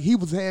 bro. Like he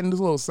was having this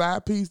little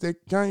side piece that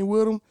came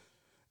with him.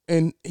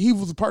 And he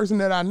was a person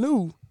that I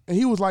knew, and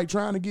he was like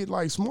trying to get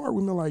like smart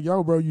with me, like,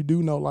 yo, bro, you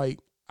do know, like,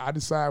 I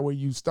decide where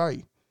you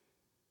stay.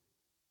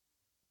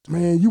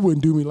 Man, you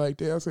wouldn't do me like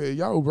that. I said,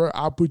 yo, bro,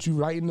 I'll put you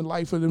right in the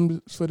light for them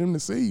to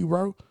see you,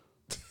 bro.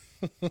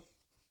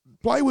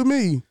 Play with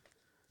me.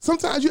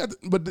 Sometimes you have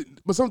to,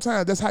 but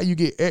sometimes that's how you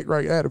get act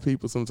right out of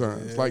people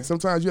sometimes. Yeah. Like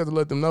sometimes you have to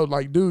let them know,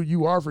 like, dude,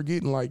 you are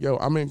forgetting, like, yo,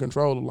 I'm in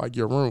control of like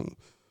your room.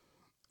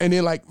 And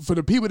then, like, for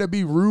the people that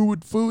be rude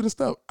with food and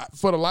stuff,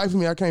 for the life of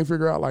me, I can't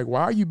figure out, like,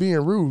 why are you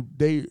being rude?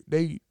 They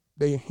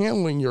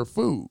handling your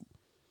food.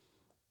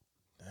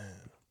 Damn.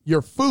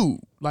 Your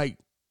food. Like,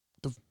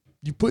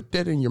 you put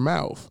that in your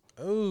mouth.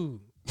 Ooh,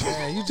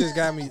 man, you just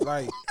got me,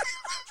 like,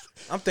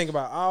 I'm thinking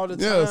about all the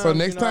time. Yeah, so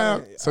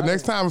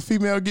next time a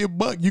female get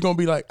bucked, you going to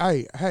be like,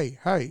 hey.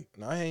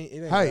 No, it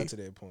ain't got to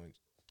that point.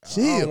 I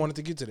don't want it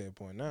to get to that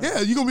point now. Yeah,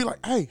 you going to be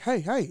like,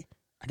 hey.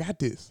 I got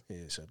this.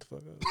 Yeah, shut the fuck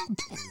up.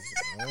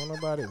 I don't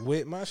want nobody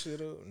wet my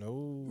shit up.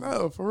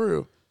 No, for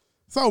real.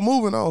 So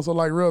moving on. So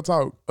like real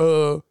talk.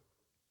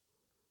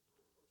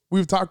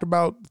 We've talked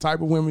about the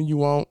type of women you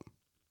want,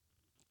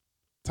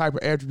 type of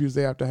attributes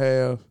they have to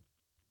have.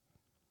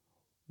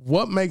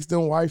 What makes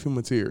them wifey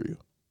material?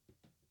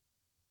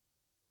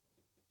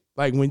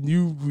 Like when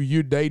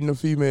you're dating a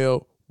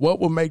female, what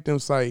will make them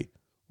say?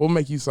 What will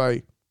make you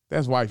say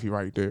that's wifey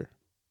right there?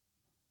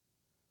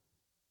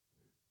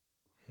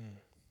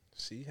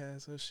 She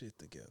has her shit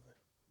together.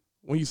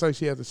 When you say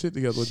she has her shit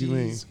together, what do you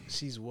mean?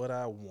 She's what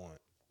I want.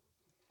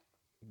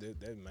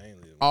 That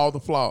mainly. All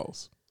the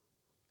flaws.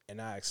 And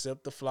I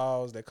accept the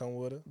flaws that come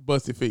with her.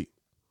 Busted feet.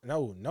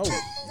 No. Not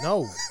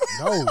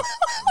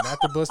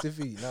the busted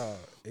feet. No,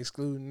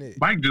 excluding it.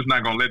 Mike just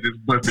not gonna let this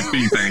busted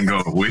feet thing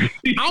go.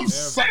 I'm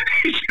sorry.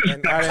 He's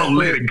just not gonna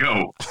let it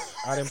go.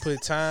 I didn't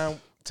put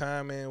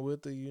time in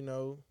with her, you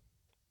know.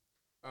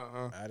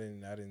 I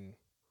didn't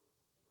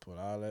put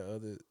all that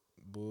other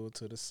bull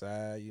to the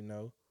side, you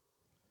know.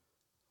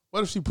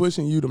 What if she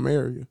pushing you to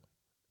marry her?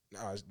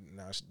 No,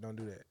 don't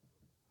do that.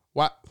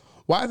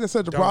 Why is that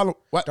such a problem?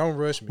 Don't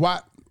rush me.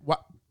 Why?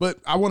 But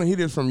I want to hear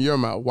this from your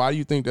mouth. Why do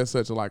you think that's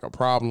such a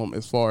problem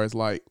as far as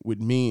like with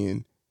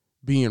men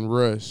being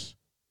rushed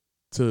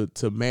to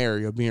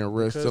marry or being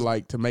rushed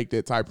to make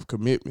that type of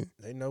commitment?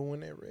 They know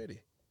when they're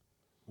ready.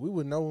 We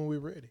would know when we're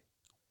ready.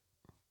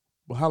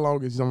 Well, how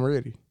long is I'm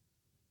ready?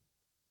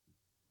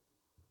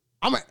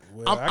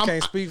 I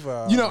can't speak for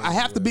all I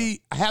have to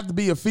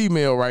be a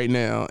female right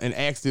now and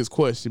ask this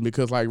question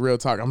because like real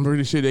talk, I'm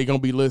pretty sure they're gonna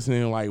be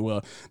listening like,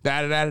 well, da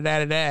and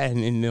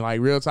then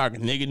like real talk,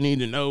 nigga need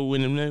to know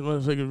when them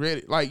motherfuckers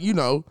ready. Like, you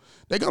know,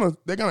 they're gonna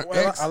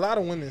ask. A lot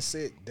of women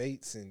set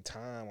dates and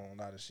time on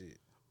a lot of shit.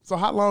 So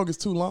how long is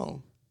too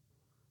long?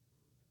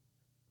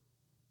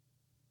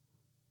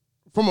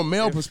 From a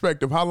male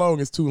perspective, how long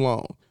is too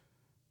long?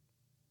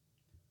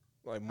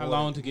 Like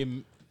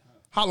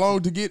how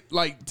long to get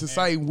like to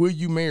say, will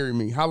you marry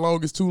me? How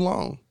long is too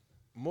long?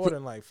 More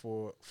than like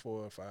 4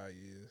 or 5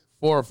 years.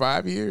 4 or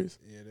 5 years?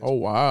 Yeah. Oh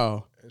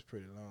wow, that's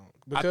pretty long.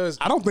 Because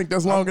I don't think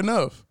that's long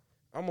enough.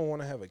 I'm gonna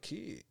want to have a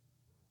kid.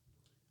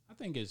 I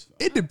think it's.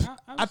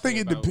 I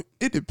think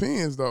it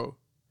depends though.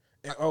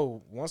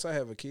 And, once I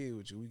have a kid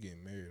with you, we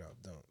getting married off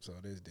dump. So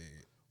that's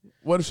dead.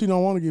 What if she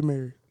don't want to get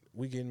married?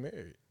 We getting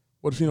married.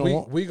 What if she don't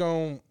want? We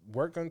gonna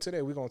work onto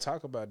that. We gonna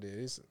talk about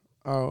that.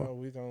 I'm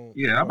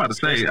about to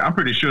say, I'm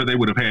pretty sure they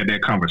would have had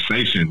that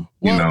conversation,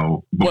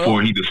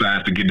 before he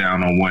decides to get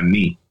down on one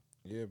knee.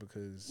 Yeah,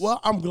 because.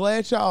 Well, I'm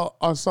glad y'all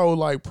are so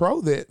like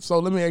pro that. So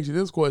let me ask you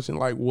this question: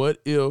 like, what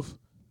if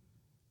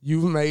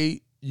you've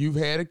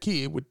had a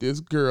kid with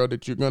this girl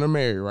that you're gonna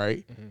marry,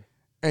 right? Mm-hmm.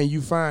 And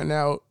you find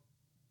out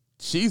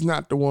she's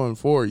not the one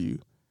for you,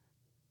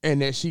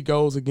 and that she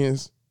goes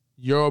against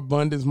your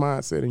abundance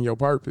mindset and your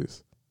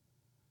purpose.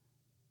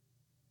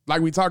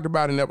 Like we talked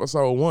about in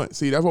episode 1.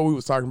 See, that's what we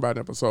was talking about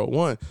in episode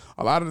 1.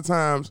 A lot of the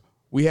times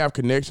we have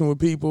connection with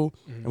people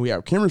and we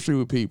have chemistry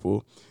with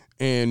people,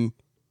 and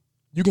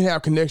you can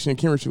have connection and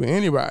chemistry with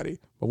anybody.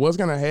 But what's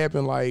going to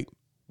happen like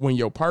when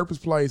your purpose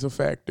plays a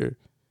factor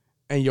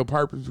and your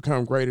purpose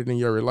becomes greater than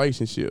your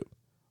relationship?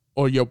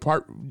 Or are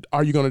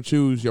you going to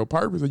choose your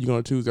purpose or are you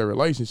going to choose that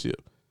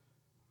relationship?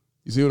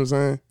 You see what I'm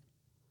saying?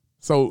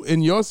 So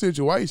in your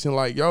situation,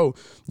 like, yo,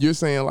 you're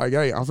saying like,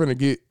 hey, I'm finna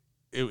get,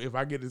 if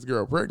I get this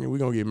girl pregnant, we're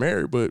gonna get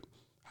married. But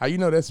how you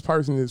know this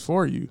person is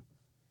for you?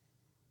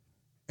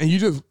 And you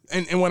just,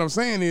 and what I'm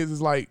saying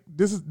is like,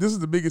 this is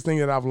the biggest thing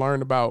that I've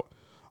learned about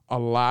a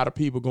lot of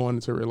people going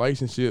into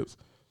relationships.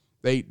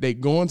 They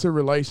go into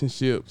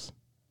relationships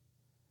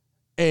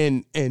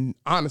and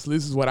honestly,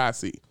 this is what I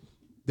see.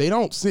 They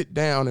don't sit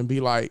down and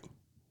be like,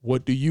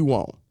 what do you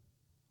want?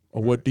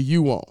 Or what do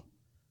you want?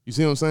 You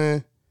see what I'm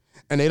saying?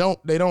 And they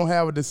don't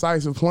have a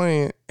decisive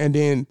plan, and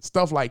then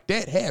stuff like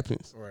that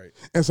happens. Right.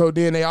 And so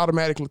then they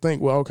automatically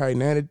think, well, okay,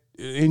 now that,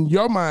 in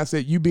your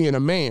mindset, you being a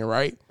man,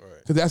 right?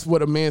 Because that's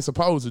what a man's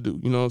supposed to do.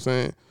 You know what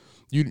I'm saying?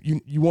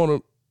 You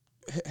want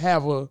to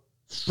have a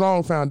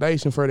strong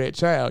foundation for that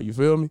child. You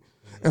feel me?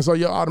 Mm-hmm. And so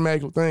your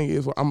automatic thing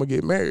is, well, I'm gonna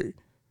get married.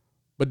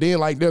 But then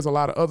like there's a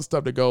lot of other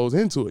stuff that goes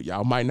into it.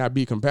 Y'all might not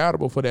be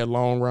compatible for that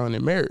long run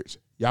in marriage.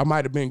 Y'all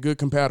might have been good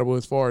compatible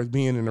as far as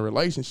being in a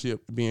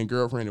relationship, being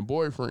girlfriend and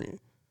boyfriend.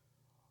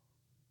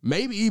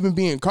 Maybe even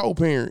being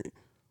co-parent.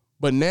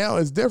 But now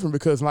it's different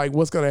because like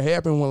what's gonna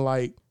happen when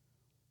like,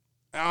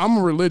 I'm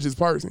a religious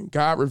person.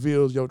 God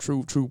reveals your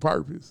true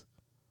purpose.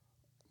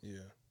 Yeah.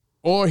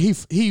 Or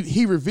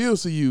he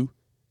reveals to you,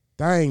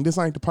 dang, this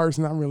ain't the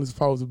person I'm really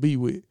supposed to be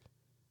with.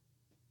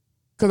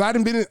 Cause I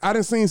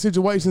done seen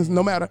situations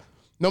no matter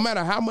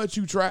how much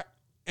you try,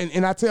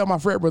 and I tell my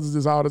frat brothers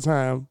this all the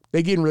time,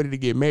 they getting ready to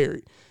get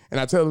married. And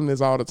I tell them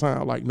this all the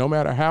time, like no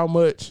matter how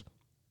much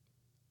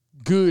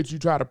good you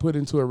try to put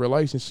into a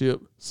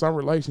relationship, some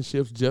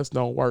relationships just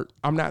don't work.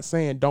 I'm not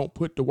saying don't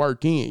put the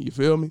work in, you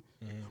feel me?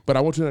 Mm-hmm. But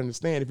I want you to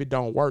understand if it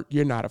don't work,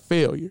 you're not a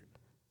failure.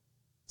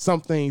 Some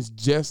things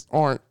just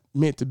aren't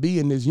meant to be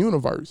in this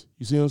universe.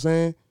 You see what I'm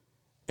saying?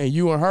 And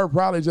you and her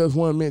probably just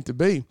weren't meant to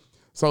be.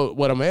 So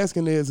what I'm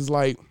asking is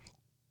like,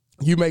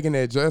 you making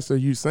that gesture,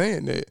 you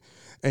saying that,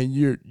 and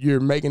you're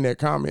making that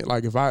comment.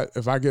 Like if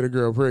I get a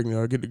girl pregnant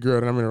or get the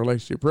girl that I'm in a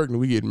relationship pregnant,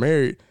 we get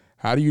married.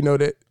 How do you know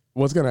that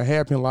what's gonna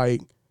happen?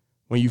 Like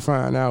when you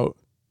find out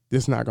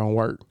this not gonna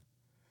work,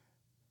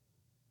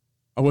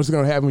 or what's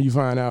gonna happen when you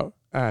find out,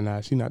 nah,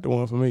 she's not the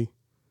one for me.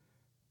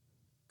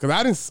 Cause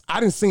I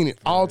didn't seen it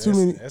all too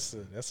many. That's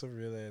a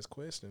real ass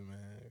question, man.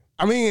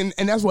 I mean,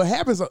 and that's what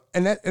happens,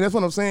 and that's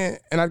what I'm saying.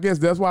 And I guess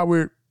that's why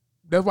we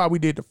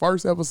did the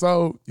first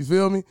episode. You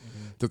feel me? Mm-hmm.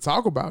 To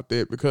talk about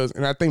that because,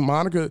 and I think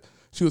Monica,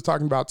 she was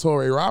talking about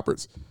Torrey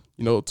Roberts.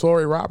 You know,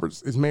 Torrey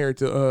Roberts is married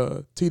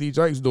to T.D.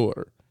 Jake's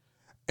daughter,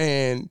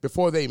 and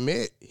before they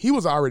met, he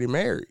was already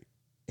married.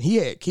 He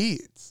had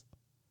kids,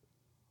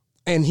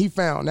 and he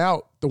found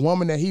out the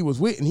woman that he was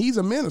with, and he's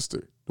a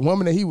minister. The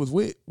woman that he was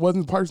with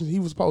wasn't the person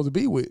he was supposed to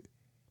be with,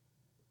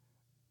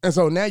 and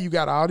so now you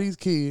got all these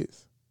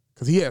kids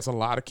because he has a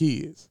lot of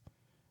kids.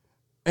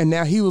 And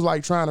now he was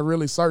like trying to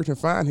really search and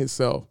find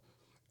himself.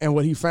 And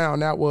what he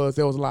found out was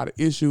there was a lot of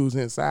issues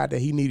inside that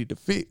he needed to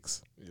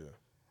fix. Yeah.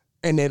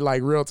 And that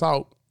like real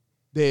talk,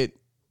 that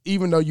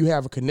even though you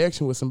have a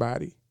connection with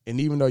somebody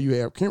and even though you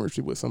have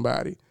chemistry with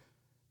somebody,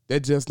 that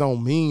just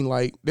don't mean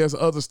like there's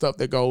other stuff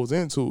that goes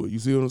into it. You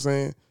see what I'm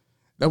saying?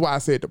 That's why I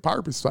said the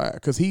purpose side.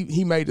 Because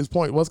he made this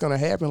point, what's going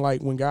to happen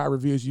like when God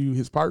reveals you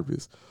his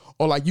purpose?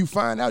 Or like you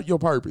find out your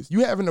purpose.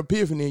 You have an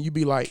epiphany and you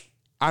be like,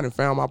 I done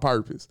found my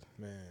purpose.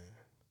 Man.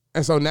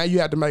 And so now you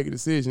have to make a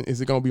decision.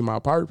 Is it going to be my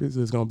purpose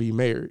or is it going to be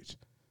marriage?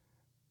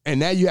 And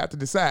now you have to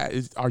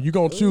decide, are you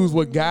going to choose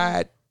what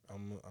God...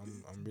 I'm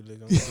really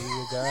going to do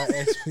what God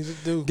asked me to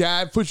do.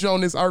 God put you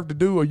on this earth to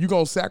do, or you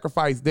going to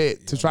sacrifice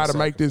that to try to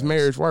make this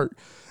marriage work?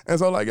 And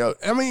so like, yo,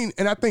 I mean,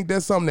 and I think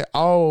that's something that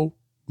all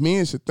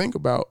men should think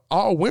about.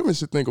 All women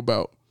should think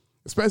about,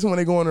 especially when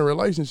they go in a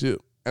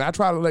relationship. And I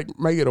try to like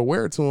make it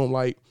aware to them,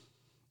 like,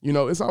 you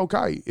know, it's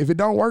okay. If it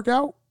don't work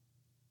out,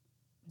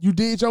 you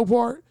did your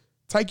part.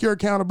 Take your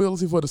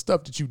accountability for the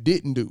stuff that you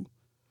didn't do.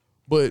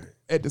 But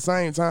at the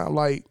same time,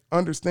 like,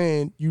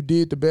 understand you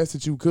did the best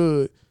that you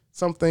could.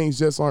 Some things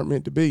just aren't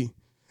meant to be.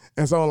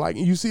 And so, like,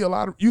 you see a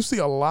lot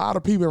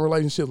of people in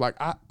relationships. Like,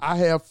 I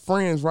have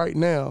friends right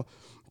now,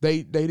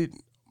 they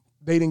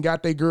didn't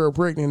got their girl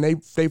pregnant, and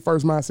they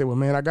first mind said, well,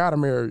 man, I gotta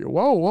marry her.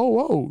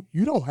 Whoa.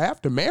 You don't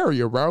have to marry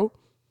her, bro.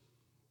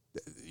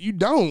 You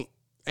don't.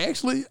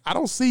 Actually, I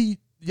don't see,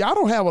 y'all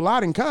don't have a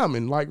lot in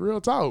common, like, real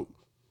talk.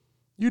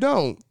 You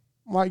don't.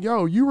 Like,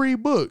 yo, you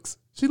read books.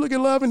 She look at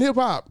Love and Hip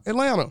Hop,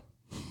 Atlanta.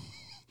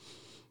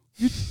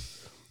 You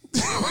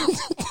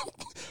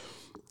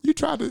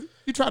try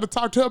to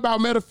talk to her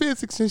about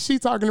metaphysics, and you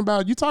talking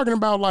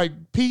about like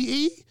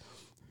PE.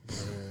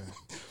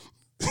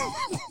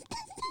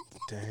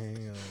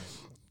 Damn.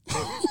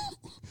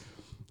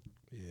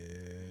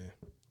 Yeah.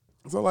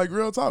 So like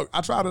real talk,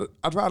 I try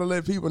to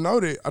let people know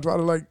that. I try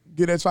to like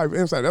get that type of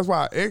insight. That's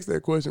why I asked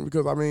that question,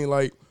 because I mean,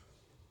 like,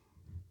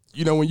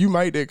 you know, when you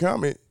made that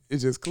comment, it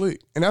just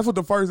clicked. And that's what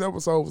the first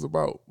episode was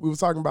about. We was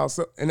talking about,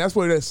 and that's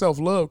where that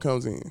self-love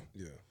comes in.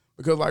 Yeah.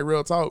 Because like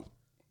real talk,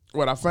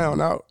 what I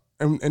found out,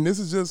 and this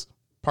is just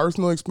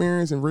personal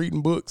experience and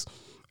reading books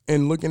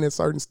and looking at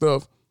certain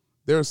stuff,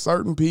 there are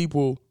certain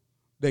people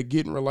that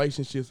get in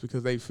relationships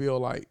because they feel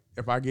like,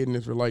 if I get in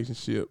this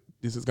relationship,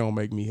 this is gonna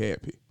make me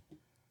happy.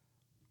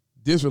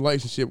 This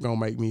relationship gonna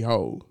make me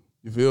whole.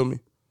 You feel me?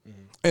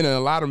 Mm-hmm. And in a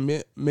lot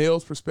of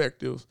males'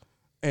 perspectives,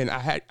 and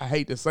I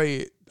hate to say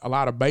it, a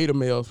lot of beta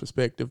males'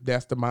 perspective,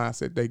 that's the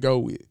mindset they go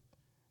with.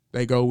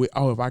 They go with,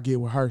 oh, if I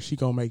get with her, she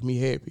gonna make me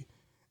happy.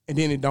 And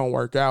then it don't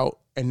work out,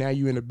 and now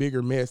you in a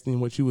bigger mess than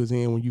what you was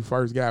in when you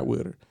first got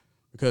with her.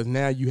 Because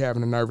now you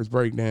having a nervous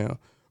breakdown.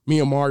 Me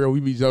and Mario,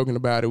 we be joking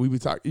about it. We be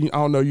talking, I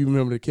don't know, you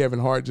remember the Kevin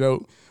Hart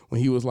joke when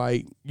he was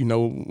like, you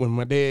know, when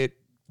my dad,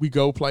 we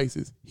go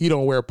places, he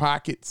don't wear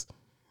pockets.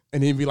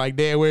 And then be like,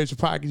 Dad, where's your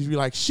pockets? You be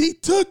like, she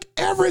took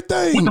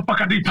everything. What the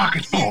fuck I need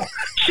pockets for?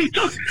 She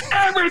took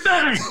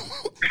everything.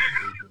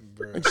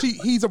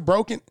 He's a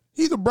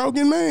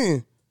broken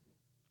man.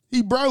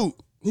 He broke.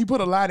 He put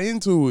a lot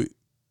into it.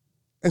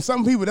 And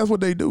some people, that's what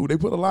they do. They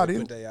put a lot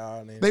in.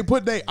 They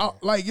put they all,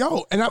 like,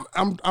 yo, and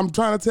I'm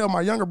trying to tell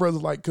my younger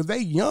brothers, like, cause they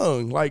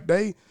young. Like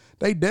they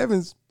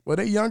Devin's, well,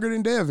 they younger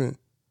than Devin.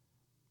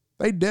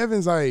 They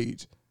Devin's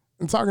age.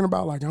 And talking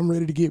about like, I'm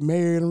ready to get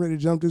married, I'm ready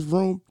to jump this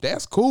room.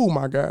 That's cool,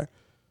 my guy.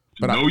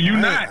 But no, you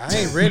not. I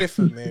ain't ready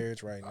for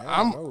marriage right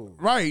now.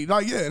 Right,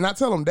 like, yeah, and I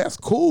tell them that's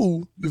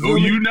cool.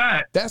 You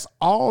not. That's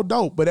all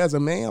dope. But as a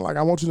man, like,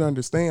 I want you to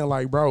understand,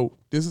 like, bro,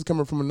 this is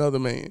coming from another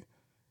man.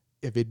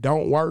 If it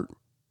don't work,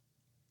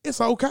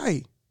 it's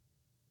okay.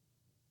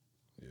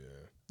 Yeah.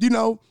 You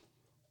know,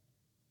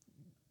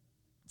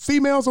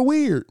 females are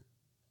weird.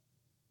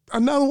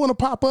 Another one to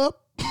pop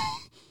up.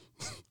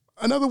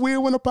 Another weird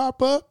one to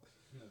pop up.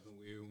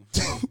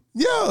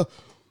 Yeah.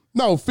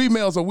 No,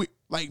 females are weird.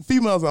 Like,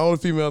 females are the only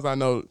females I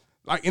know.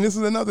 Like, and this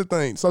is another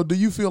thing. So do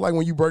you feel like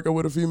when you break up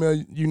with a female,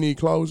 you need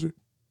closure?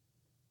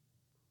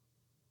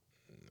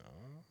 No.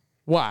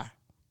 Why?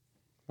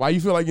 Why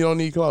you feel like you don't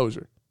need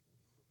closure?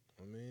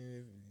 I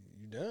mean,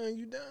 if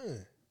you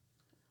done.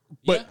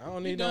 But I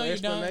don't need no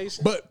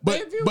explanation. But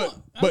if you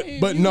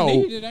no.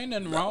 need it, ain't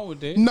nothing wrong with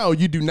that. No,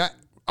 you do not.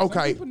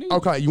 Okay.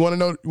 Okay. You want to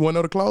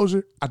know the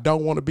closure? I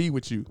don't want to be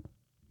with you.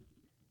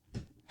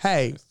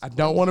 Hey, I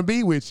don't want to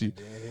be with you.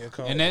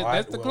 And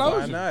that's the closure.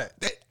 Why not?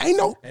 Ain't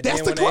no. And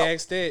that's then the when they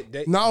ask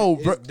that, no,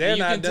 bro. They're you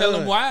not can done. tell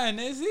them why, and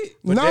that's it.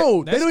 But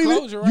no, that's they don't even.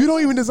 closure, right? You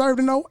don't even deserve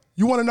to know.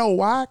 You want to know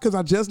why? Because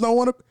I just don't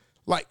want to.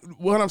 Like,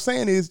 what I'm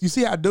saying is, you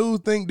see how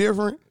dudes think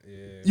different. Yeah.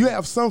 You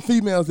have some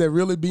females that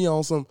really be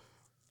on some.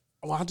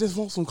 Oh, I just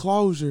want some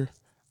closure.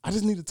 I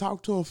just need to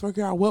talk to them,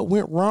 figure out what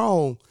went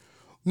wrong.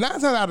 9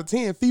 times out of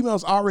 10,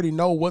 females already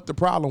know what the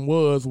problem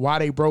was, why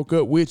they broke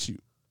up with you.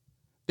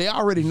 They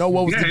already know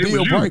what was the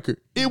deal breaker.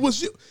 It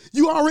was you.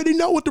 You already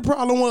know what the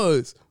problem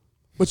was.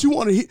 But you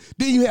want to hear,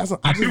 then you have some,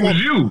 I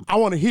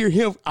want to hear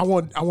him. I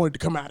wanted to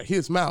come out of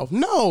his mouth.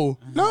 No.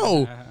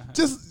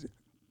 Just,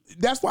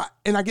 that's why,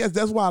 and I guess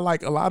that's why,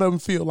 like, a lot of them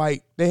feel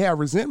like they have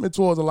resentment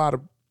towards a lot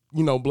of,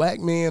 you know, black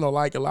men, or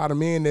like a lot of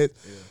men that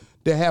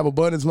have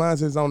abundance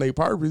mindsets on their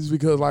purpose,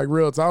 because, like,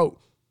 real talk,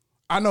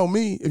 I know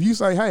me, if you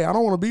say, hey, I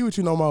don't want to be with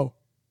you no more,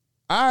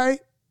 all right.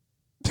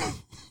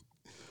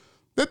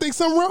 They think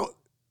something wrong.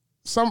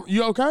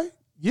 You okay?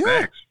 Yeah.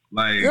 Facts.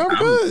 Like, yeah,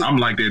 I'm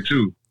like that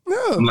too.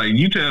 Yeah. I'm like,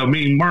 you tell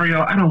me,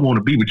 Mario, I don't want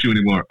to be with you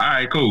anymore. All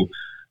right, cool.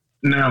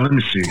 Now let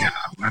me see.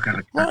 I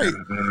gotta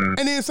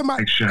and then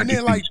somebody, sure and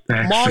then like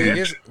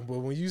Mario. But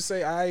when you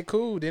say all right,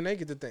 cool, then they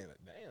get to think, like,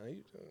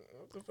 damn,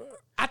 what the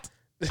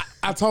fuck?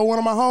 I told one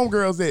of my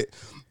homegirls that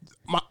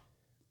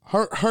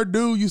her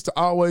dude used to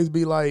always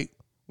be like,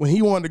 when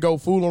he wanted to go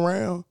fool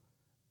around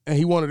and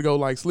he wanted to go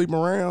like sleep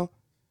around,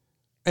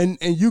 and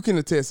you can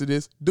attest to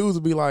this, dudes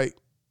would be like,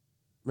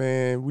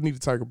 man, we need to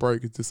take a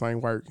break because this ain't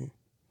working.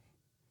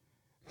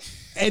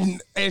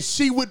 And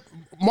she would,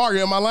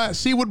 Mario, my line,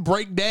 she would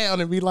break down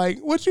and be like,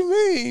 what you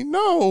mean?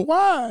 No,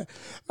 why?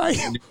 Like,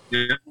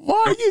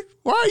 why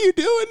are you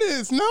doing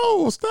this?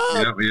 No,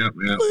 stop. Yep.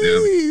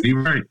 Please.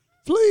 You're right.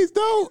 Please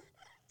don't.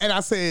 And I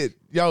said,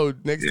 yo,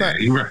 next time.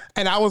 You're right.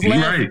 And I was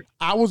laughing. Right.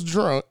 I was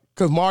drunk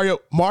because Mario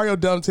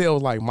Dumbtail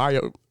was like,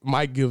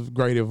 Mike gives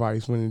great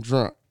advice when he's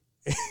drunk.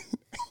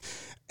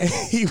 And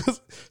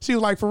she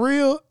was like, for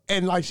real?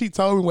 And like, she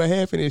told me what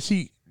happened, and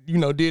she, you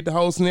know, did the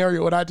whole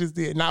scenario, what I just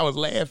did. And I was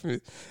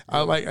laughing. I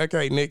was like,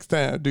 okay, next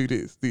time, do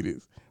this.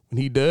 When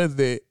he does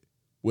that,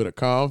 with a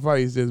calm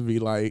face, just be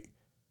like,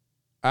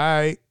 all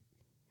right.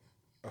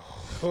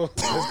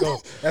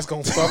 That's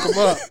going to fuck him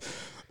up.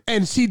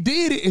 And she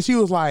did it, and she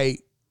was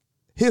like,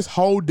 his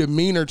whole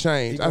demeanor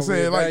changed. I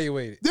said, like,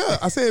 yeah,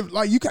 I said,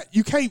 like,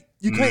 you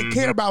can't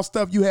care about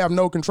stuff you have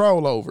no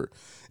control over.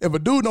 If a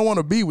dude don't want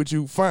to be with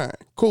you, fine,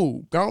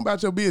 cool, go on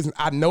about your business.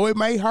 I know it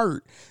may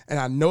hurt, and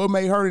I know it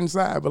may hurt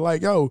inside, but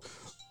like, yo,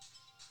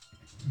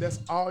 that's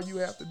all you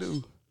have to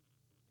do.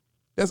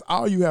 That's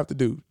all you have to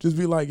do. Just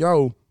be like,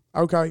 yo,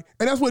 okay.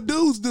 And that's what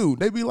dudes do.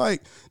 They be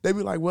like,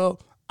 well,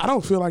 I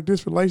don't feel like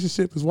this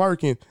relationship is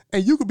working.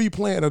 And you could be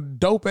playing a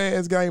dope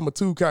ass game of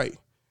 2K,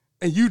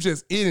 and you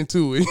just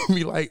into it and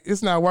be like,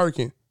 it's not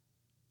working.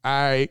 All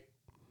right.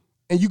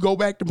 And you go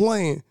back to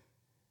playing.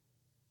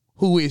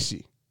 Who is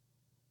she?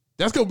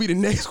 That's going to be the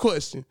next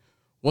question.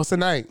 What's her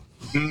name?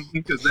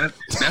 Because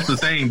that's the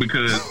thing,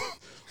 because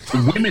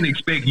women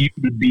expect you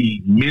to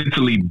be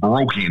mentally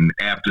broken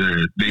after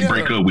they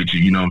break up with you.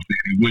 You know what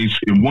I'm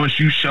saying? Once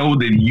you show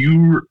that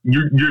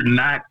you're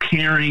not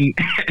caring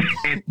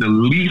at the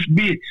least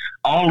bit,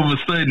 all of a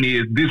sudden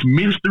is this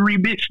mystery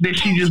bitch that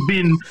she just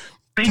been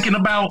thinking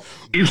about.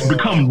 It's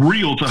become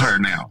real to her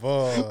now.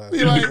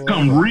 It's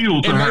become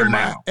real to her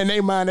now. In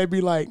their mind, they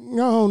be like,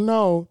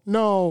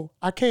 no,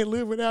 I can't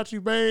live without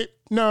you, babe.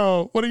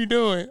 No, what are you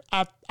doing?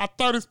 I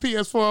throw this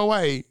PS4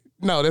 away.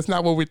 No, that's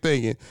not what we're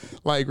thinking.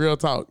 Like, real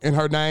talk. And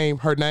her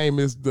name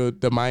is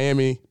the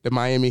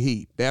Miami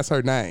Heat. That's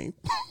her name.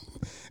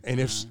 And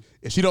if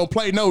she don't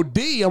play no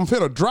D, I'm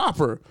finna drop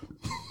her.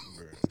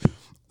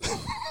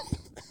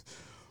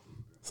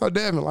 So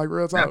Devin, like,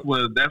 real talk.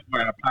 That's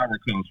where our power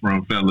comes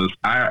from, fellas.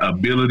 Our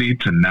ability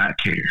to not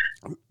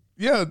care.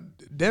 Yeah,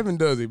 Devin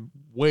does it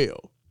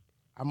well,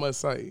 I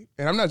must say.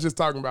 And I'm not just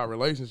talking about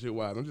relationship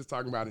wise. I'm just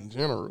talking about in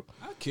general.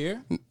 I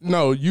care.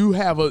 No, you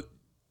have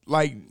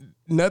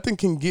nothing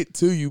can get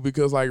to you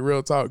because, like,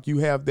 real talk, you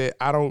have that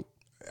I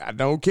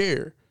don't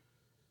care.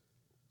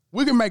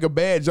 We can make a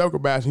bad joke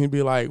about you and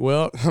be like,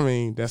 well, I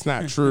mean, that's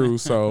not true.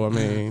 So, I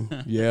mean,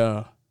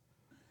 yeah.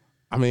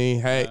 I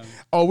mean, hey,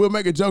 we'll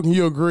make a joke and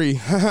you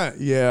agree.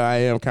 Yeah, I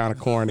am kind of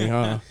corny,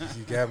 huh?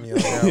 You got me on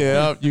that.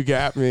 Yeah, you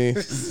got me.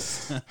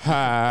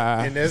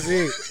 And that's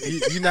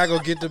it. You're not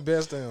going to get the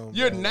best of him.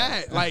 You're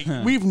not. Like,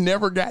 we've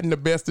never gotten the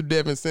best of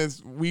Devin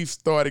since we've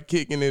started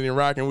kicking it and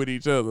rocking with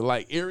each other.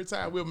 Like, every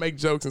time we'll make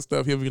jokes and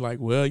stuff, he'll be like,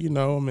 well, you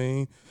know, I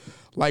mean,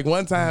 like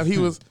one time we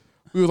was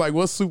like,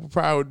 what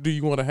superpower do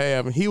you want to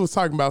have? And he was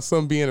talking about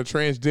something being a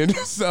transgender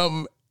or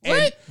something.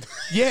 And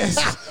yes.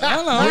 I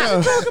don't know what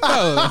you're talking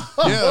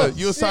about. Yeah,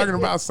 you was talking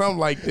about something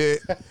like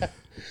that.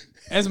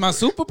 As my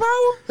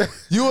superpower?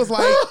 You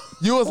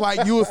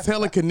was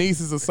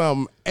telekinesis or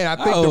something, and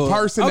I think the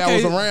person that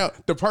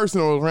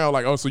was around,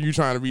 like, oh, so you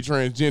trying to be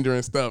transgender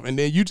and stuff, and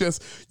then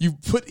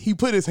he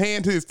put his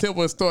hand to his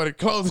temple and started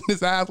closing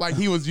his eyes like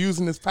he was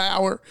using his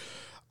power.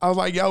 I was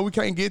like, yo, we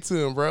can't get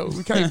to him, bro.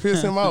 We can't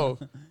piss him off.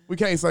 We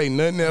can't say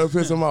nothing that'll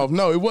piss him off.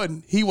 No,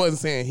 he wasn't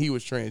saying he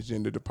was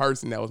transgender. The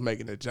person that was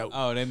making the joke.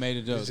 Oh, they made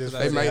a joke.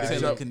 They made a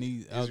joke.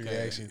 His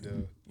reaction,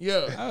 though.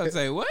 Yeah. I would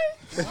say, what?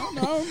 I don't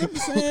know. I don't remember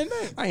saying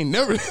that. I ain't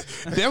never.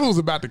 Devin was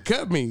about to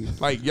cut me.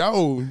 Like,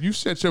 yo, you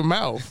shut your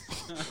mouth.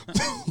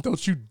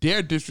 Don't you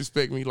dare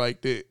disrespect me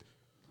like that.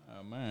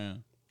 Oh,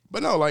 man.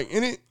 But no, like,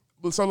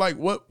 so, like,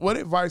 what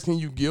advice can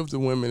you give to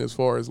women as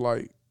far as,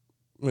 like,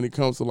 when it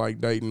comes to,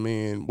 like, dating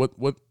men?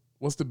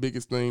 What's the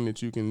biggest thing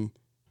that you can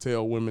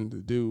tell women to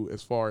do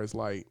as far as,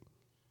 like,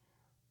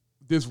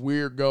 this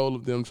weird goal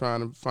of them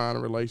trying to find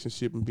a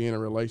relationship and be in a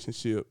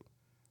relationship?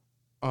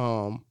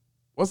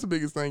 What's the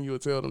biggest thing you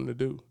would tell them to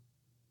do?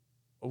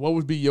 Or what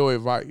would be your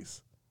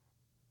advice?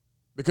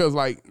 Because,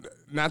 like,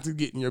 not to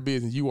get in your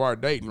business, you are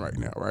dating right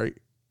now, right?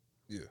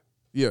 Yeah.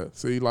 Yeah.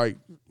 See, like,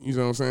 you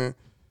know what I'm saying?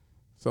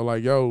 So,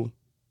 like, yo,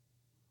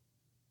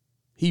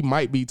 he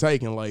might be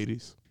taken,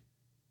 ladies.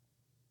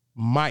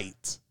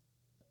 Might.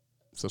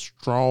 It's a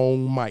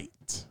strong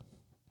might.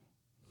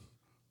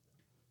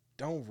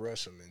 Don't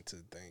rush them into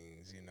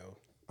things, you know.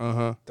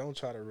 Uh-huh. Don't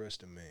try to rush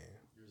the man.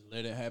 Just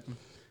let it happen.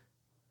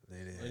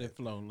 Let it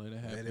flow. Let it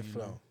happen. Let it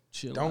flow.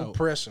 Chill Don't out.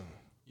 press them.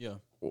 Yeah.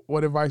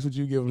 What advice would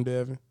you give him,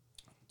 Devin?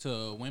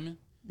 To women?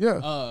 Yeah.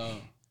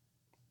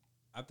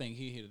 I think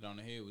he hit it on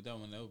the head with that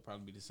one. That would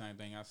probably be the same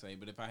thing I say.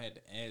 But if I had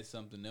to add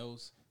something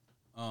else,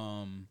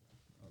 let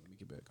me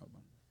get back. Hold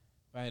on.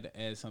 If I had to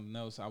add something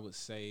else, I would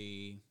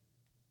say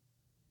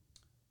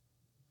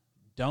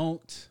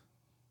don't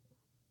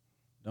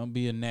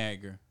be a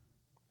nagger.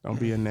 Don't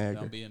be a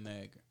nagger. Don't be a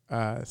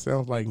nagger.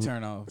 Sounds like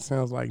turn off.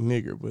 Sounds like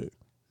nigger, but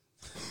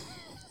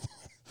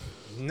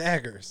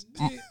naggers.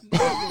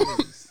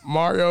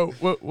 Mario,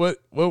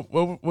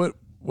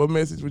 what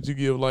message would you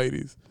give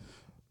ladies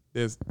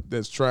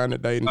that's trying to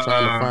date and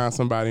trying to find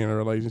somebody in a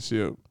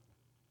relationship?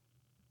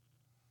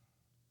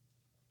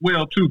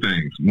 Well, two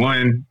things.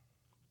 One,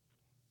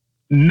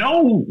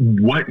 know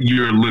what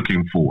you're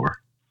looking for.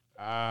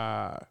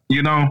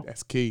 You know?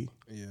 That's key.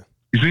 Yeah.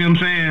 You see what I'm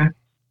saying?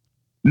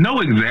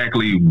 Know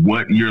exactly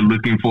what you're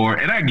looking for.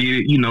 And I get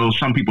it, you know,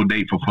 some people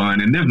date for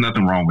fun and there's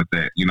nothing wrong with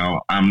that. You know,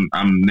 I'm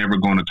never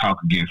going to talk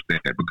against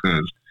that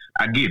because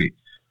I get it.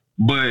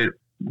 But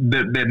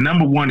that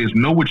number one is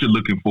know what you're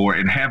looking for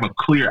and have a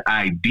clear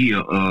idea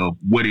of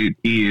what it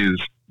is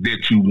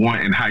that you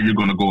want and how you're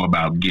going to go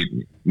about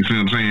getting it. You see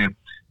what I'm saying?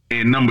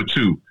 And number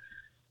two,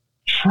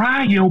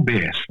 try your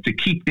best to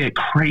keep that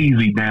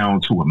crazy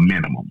down to a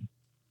minimum.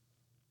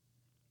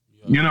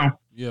 Yeah. You know?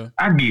 Yeah.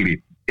 I get it.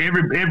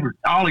 Every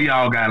all of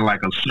y'all got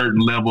like a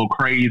certain level of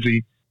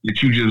crazy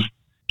that you just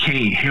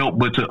can't help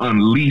but to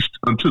unleash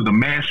unto the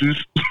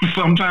masses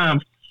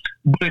sometimes.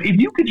 But if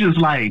you could just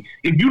like,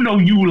 if you know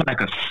you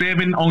like a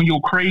 7 on your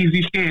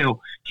crazy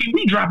scale, can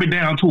we drop it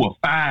down to a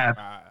 5?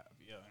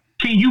 Yeah.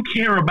 Can you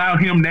care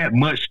about him that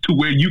much to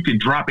where you can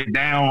drop it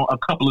down a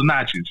couple of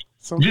notches?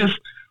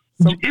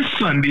 It's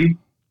Sunday.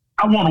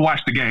 I want to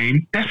watch the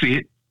game. That's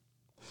it.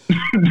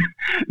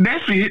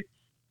 That's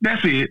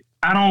it.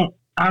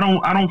 I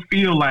I don't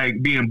feel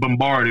like being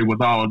bombarded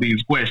with all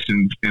these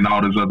questions and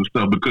all this other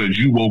stuff because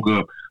you woke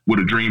up with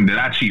a dream that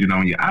I cheated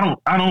on you. I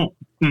don't.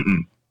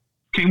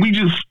 Can we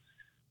just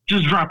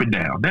drop it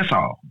down? That's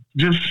all.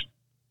 Just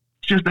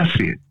that's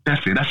it.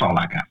 That's all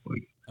I got for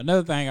you.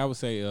 Another thing I would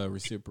say,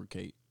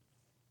 reciprocate.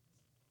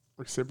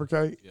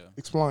 Reciprocate? Yeah.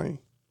 Explain.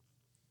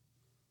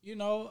 You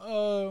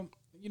know,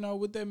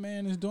 what that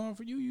man is doing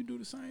for you, you do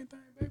the same thing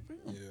back for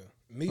him. Yeah.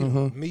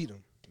 Meet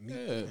him.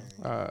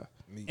 Yeah.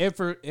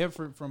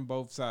 Effort from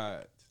both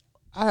sides.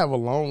 I have a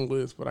long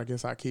list, but I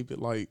guess I keep it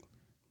like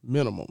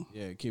minimum.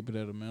 Yeah, keep it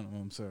at a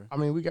minimum, sir. I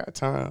mean, we got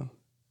time,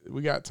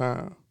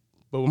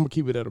 but I'm gonna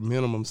keep it at a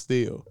minimum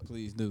still.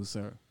 Please do,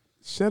 sir.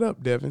 Shut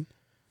up, Devin.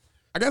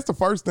 I guess the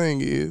first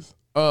thing is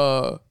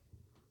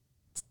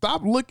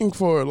stop looking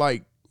for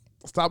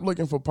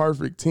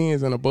perfect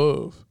 10s and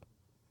above.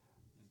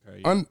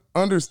 Okay, yeah.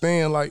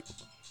 Understand, like,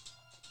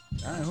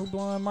 Dang, who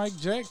blowing Mike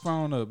Jack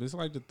phone up? It's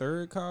like the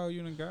third call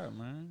you done got,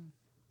 man.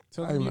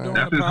 Tell him Hey, you man. doing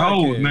That's a his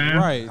hoes, podcast. man.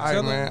 Right. hey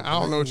Tell man, him, I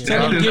don't know what you're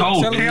tell him That's his give-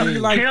 hoes. tell him give you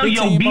like Tell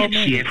your 15 more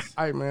bitches. minutes.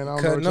 Hey man, I don't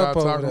know Cutting what y'all up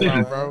over talking there,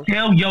 about, bro.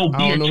 Tell your I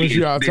don't know what bitches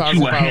y'all that talking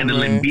you are about,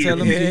 handling man. Tell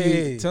him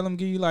business.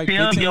 give you like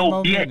Tell 15 your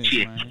more minutes,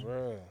 bitches. man.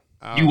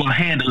 Bruh. You are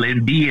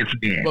handling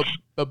business.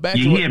 But back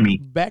You to hear me?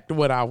 back to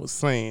what I was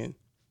saying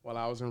while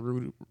I was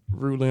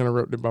rudely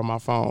interrupted by my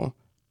phone.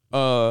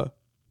 By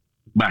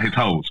his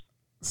hoes.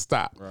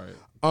 Stop. Right.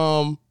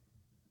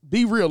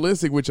 Be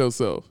realistic with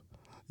yourself.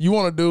 You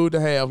want a dude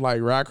to have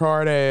like rock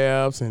hard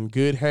abs and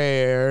good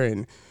hair,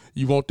 and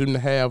you want them to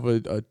have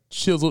a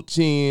chiseled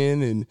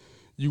chin, and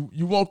you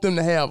want them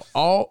to have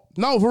for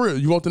real.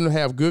 You want them to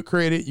have good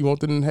credit. You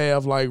want them to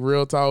have like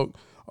real talk,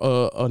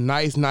 a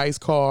nice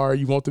car.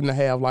 You want them to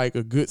have like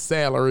a good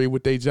salary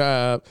with their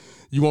job.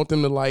 You want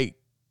them to like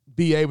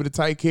be able to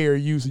take care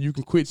of you so you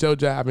can quit your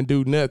job and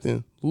do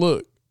nothing.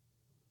 Look,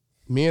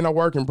 men are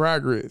work in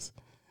progress,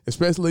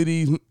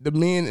 especially the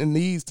men in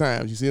these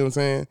times. You see what I'm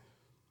saying?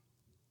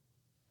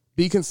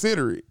 Be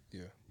considerate.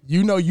 Yeah.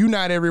 You know you're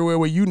not everywhere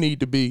where you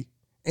need to be.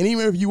 And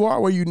even if you are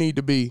where you need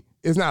to be,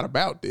 it's not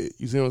about that.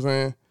 You see what I'm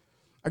saying?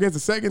 I guess the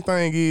second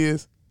thing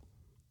is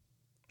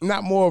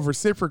not more of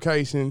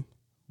reciprocation,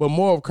 but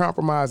more of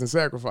compromise and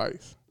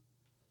sacrifice.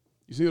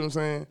 You see what I'm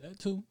saying? That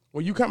too.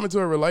 When you come into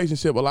a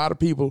relationship, a lot of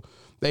people,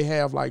 they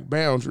have like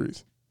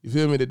boundaries. You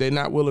feel me? That they're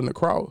not willing to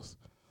cross.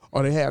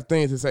 Or they have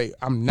things to say,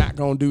 I'm not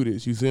going to do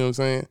this. You see what I'm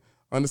saying?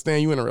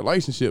 Understand you in a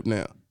relationship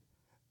now.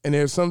 And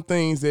there's some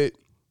things that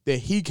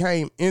he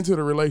came into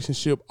the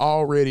relationship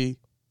already,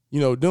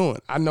 doing.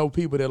 I know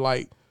people that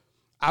like,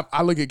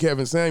 I look at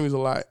Kevin Samuels a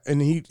lot,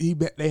 and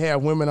they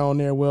have women on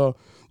there. Well,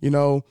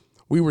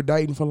 we were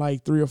dating for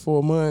like 3 or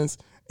 4 months,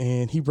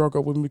 and he broke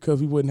up with me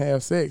because we wouldn't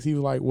have sex. He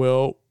was like,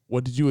 well,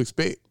 what did you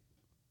expect?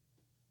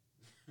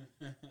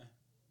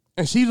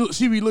 And she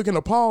be looking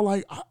at Paul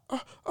like,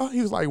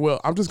 he was like, well,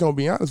 I'm just going to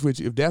be honest with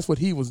you. If that's what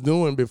he was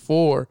doing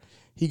before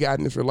he got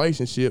in this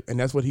relationship, and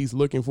that's what he's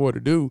looking for to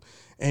do,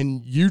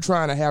 and you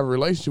trying to have a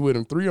relationship with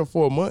him 3 or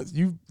 4 months,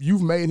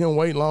 you've made him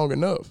wait long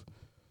enough.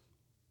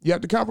 You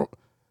have to compromise.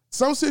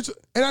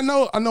 And I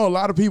know a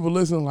lot of people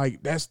listening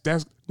like that's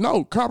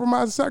no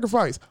compromise and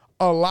sacrifice.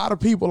 A lot of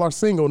people are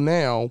single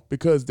now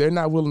because they're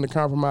not willing to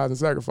compromise and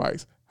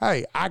sacrifice.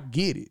 Hey, I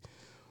get it.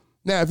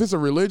 Now, if it's a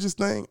religious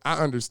thing,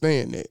 I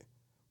understand that.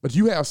 But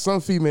you have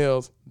some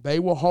females, they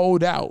will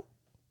hold out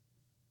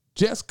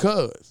just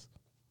cause.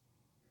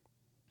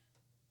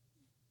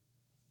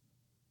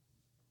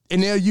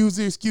 And they'll use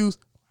the excuse,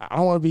 I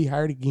don't want to be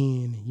hurt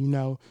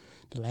again.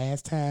 The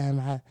last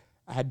time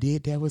I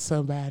did that with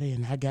somebody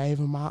and I gave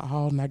him my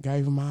all and I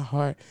gave him my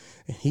heart,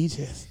 and he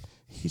just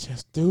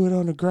threw it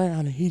on the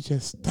ground and he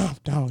just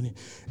stomped on it.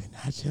 And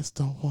I just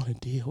don't want to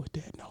deal with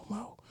that no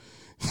more.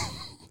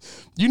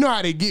 You know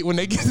how they get when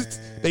they get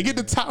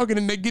to talking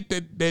and they get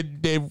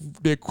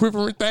that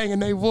quivering thing in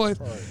their voice.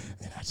 Right.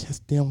 And I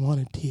just didn't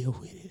want to deal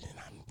with it.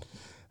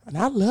 And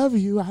I love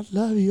you,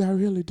 I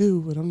really do,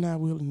 but I'm not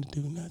willing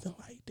to do nothing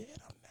like that.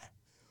 I'm not.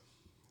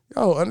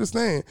 Yo,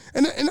 understand.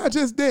 And not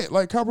just that,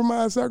 like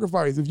compromise,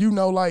 sacrifice. If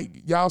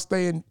like y'all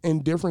stay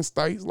in different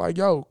states, like,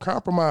 yo,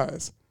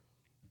 compromise.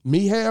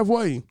 Me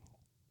halfway.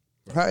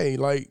 Hey,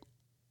 like,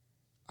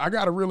 I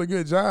got a really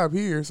good job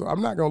here, so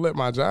I'm not going to let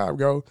my job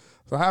go.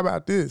 So how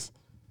about this?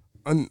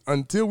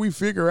 Until we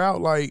figure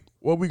out, like,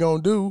 what we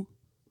going to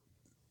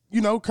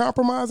do,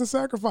 compromise and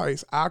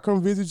sacrifice. I'll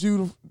come visit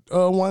you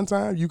one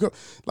time. You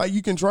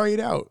can trade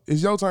out.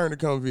 It's your turn to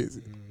come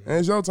visit. And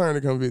it's your turn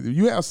to come visit.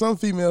 You have some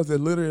females that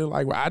literally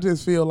like, well, I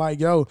just feel like,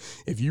 yo,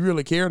 if you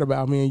really cared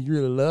about me and you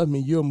really love me,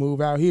 you'll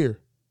move out here.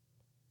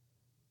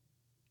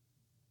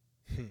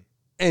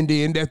 And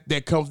then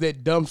that comes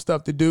that dumb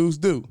stuff the dudes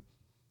do.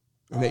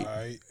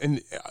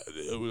 And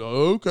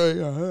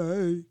okay, all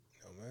right.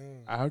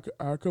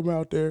 I'll come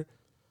out there.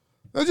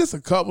 There's just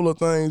a couple of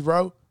things,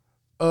 bro.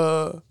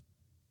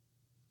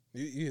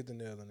 You hit the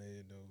nail on the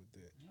head though with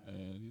that.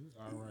 You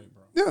all right,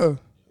 bro. Yeah.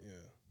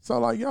 So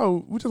like,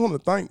 yo, we just want to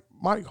thank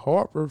Mike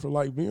Harper for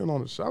like being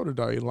on the show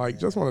today. Like,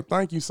 just want to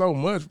thank you so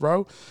much,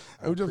 bro.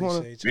 And we just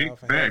want to big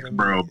facts,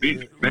 bro.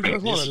 Big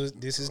facts.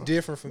 This is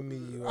different for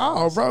me.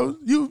 Oh, bro,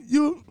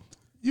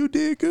 you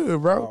did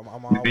good, bro.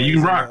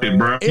 You rocked it,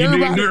 bro. You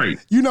did great.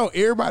 You know,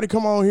 everybody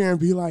come on here and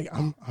be like,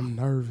 I'm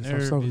nervous.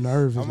 I'm so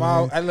nervous.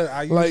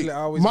 I usually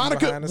always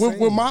Monica,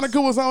 when Monica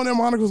was on there,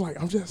 Monica was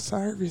like, I'm just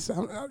nervous.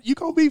 You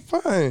gonna be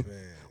fine. Man.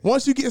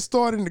 Once you get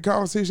started and the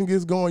conversation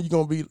gets going,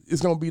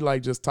 it's gonna be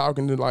like just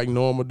talking to like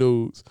normal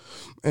dudes.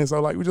 And so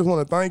like we just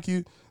want to thank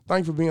you.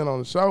 Thank you for being on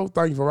the show.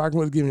 Thank you for rocking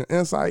with us, giving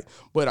insight.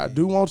 But I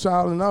do want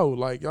y'all to know,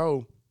 like,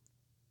 yo,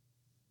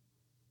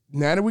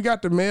 now that we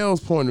got the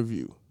male's point of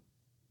view,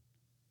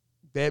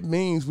 that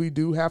means we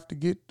do have to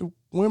get the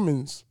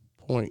women's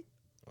point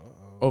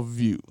of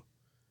view.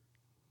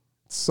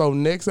 So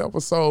next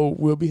episode,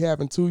 we'll be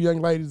having 2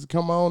 young ladies to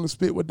come on and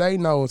spit what they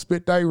know and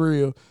spit they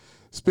real,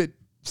 spit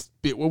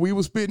what we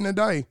was spitting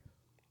today.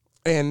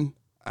 And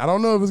I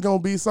don't know if it's going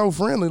to be so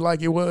friendly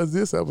like it was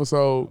this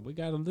episode. We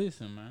got to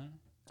listen, man.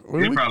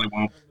 They probably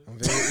won't. I'm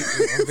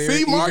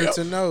very eager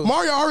to know.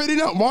 Mario already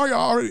know.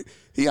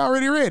 He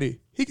already ready.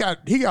 He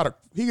got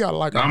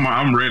like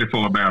I'm ready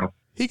for a battle.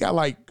 He got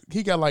like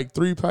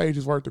 3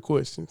 pages worth of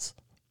questions.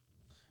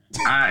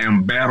 I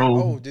am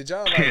battle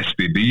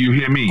tested. Do you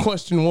hear me?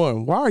 Question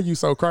 1: why are you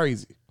so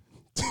crazy?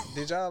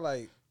 Did y'all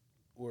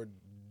or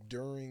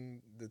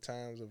during the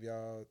times of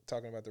y'all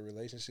talking about the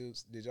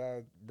relationships, did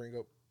y'all bring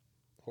up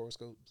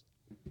horoscopes?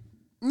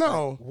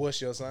 No.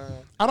 What's your sign?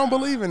 I don't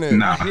believe in it.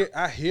 Nah.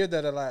 I hear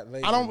that a lot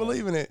lately. I don't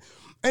believe in it.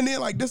 And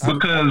then this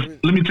because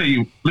let me tell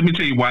you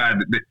why.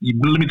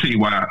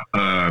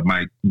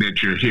 Mike,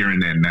 that you're hearing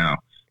that now,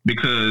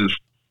 because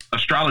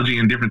astrology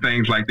and different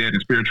things like that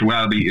and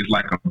spirituality is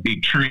like a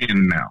big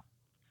trend now.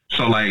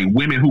 So like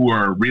women who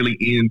are really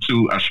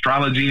into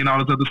astrology and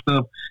all this other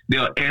stuff,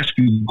 they'll ask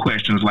you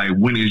questions like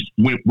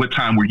what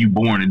time were you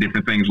born and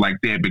different things like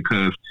that,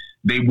 because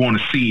they want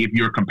to see if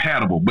you're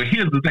compatible. But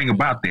here's the thing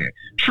about that.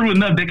 True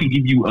enough, they can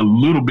give you a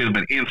little bit of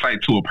an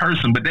insight to a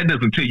person, but that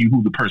doesn't tell you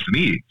who the person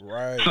is.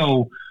 Right.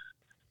 So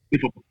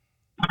if a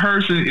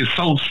person is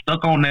so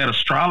stuck on that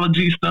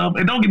astrology stuff,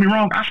 and don't get me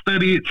wrong, I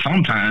study it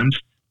sometimes,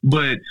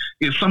 but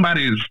if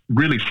somebody is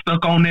really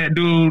stuck on that,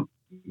 dude,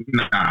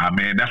 nah,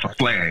 man, that's a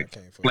flag.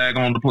 Flag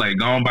on the play.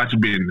 Go on about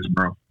your business,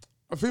 bro.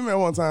 A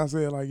female one time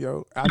said, like,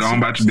 yo, go on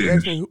about your business.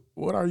 Asked me,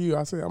 what are you?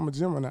 I said, I'm a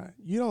Gemini.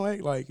 You don't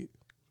act like it.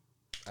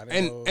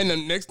 And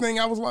the next thing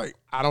I was like,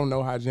 I don't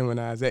know how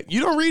Gemini's act. You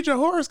don't read your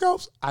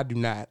horoscopes? I do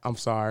not. I'm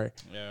sorry.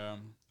 Yeah.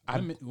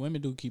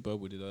 Women do keep up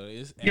with it, though.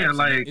 It's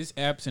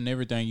apps and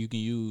everything you can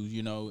use,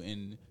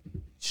 and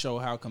show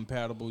how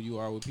compatible you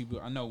are with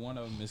people. I know one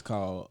of them is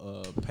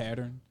called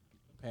Pattern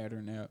app.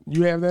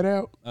 You have that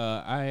out?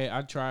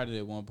 I tried it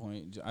at one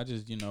point. I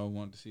just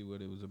wanted to see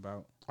what it was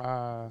about.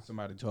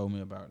 Somebody told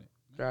me about it.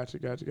 Gotcha.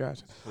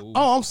 Cool.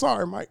 Oh, I'm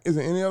sorry, Mike. Is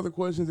there any other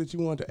questions that you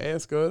want to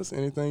ask us?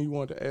 Anything you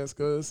wanted to ask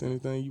us?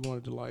 Anything you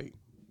wanted to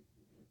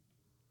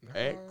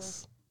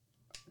ask?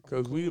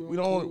 Because we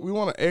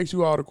want to ask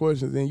you all the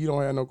questions, and you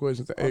don't have no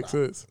questions to ask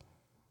us.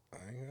 I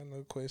ain't got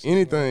no questions.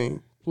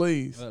 Anything,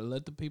 please.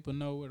 Let the people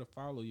know where to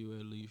follow you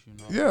at least.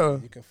 Yeah.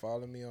 You can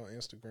follow me on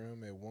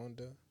Instagram at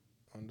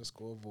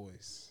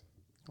Wanda_voice.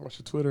 What's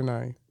your Twitter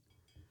name?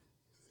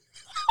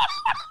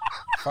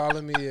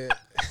 Follow me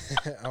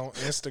on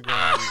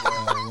Instagram.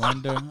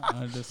 Wanda_.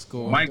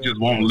 Mike just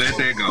won't let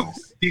that go.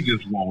 He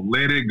just won't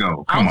let it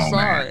go. Come on,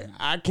 sorry. man.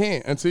 I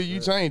can't until you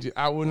change it.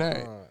 I will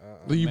not.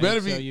 You better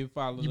be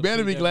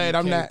glad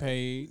I'm not.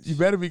 Page. You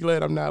better be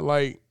glad I'm not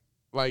like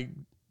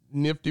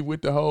nifty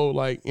with the whole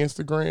like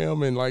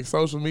Instagram and like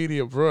social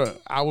media, bruh.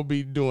 I would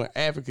be doing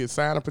advocates,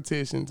 sign a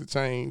petition to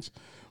change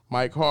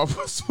Mike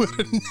Harper's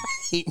Twitter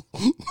name.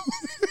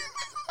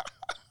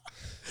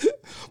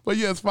 But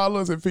yes,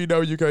 follow us at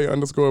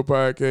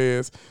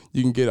PWK_podcast.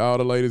 You can get all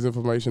the latest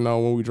information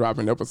on when we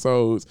dropping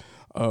episodes.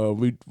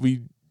 We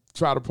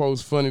try to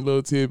post funny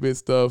little tidbit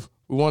stuff.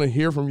 We want to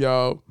hear from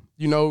y'all.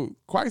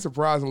 Quite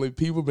surprisingly,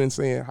 people been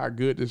saying how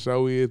good the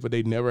show is, but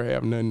they never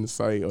have nothing to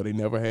say, or they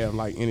never have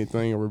like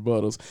anything or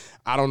rebuttals.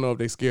 I don't know if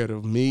they scared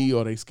of me,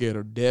 or they scared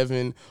of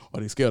Devin,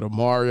 or they scared of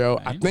Mario.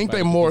 I think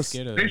they're more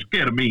scared of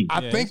me.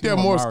 I think they're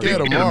more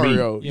scared of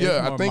Mario.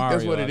 Yeah, I think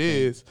that's what it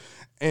is.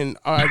 And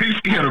I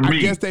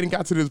guess they didn't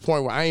got to this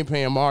point where I ain't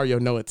paying Mario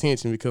no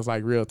attention because,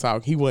 like, real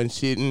talk, he wasn't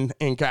shitting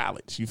in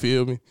college. You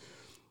feel me?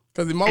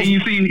 And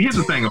you see, here's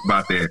the thing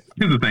about that.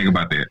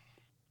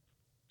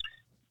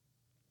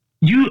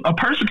 A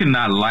person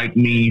cannot like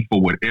me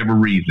for whatever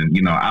reason.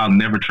 I'll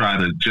never try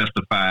to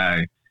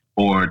justify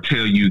or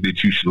tell you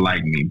that you should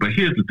like me. But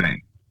here's the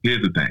thing.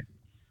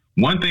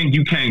 One thing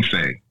you can't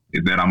say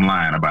is that I'm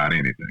lying about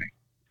anything.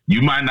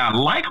 You might not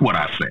like what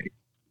I say.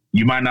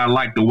 You might not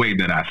like the way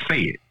that I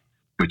say it.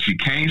 But you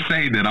can't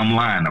say that I'm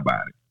lying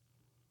about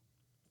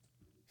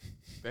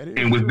it.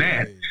 And with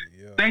that,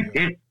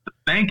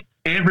 thank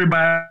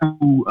everybody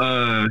who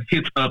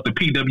hits up the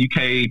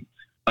PWK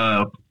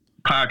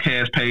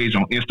podcast page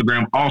on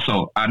Instagram.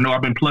 Also, I know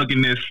I've been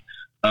plugging this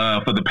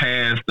for the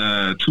past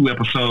 2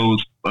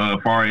 episodes, as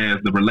far as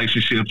the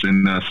relationships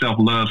and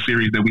self-love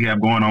series that we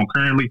have going on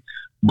currently.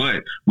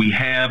 But we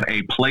have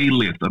a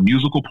playlist, a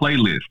musical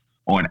playlist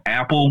on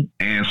Apple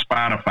and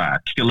Spotify,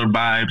 Killer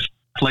Vibes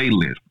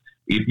playlist.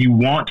 If you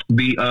want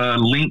the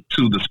link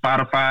to the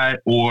Spotify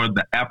or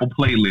the Apple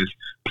playlist,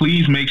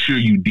 please make sure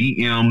you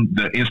DM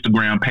the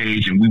Instagram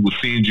page and we will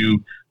send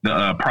you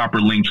the proper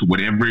link to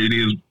whatever it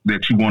is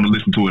that you want to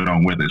listen to it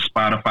on, whether it's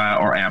Spotify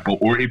or Apple,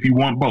 or if you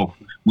want both,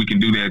 we can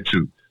do that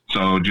too.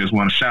 So just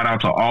want to shout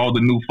out to all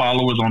the new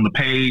followers on the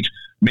page.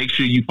 Make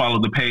sure you follow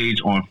the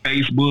page on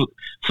Facebook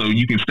so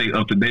you can stay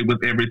up to date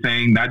with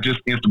everything, not just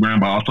Instagram,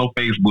 but also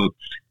Facebook.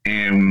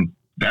 And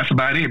that's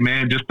about it,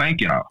 man. Just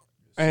thank y'all.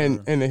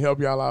 And to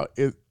help y'all out,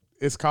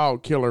 it's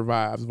called Killer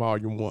Vibes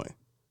Volume 1.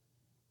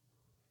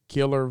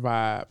 Killer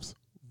Vibes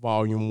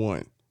Volume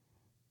 1.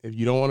 If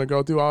you don't want to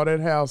go through all that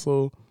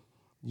hassle,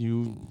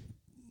 you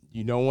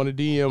don't want to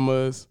DM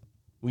us,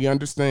 we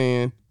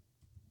understand.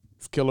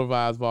 It's Killer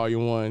Vibes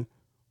Volume 1.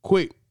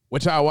 Quick,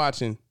 what y'all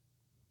watching?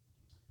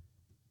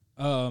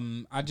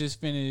 I just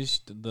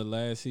finished the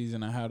last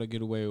season of How to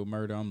Get Away with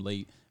Murder. I'm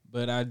late,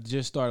 but I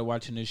just started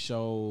watching this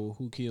show,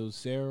 Who Killed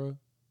Sarah,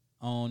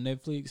 on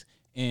Netflix,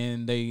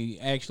 and they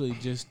actually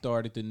just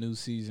started the new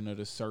season of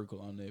The Circle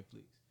on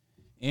Netflix.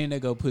 And they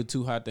go put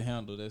Too Hot to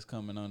Handle. That's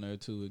coming on there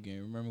too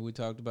again. Remember we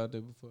talked about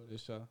that before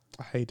this show?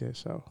 I hate that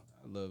show.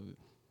 I love it.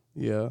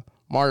 Yeah.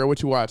 Mario,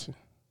 what you watching?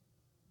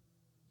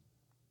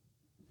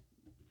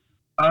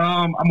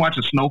 I'm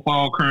watching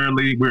Snowfall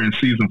currently. We're in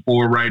season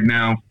 4 right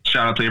now.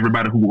 Shout out to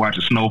everybody who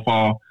watches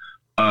Snowfall.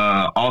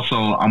 Also,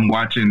 I'm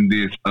watching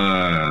this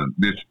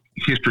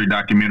history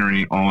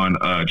documentary on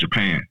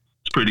Japan.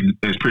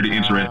 It's pretty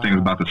interesting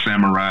about the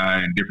samurai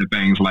and different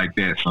things like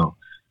that. So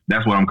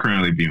that's what I'm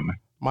currently viewing.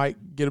 Mike,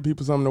 get the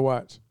people something to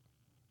watch.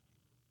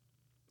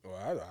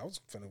 Well, I was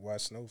finna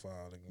watch Snowfall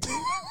again.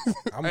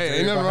 I'm Hey, very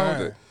ain't nothing wrong with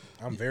behind. it.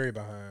 I'm very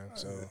behind.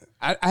 So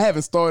I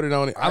haven't started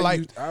on it. I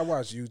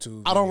watch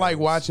YouTube. don't like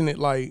videos. watching it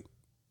like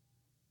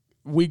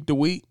week to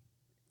week.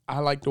 I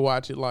like to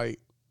watch it like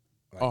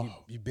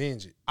You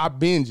binge it. I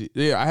binge it.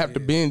 Yeah, I have to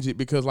binge it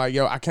because like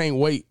I can't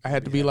wait. I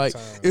had to be like,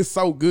 time. it's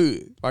so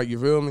good. Like you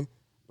feel me?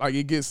 Like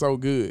it gets so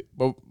good.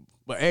 But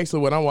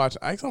actually, what I'm watching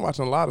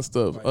a lot of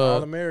stuff. Like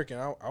All American.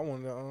 I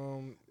want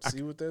to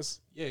see what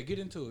that's. Yeah, get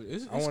into it.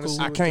 It's I wanna cool. see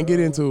I what can't the, get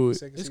into it.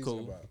 second It's season cool.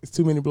 about. It's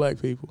too many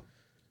black people.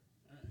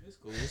 It's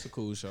cool. It's a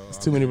cool show. It's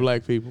too many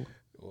black people.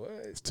 What?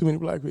 It's too many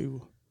black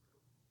people.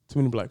 Too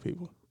many black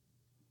people.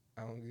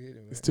 I don't get it,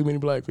 man. It's too many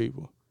black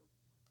people.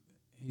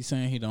 He's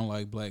saying he don't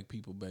like black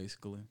people,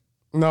 basically.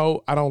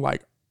 No, I don't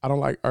like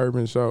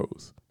urban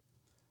shows.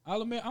 I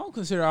don't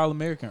consider All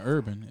American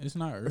urban. It's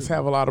not urban. Let's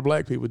have a lot of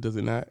black people, does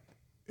it not?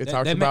 It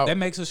talks that about that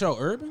makes a show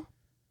urban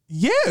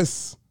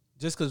yes.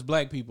 just because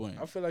black people in.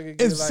 I feel like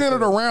It's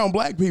centered around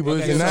black people,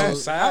 Okay, is it so not? I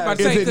was about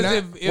to Is say, it 'cause not?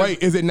 if-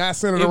 Wait, is it not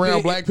centered if around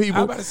it- black people?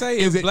 I'm about to say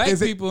Is if it- black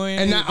is it- people in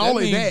and it, not that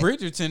only means that,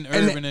 Bridgerton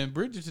urban and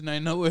Bridgerton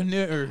ain't nowhere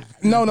near urban.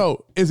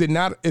 No. Is it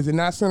not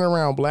centered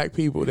around black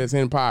people that's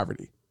in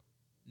poverty?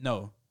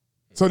 No.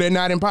 So they're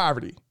not in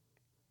poverty.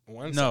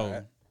 One No.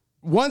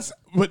 side,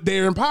 But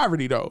they're in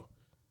poverty though.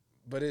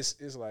 but it's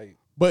like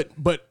But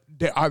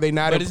are they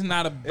not? But in, it's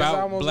not about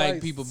almost black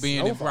like people being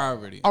in Snowfall.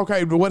 poverty.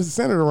 okay, but what is it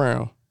centered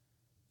around?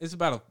 It's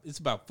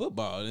about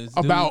football. It's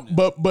About dude-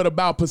 but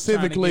about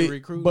specifically,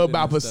 recruited but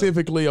about and stuff.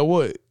 specifically a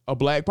what? A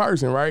black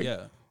person, right?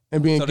 yeah.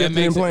 And being So that gifted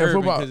and makes it playing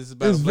urban football. 'cause it's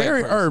about a black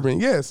very person. urban.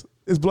 Yes,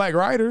 it's black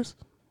writers,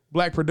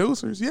 black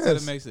producers. So that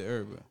Yes, makes it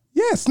urban.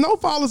 yes.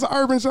 Snowfall is an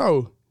urban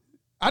show.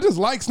 I just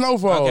like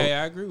Snowfall. Okay,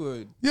 I agree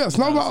with. Yeah,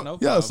 Snowfall.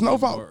 Yeah, being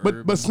Snowfall. more But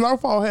urban.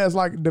 Snowfall has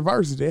like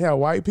diversity. They have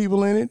white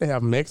people in it. They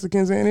have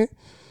Mexicans in it.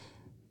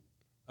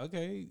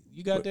 Okay,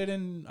 you got that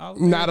in All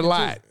Not a American,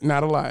 lot. too.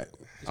 Not a lot.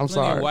 I'm Plenty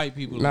sorry. of white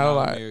people in Not a All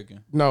lot.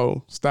 American.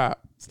 No, stop.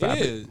 Stop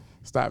It it. is.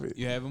 Stop it.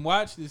 You haven't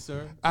watched it,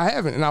 sir. I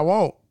haven't, and I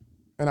won't,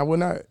 and I will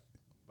not.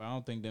 But I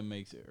don't think that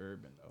makes it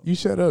urban though. You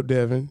shut up,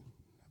 Devin.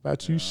 How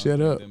about you I don't shut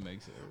think up? That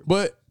makes it urban.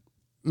 But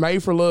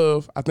Made for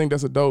Love, I think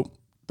that's a dope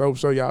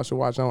show y'all should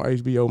watch on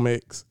HBO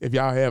Max if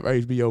y'all have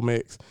HBO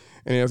Max.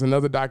 And there's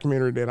another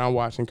documentary that I'm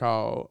watching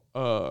called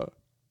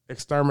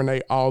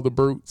Exterminate All the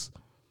Brutes.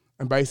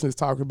 And basically it's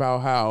talking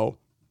about how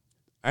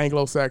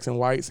Anglo-Saxon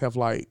whites have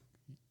like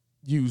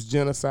used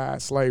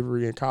genocide,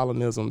 slavery, and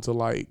colonialism to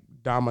like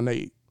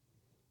dominate,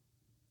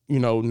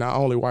 not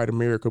only white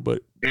America,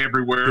 but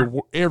Everywhere.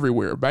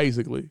 everywhere,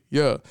 basically.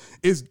 Yeah.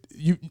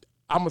 I'm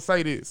gonna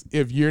say this.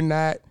 If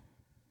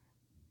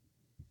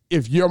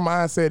your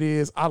mindset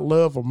is I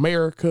love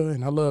America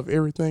and I love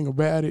everything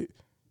about it,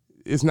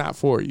 it's not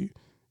for you.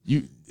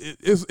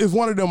 It's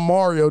one of them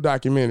Mario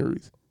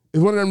documentaries.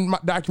 It's one of them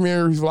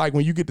documentaries like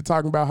when you get to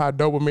talking about how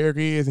dope America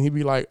is, and he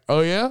be like,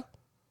 "Oh yeah,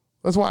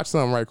 let's watch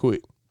something right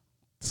quick."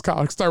 It's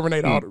called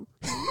Exterminate All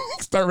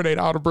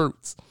the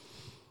Brutes.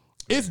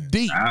 It's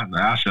deep.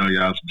 I'll show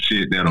y'all some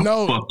shit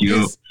that'll fuck you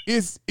up.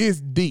 It's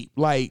deep.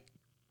 Like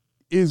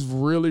it's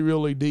really,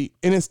 really deep.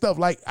 And it's stuff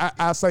like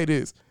I say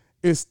this.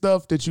 It's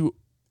stuff that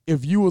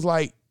if you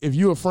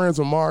were friends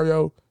with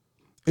Mario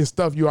it's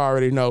stuff you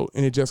already know,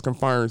 and it just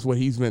confirms what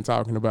he's been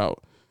talking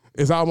about.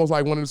 It's almost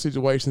like one of the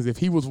situations, if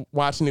he was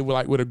watching it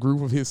with a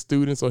group of his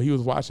students, or he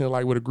was watching it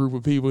like with a group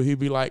of people, he'd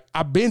be like,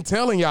 I've been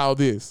telling y'all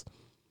this.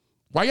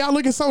 Why y'all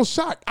looking so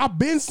shocked? I've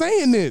been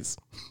saying this.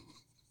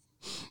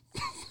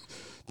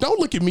 Don't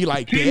look at me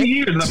like 10 that.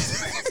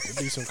 years.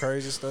 There be some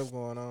crazy stuff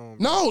going on.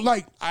 No,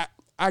 like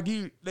I give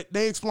you,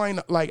 they explain,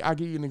 like I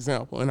give you an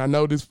example, and I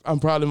know this, I'm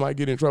probably might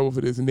get in trouble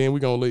for this, and then we're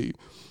gonna leave.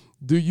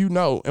 Do you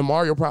know, and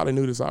Mario probably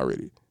knew this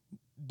already,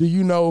 do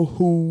you know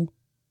who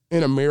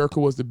in America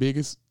was the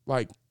biggest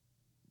like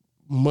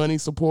money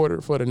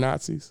supporter for the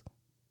Nazis?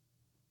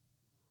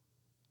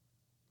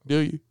 Do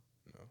you?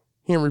 No.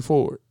 Henry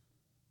Ford.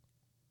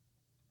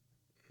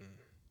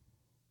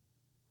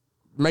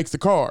 Makes the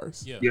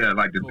cars. Yeah,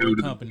 like the Ford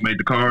dude company. that made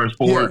the cars,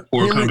 Ford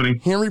company.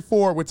 Henry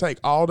Ford would take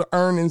all the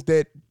earnings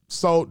that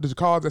sold, the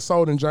cars that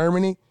sold in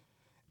Germany,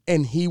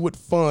 and he would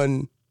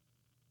fund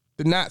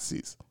the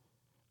Nazis.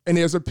 And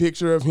there's a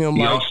picture of him,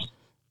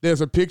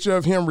 there's a picture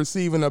of him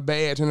receiving a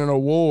badge and an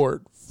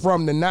award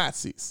from the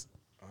Nazis.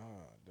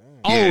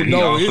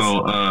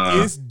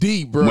 Yeah, it's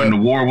deep, bro. When the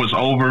war was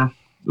over,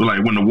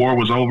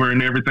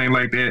 and everything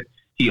like that,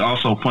 he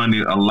also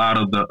funded a lot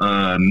of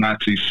the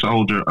Nazi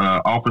soldier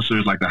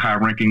officers, like the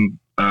high-ranking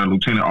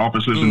lieutenant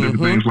officers and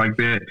different things like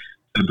that,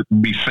 to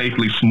be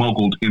safely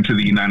smuggled into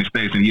the United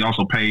States. And he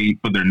also paid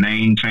for their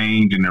name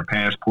change and their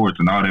passports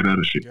and all that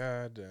other shit.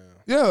 God damn.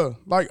 Yeah,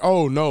 like,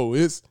 oh no,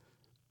 it's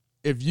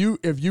if you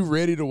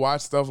ready to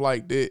watch stuff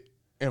like that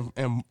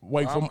and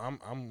wait for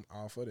I'm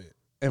all for that.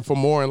 And for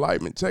more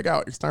enlightenment, check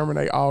out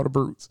Exterminate All the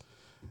Brutes.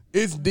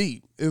 It's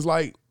deep. It's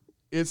like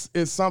it's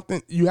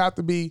something you have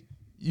to pay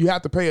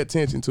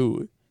attention to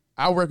it.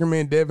 I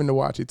recommend Devin to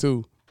watch it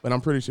too, but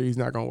I'm pretty sure he's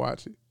not gonna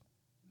watch it.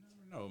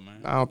 No, man.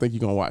 I don't think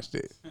you're gonna watch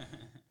that.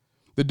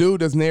 The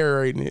dude that's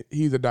narrating it,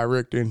 he's a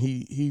director and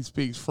he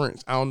speaks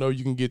French. I don't know if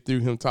you can get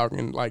through him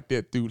talking like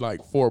that through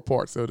like 4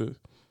 parts of the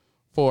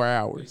 4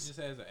 hours. He just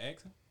has an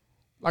accent.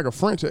 Like a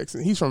French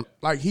accent. He's from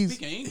like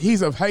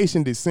he's of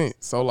Haitian descent.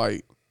 So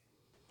like,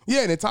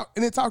 yeah, and it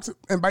talks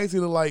and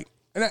basically like,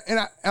 and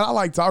I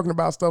like talking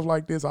about stuff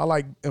like this. I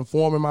like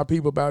informing my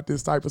people about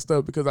this type of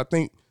stuff because I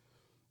think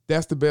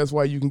that's the best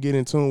way you can get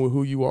in tune with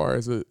who you are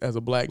as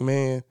a black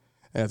man,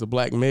 as a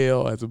black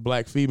male, as a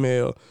black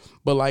female.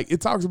 But like,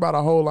 it talks about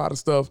a whole lot of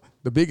stuff.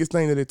 The biggest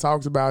thing that it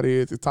talks about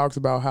is it talks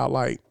about how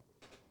like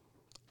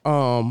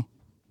I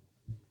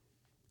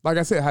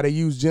said, how they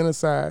use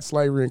genocide,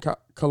 slavery, and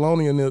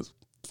colonialism.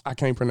 I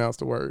can't pronounce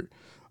the word.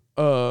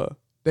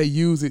 They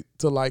use it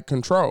to like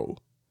control.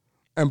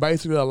 And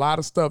basically a lot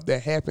of stuff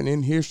that happened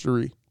in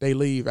history, they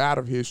leave out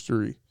of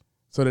history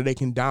so that they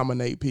can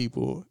dominate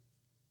people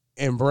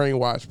and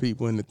brainwash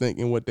people into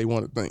thinking what they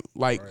want to think.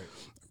 Like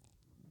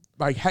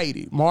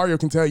Haiti. Mario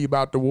can tell you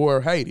about the War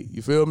of Haiti.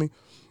 You feel me?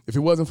 If it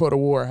wasn't for the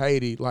War of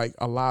Haiti, like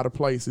a lot of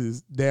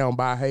places down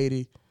by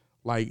Haiti,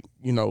 like,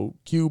 you know,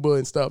 Cuba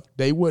and stuff,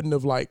 they wouldn't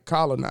have like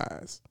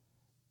colonized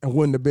and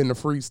wouldn't have been the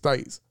free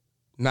states.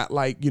 Not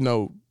like, you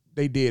know,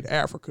 they did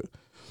Africa.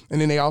 And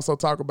then they also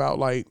talk about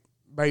like,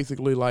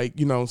 basically like,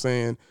 you know what I'm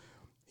saying,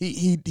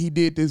 he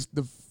did this,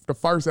 the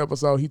first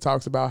episode, he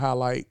talks about how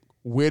like,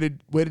 where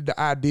did the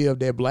idea of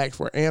that blacks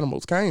were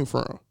animals came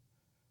from?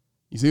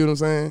 You see what I'm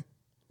saying?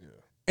 Yeah.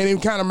 And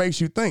it kind of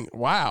makes you think,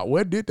 wow,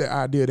 where did the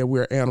idea that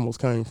we're animals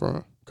come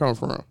from?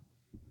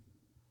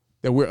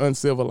 That we're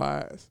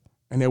uncivilized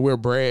and that we're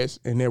brash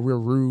and that we're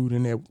rude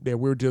and that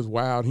we're just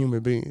wild human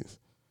beings.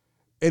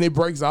 And it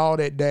breaks all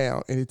that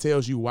down and it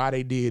tells you why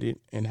they did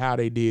it and how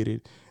they did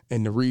it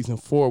and the reason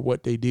for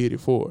what they did it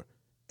for.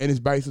 And it's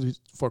basically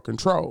for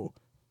control.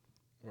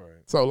 Right.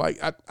 So like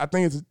I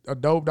think it's a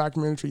dope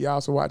documentary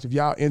y'all should watch. If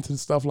y'all into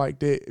stuff like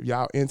that, if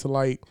y'all into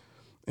like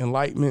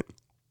enlightenment,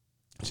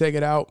 check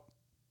it out.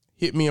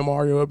 Hit me and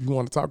Mario up if you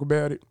want to talk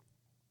about it.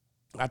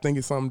 I think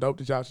it's something dope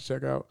that y'all should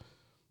check out.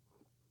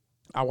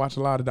 I watch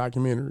a lot of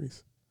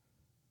documentaries.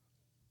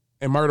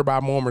 And Murder by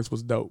Mormons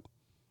was dope,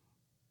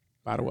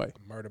 by the way.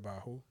 Murder by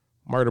who?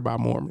 Murder by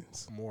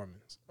Mormons.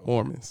 Mormons. Okay.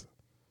 Mormons.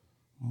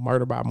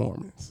 Murder by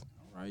Mormons.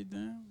 All right,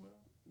 then. Well,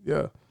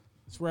 yeah.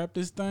 Let's wrap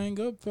this thing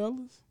up,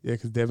 fellas. Yeah,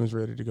 because Devin's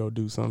ready to go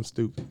do something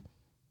stupid.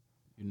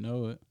 You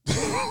know it.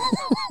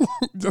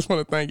 Just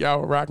want to thank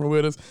y'all for rocking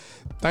with us.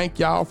 Thank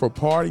y'all for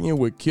partying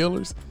with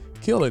killers,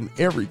 killing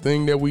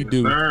everything that we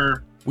do.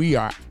 Sir. We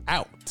are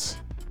out.